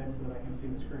my head so that I can see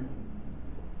the screen.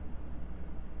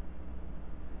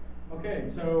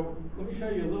 Okay, so let me show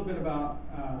you a little bit about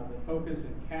the focus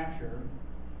and capture.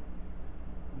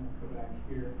 I'm going to go back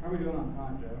here. How are we doing on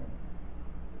time, Joe?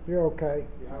 You're okay.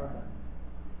 Yeah, all right.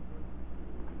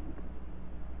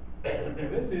 Okay,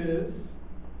 this is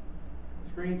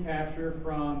screen capture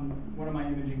from one of my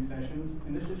imaging sessions,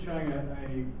 and this is showing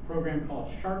a program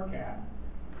called SharpCap.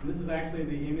 And this is actually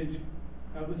the image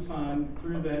of the sun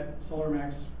through that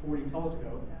SolarMax 40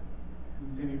 telescope. You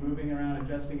can see me moving around,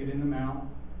 adjusting it in the mount.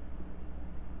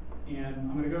 And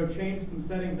I'm going to go change some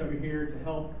settings over here to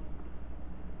help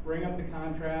bring up the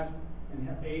contrast and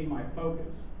aid my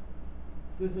focus.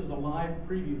 So this is a live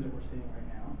preview that we're seeing right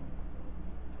now.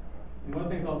 And one of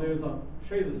the things I'll do is I'll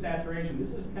show you the saturation.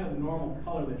 This is kind of the normal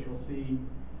color that you'll see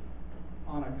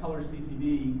on a color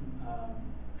CCD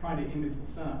trying to image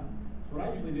the sun. So what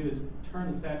I usually do is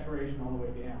turn the saturation all the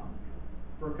way down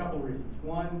for a couple of reasons.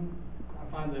 One, I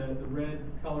find the red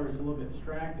color is a little bit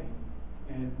distracting,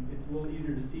 and it's a little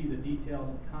easier to see the details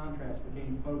and contrast but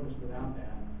gain focus without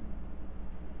that.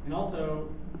 And also,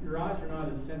 your eyes are not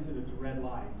as sensitive to red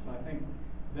light, so I think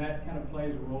that kind of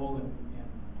plays a role in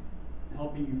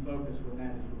helping you focus when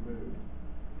that is removed.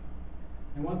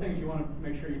 And one thing you want to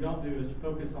make sure you don't do is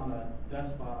focus on a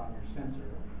dust spot on your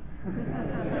sensor.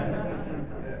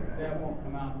 That won't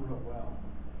come out real well.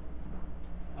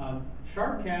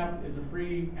 SharpCap is a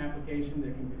free application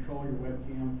that can control your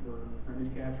webcam for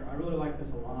image capture. I really like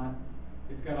this a lot.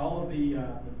 It's got all of the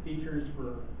features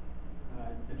for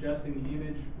adjusting the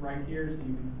image right here, so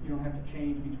you don't have to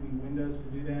change between windows to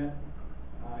do that.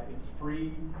 It's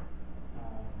free.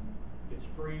 It's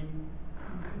free.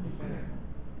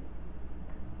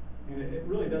 And it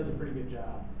really does a pretty good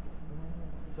job.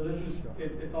 So this is,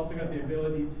 it's also got the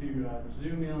ability to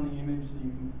zoom in on the image, so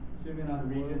you can zoom in on a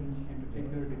region in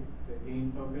particular to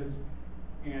gain focus.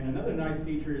 And another nice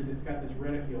feature is it's got this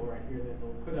reticule right here that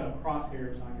will put up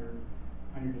crosshairs on your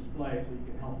display, so you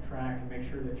can help track and make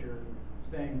sure that you're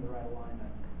staying in the right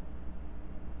alignment.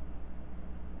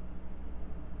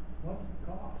 What's the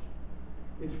cost?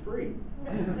 It's free.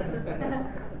 Can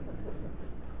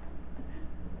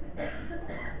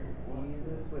you use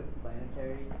this with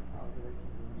planetary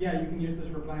observations? Yeah, you can use this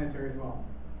for planetary as well.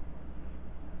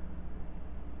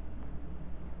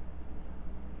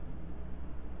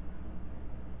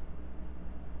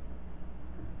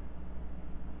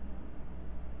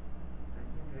 I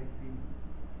think I see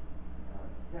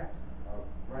steps of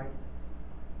brightness.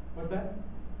 What's that?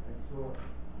 I saw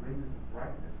ranges of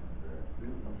brightness of the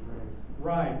Newton's rings.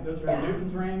 Right, those are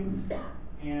Newton's rings,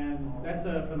 and that's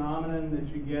a phenomenon that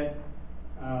you get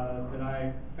that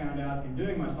I found out in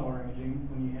doing my solar imaging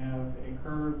when you have a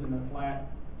curved and a flat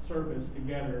surface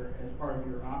together as part of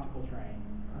your optical train.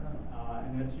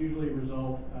 And that's usually a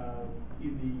result of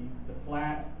the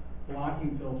flat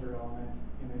blocking filter element,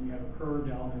 and then you have a curved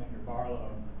element in your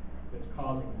Barlow that's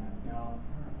causing that. Now,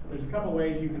 there's a couple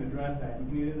ways you can address that. You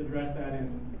can either address that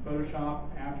in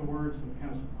Photoshop afterwards, some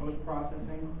kind of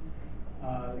post-processing.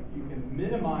 You can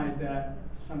minimize that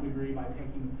to some degree by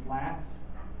taking flats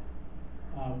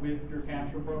with your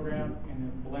capture program and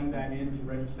then blend that into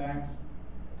Registax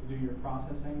to do your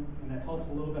processing, and that helps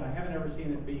a little bit. I haven't ever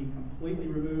seen it be completely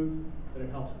removed, but it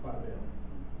helps quite a bit.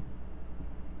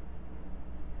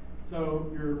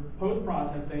 So your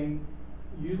post-processing,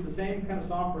 use the same kind of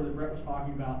software that Brett was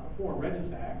talking about before,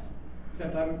 Registax,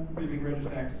 except I'm using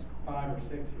Registax 5 or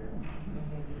 6 here.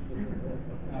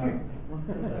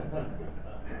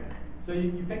 So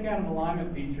you pick out an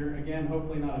alignment feature, again,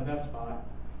 hopefully not a dust spot,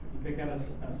 You pick out a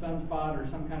sunspot or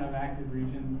some kind of active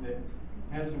region that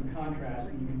has some contrast,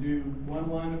 and you can do one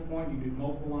line of point, you can do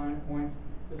multiple line of points.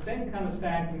 The same kind of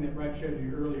stacking that Brett showed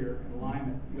you earlier in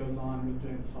alignment goes on with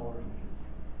doing solar images.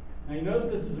 Now you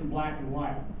notice this is in black and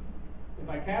white. If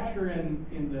I capture in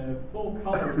the full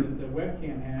color that the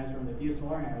webcam has or the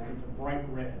DSLR has, it's a bright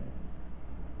red.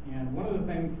 And one of the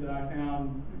things that I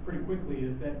found pretty quickly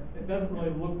is that it doesn't really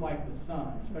look like the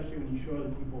sun, especially when you show other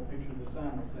people a picture of the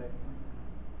sun. They'll say,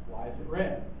 why is it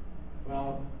red?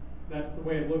 Well, that's the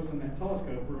way it looks in that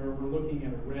telescope where we're looking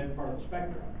at a red part of the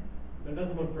spectrum. But it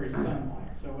doesn't look very sun-like.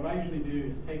 So what I usually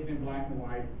do is take it in black and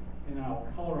white, and then I'll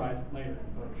colorize it later in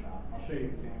Photoshop. I'll show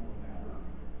you an example of that.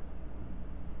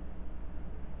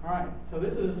 All right, so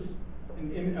this is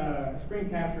a screen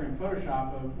capture in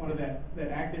Photoshop of one of that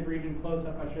active region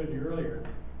close-up I showed you earlier.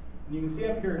 And you can see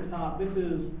up here at top, this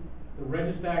is the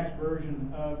Registax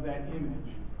version of that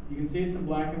image. You can see it's in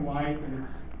black and white, and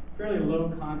it's fairly low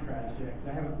contrast yet, because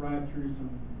I haven't run it through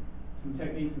some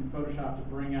techniques in Photoshop to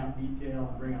bring out detail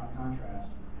and bring out contrast.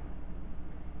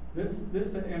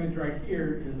 This image right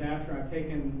here is after I've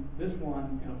taken this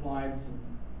one and applied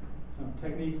some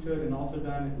techniques to it, and also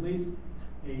done at least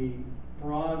a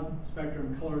broad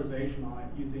spectrum colorization on it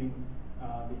using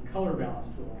the color balance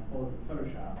tool for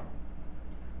Photoshop.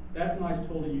 That's a nice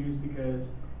tool to use because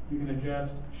you can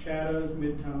adjust shadows,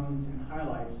 midtones, and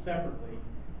highlights separately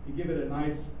to give it a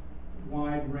nice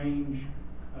wide range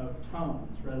of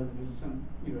tones rather than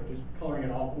just coloring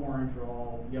it all orange or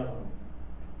all yellow.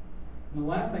 And the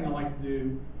last thing I like to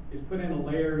do is put in a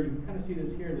layer. You can kind of see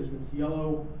this here. There's this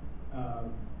yellow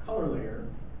color layer,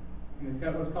 and it's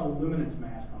got what's called a luminance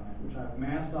mask on it, which I've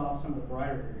masked off some of the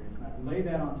brighter areas. And I've laid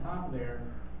that on top of there.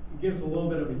 It gives a little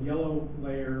bit of a yellow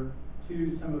layer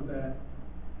to some of the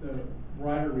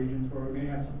brighter regions where we may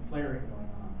have some flaring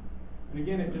going on. And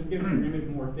again, it just gives your image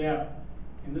more depth,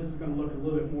 and this is going to look a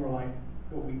little bit more like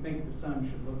what we think the sun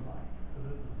should look like. So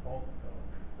this is false color.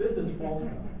 This is false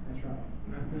color, that's right.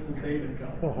 This is David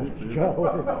color. False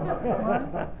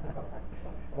color.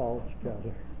 False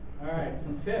color. All right,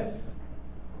 some tips.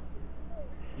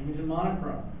 Image in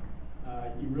monochrome.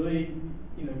 You really,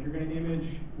 if you're going to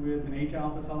image with an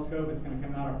H-alpha telescope, it's going to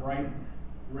come out a bright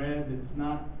red that's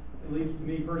not, at least to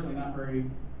me personally, not very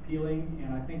appealing,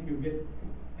 and I think you'll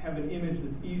have an image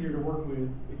that's easier to work with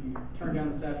if you turn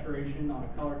down the saturation on a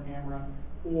color camera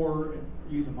or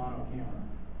use a mono camera.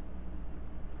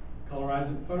 Colorize it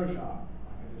in Photoshop,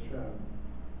 like I just showed.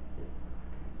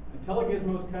 The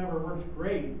Telegizmos cover works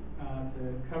great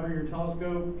to cover your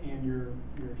telescope and your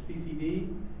CCD,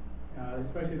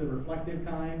 especially the reflective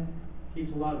kind.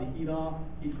 Keeps a lot of the heat off,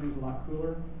 keeps things a lot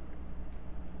cooler.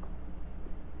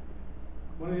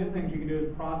 One of the other things you can do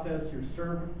is process your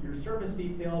surface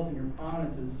details and your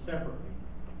prominences separately.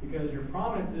 Because your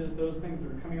prominences, those things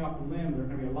that are coming off the limb, they're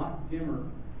going to be a lot dimmer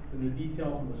than the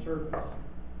details on the surface.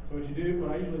 So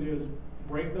what I usually do is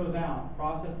break those out,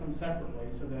 process them separately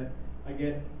so that I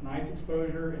get nice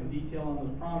exposure and detail on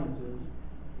those prominences,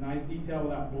 nice detail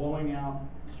without blowing out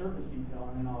surface detail,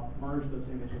 and then I'll merge those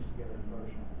images together in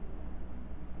Photoshop.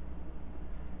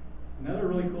 Another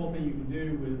really cool thing you can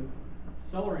do with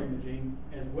solar imaging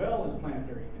as well as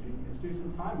planetary imaging is do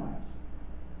some time lapse.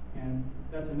 And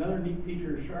that's another neat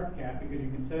feature of SharpCat because you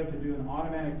can set up to do an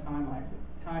automatic time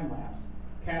lapse,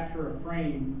 capture a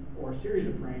frame or a series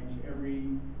of frames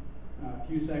every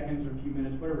few seconds or a few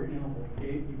minutes, whatever interval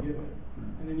you give it,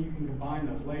 and then you can combine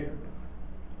those later.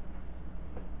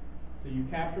 So you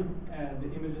capture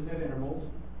the images at intervals,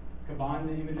 combine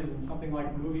the images in something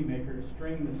like Movie Maker to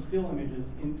string the still images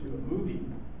into a movie.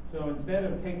 So instead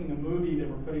of taking a movie that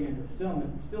we're putting into a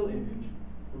still image,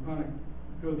 we're going to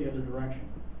go the other direction.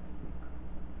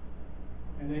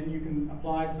 And then you can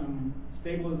apply some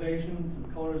stabilization,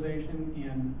 some colorization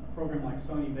in a program like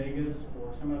Sony Vegas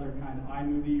or some other kind of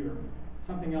iMovie or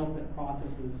something else that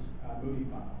processes movie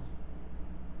files.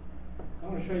 So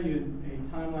I'm going to show you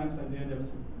a time lapse I did of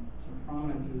some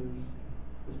prominences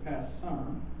this past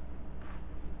summer.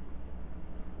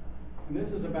 And this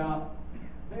is about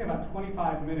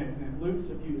 25 minutes, and it loops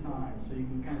a few times, so you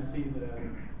can kind of see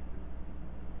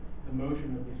the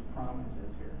motion of these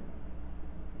prominences here.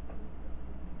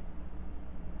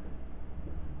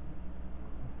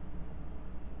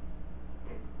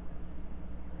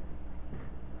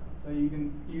 So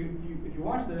if you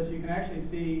watch this, you can actually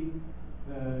see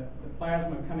the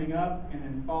plasma coming up and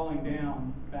then falling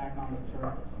down back onto the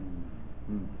surface.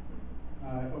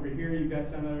 Over here, you've got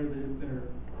some other that are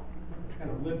kind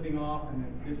of lifting off and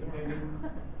then dissipating.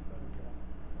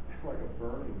 It's like a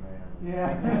Burning Man.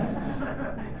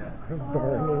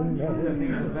 Burning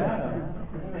Man.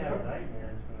 They have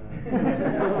nightmares from It's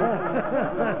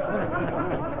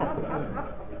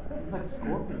like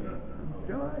Scorpion.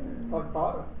 Or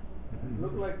Taurus.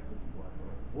 Look like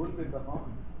bull with the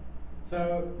horn.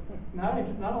 So not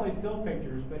only still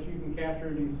pictures, but you can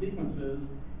capture these sequences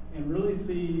and really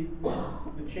see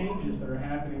the changes that are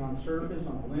happening on the surface,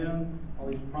 on the limb, all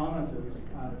these prominences,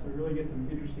 to really get some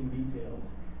interesting details.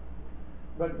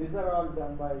 But these are all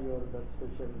done by that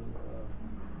special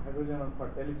hydrogen for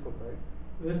telescope, right?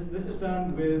 This is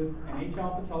done with an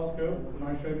H-alpha telescope, that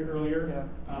I showed you earlier.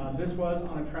 Yeah. This was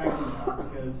on a tracking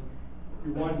mount because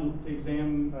we wanted to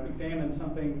examine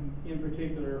something in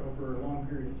particular over a long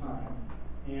period of time.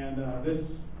 And this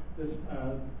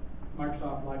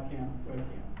Microsoft LiveCam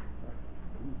webcam.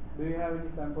 Do you have any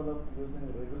sample of using a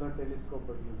regular telescope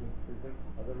but using filters,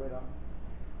 other way around?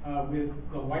 With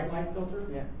the white light filter?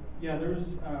 Yeah. Yeah, there's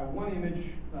one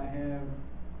image that I have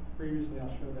previously.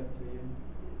 I'll show that to you.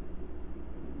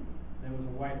 That was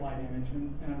a white light image,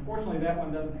 and unfortunately that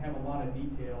one doesn't have a lot of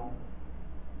detail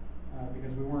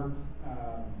because we weren't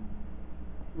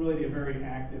really at a very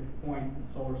active point in the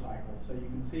solar cycle. So you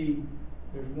can see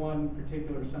there's one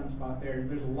particular sunspot there.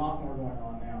 There's a lot more going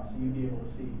on now, so you'll be able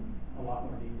to see a lot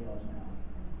more details now.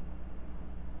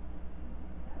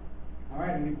 All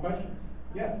right, any questions?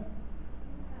 Yes?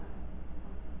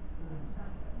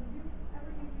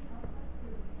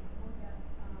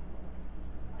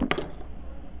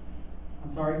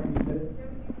 I'm sorry, can you say it?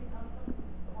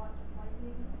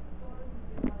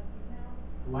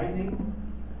 Lightning?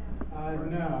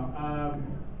 No.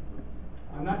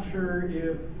 I'm not sure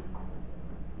if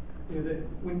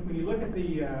when you look at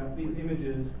these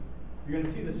images, you're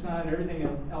going to see the sun. Everything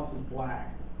else is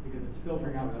black because it's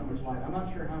filtering out so much light. I'm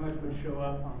not sure how much would show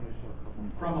up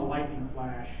from a lightning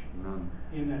flash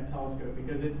in that telescope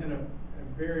because it's in a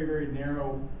very, very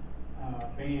narrow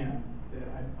band that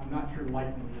I'm not sure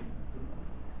lightning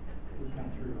would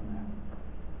come through on that.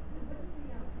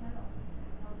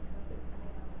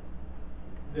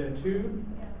 The tube?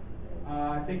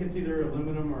 I think it's either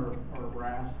aluminum or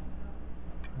brass.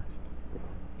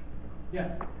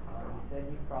 Yes? You said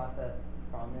you process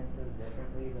prominences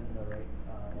differently than the rate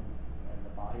and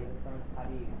the body of the sun.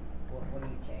 What do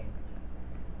you change?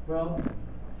 Well,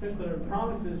 since the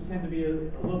prominences tend to be a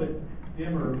little bit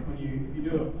dimmer if you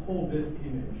do a whole disk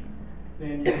image,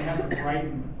 then you have to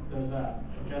brighten those up,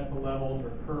 adjust the levels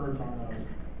or curves on those.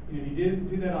 And if you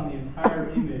do that on the entire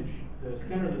image, the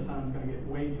center of the sun is going to get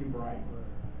way too bright.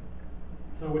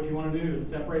 So what you want to do is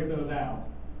separate those out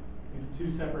into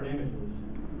two separate images,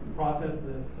 process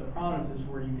the prominences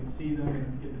where you can see them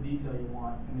and get the detail you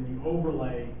want, and then you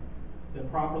overlay the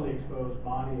properly exposed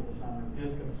body of the sun or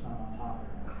disk of the sun on top of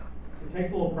that. It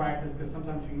takes a little practice because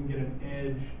sometimes you can get an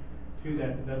edge to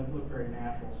that doesn't look very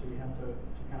natural, so you have to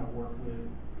kind of work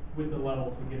with the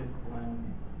levels to get it to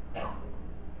blend.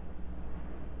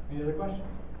 Any other questions?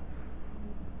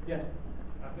 Yes?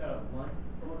 I've got a blunt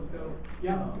telescope.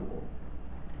 Yeah.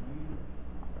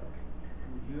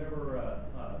 Would you ever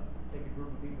take a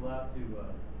group of people out to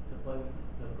play with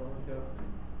the telescope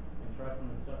and try some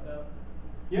of the stuff out?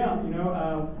 Yeah,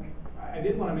 I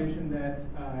did want to mention that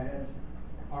as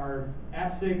our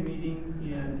APSIG meeting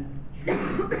in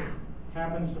June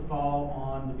happens to fall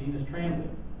on the Venus transit.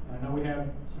 I know we have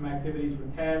some activities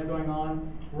with TAS going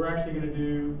on. We're actually going to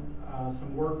do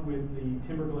some work with the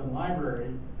Timberglen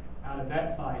Library out at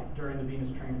that site during the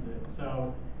Venus transit.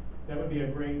 So that would be a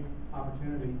great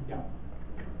opportunity. Yeah.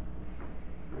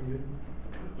 Are you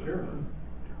good? Sure.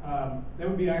 That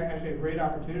would be actually a great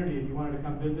opportunity if you wanted to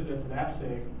come visit us at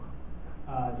APSIG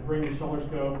to bring your solar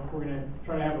scope. We're going to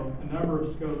try to have a number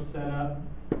of scopes set up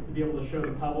to be able to show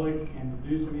the public and to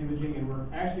do some imaging, and we're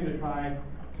actually going to try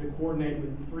to coordinate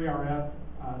with 3RF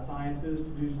Sciences to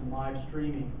do some live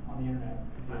streaming on the internet.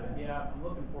 Yeah, I'm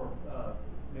looking for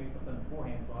maybe something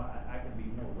beforehand so I can be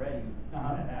more ready when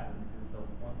that happens. So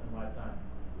once in a lifetime.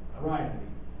 Right.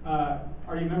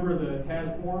 Are you a member of the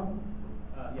TAS forum?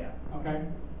 Yeah. Okay.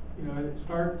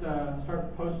 Start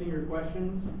posting your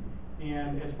questions.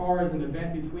 And as far as an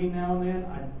event between now and then,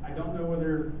 I don't know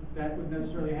whether that would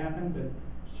necessarily happen, but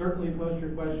certainly post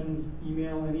your questions,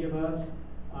 email any of us,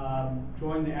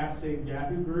 join the APSIG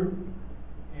Yahoo group,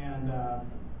 and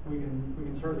we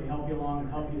can certainly help you along and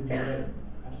help you to be ready.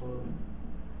 Absolutely.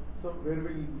 So where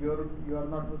you are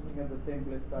not hosting at the same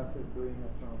place TAS is doing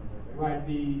astronomy, right? Right.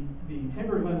 The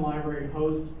Timberglen Library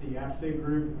hosts the APSIG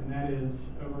group, and that is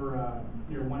over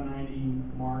near 190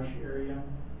 Marsh area.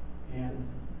 And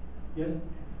yes?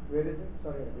 Where is it?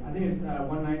 Sorry. I think it's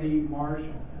 190 Marsh,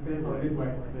 Midway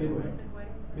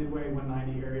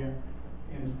 190 area.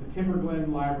 And it's the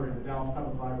Timberglen Library, the Dallas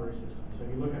Public Library System. So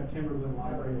if you look up Timberglen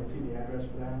Library, you'll see the address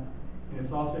for that. And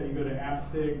it's also, you go to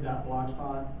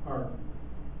APSIG.blogspot, or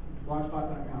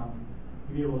blogspot.com,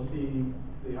 you'll be able to see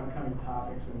the upcoming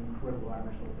topics and where the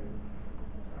library's located.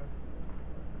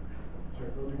 Sorry,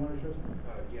 Bill, do you want to show something?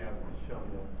 Yeah, show me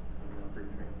the Mercury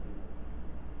transit.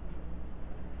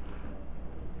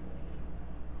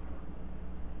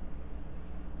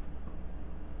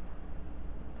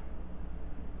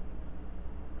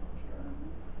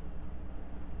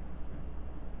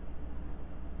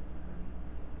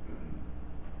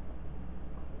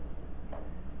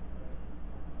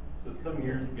 So some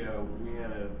years ago, we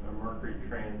had a Mercury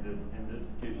transit, and this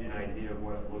gives you an idea of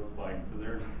what it looks like. So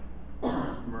there's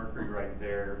Mercury right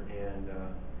there, and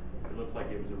it looks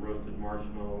like it was a roasted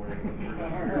marshmallow when it went through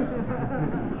here.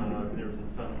 There was a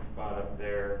sunspot up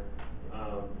there,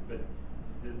 but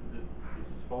this is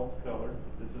false color.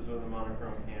 This is with a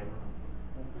monochrome camera.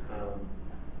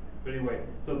 But anyway,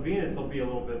 so Venus will be a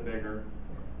little bit bigger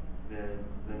than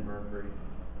Mercury.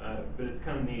 But it's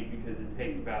kind of neat because it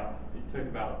took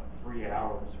about 3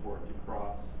 hours for it to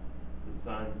cross the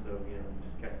sun, so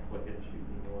just kept clicking,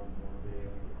 shooting more and more video.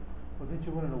 Well, didn't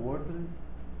you win an award for this?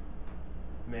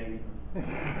 Maybe.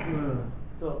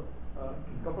 So,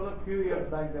 few years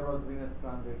back there was Venus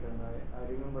transit, and I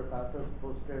remember TASA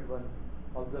posted one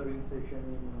observing session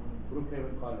in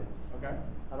Brookhaven College. Okay.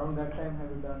 Around that time, have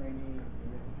you done any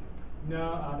imaging?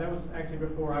 No, that was actually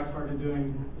before I started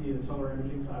doing the solar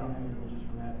imaging, so I don't have any images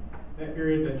from that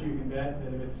period. But you can bet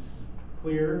that if it's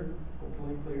clear,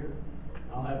 hopefully clear,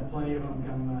 I'll have plenty of them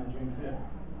come June 5th.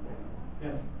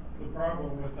 Yes? The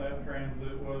problem with that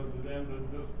transit was it ended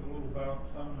just a little about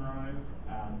sunrise.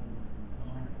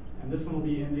 And this one will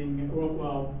be ending,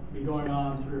 well, be going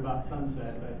on through about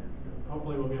sunset, but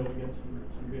hopefully we'll be able to get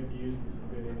some good views and some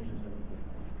good images of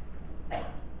it.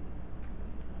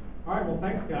 All right, well,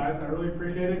 thanks, guys. I really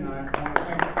appreciate it, and I want to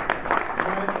thank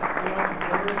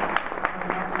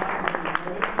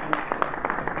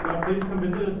please come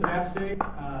visit us at APSIG.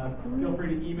 Feel free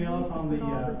to email us on the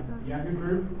Yahoo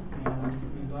group, and we'll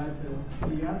be glad to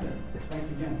see you out there. Thanks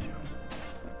again.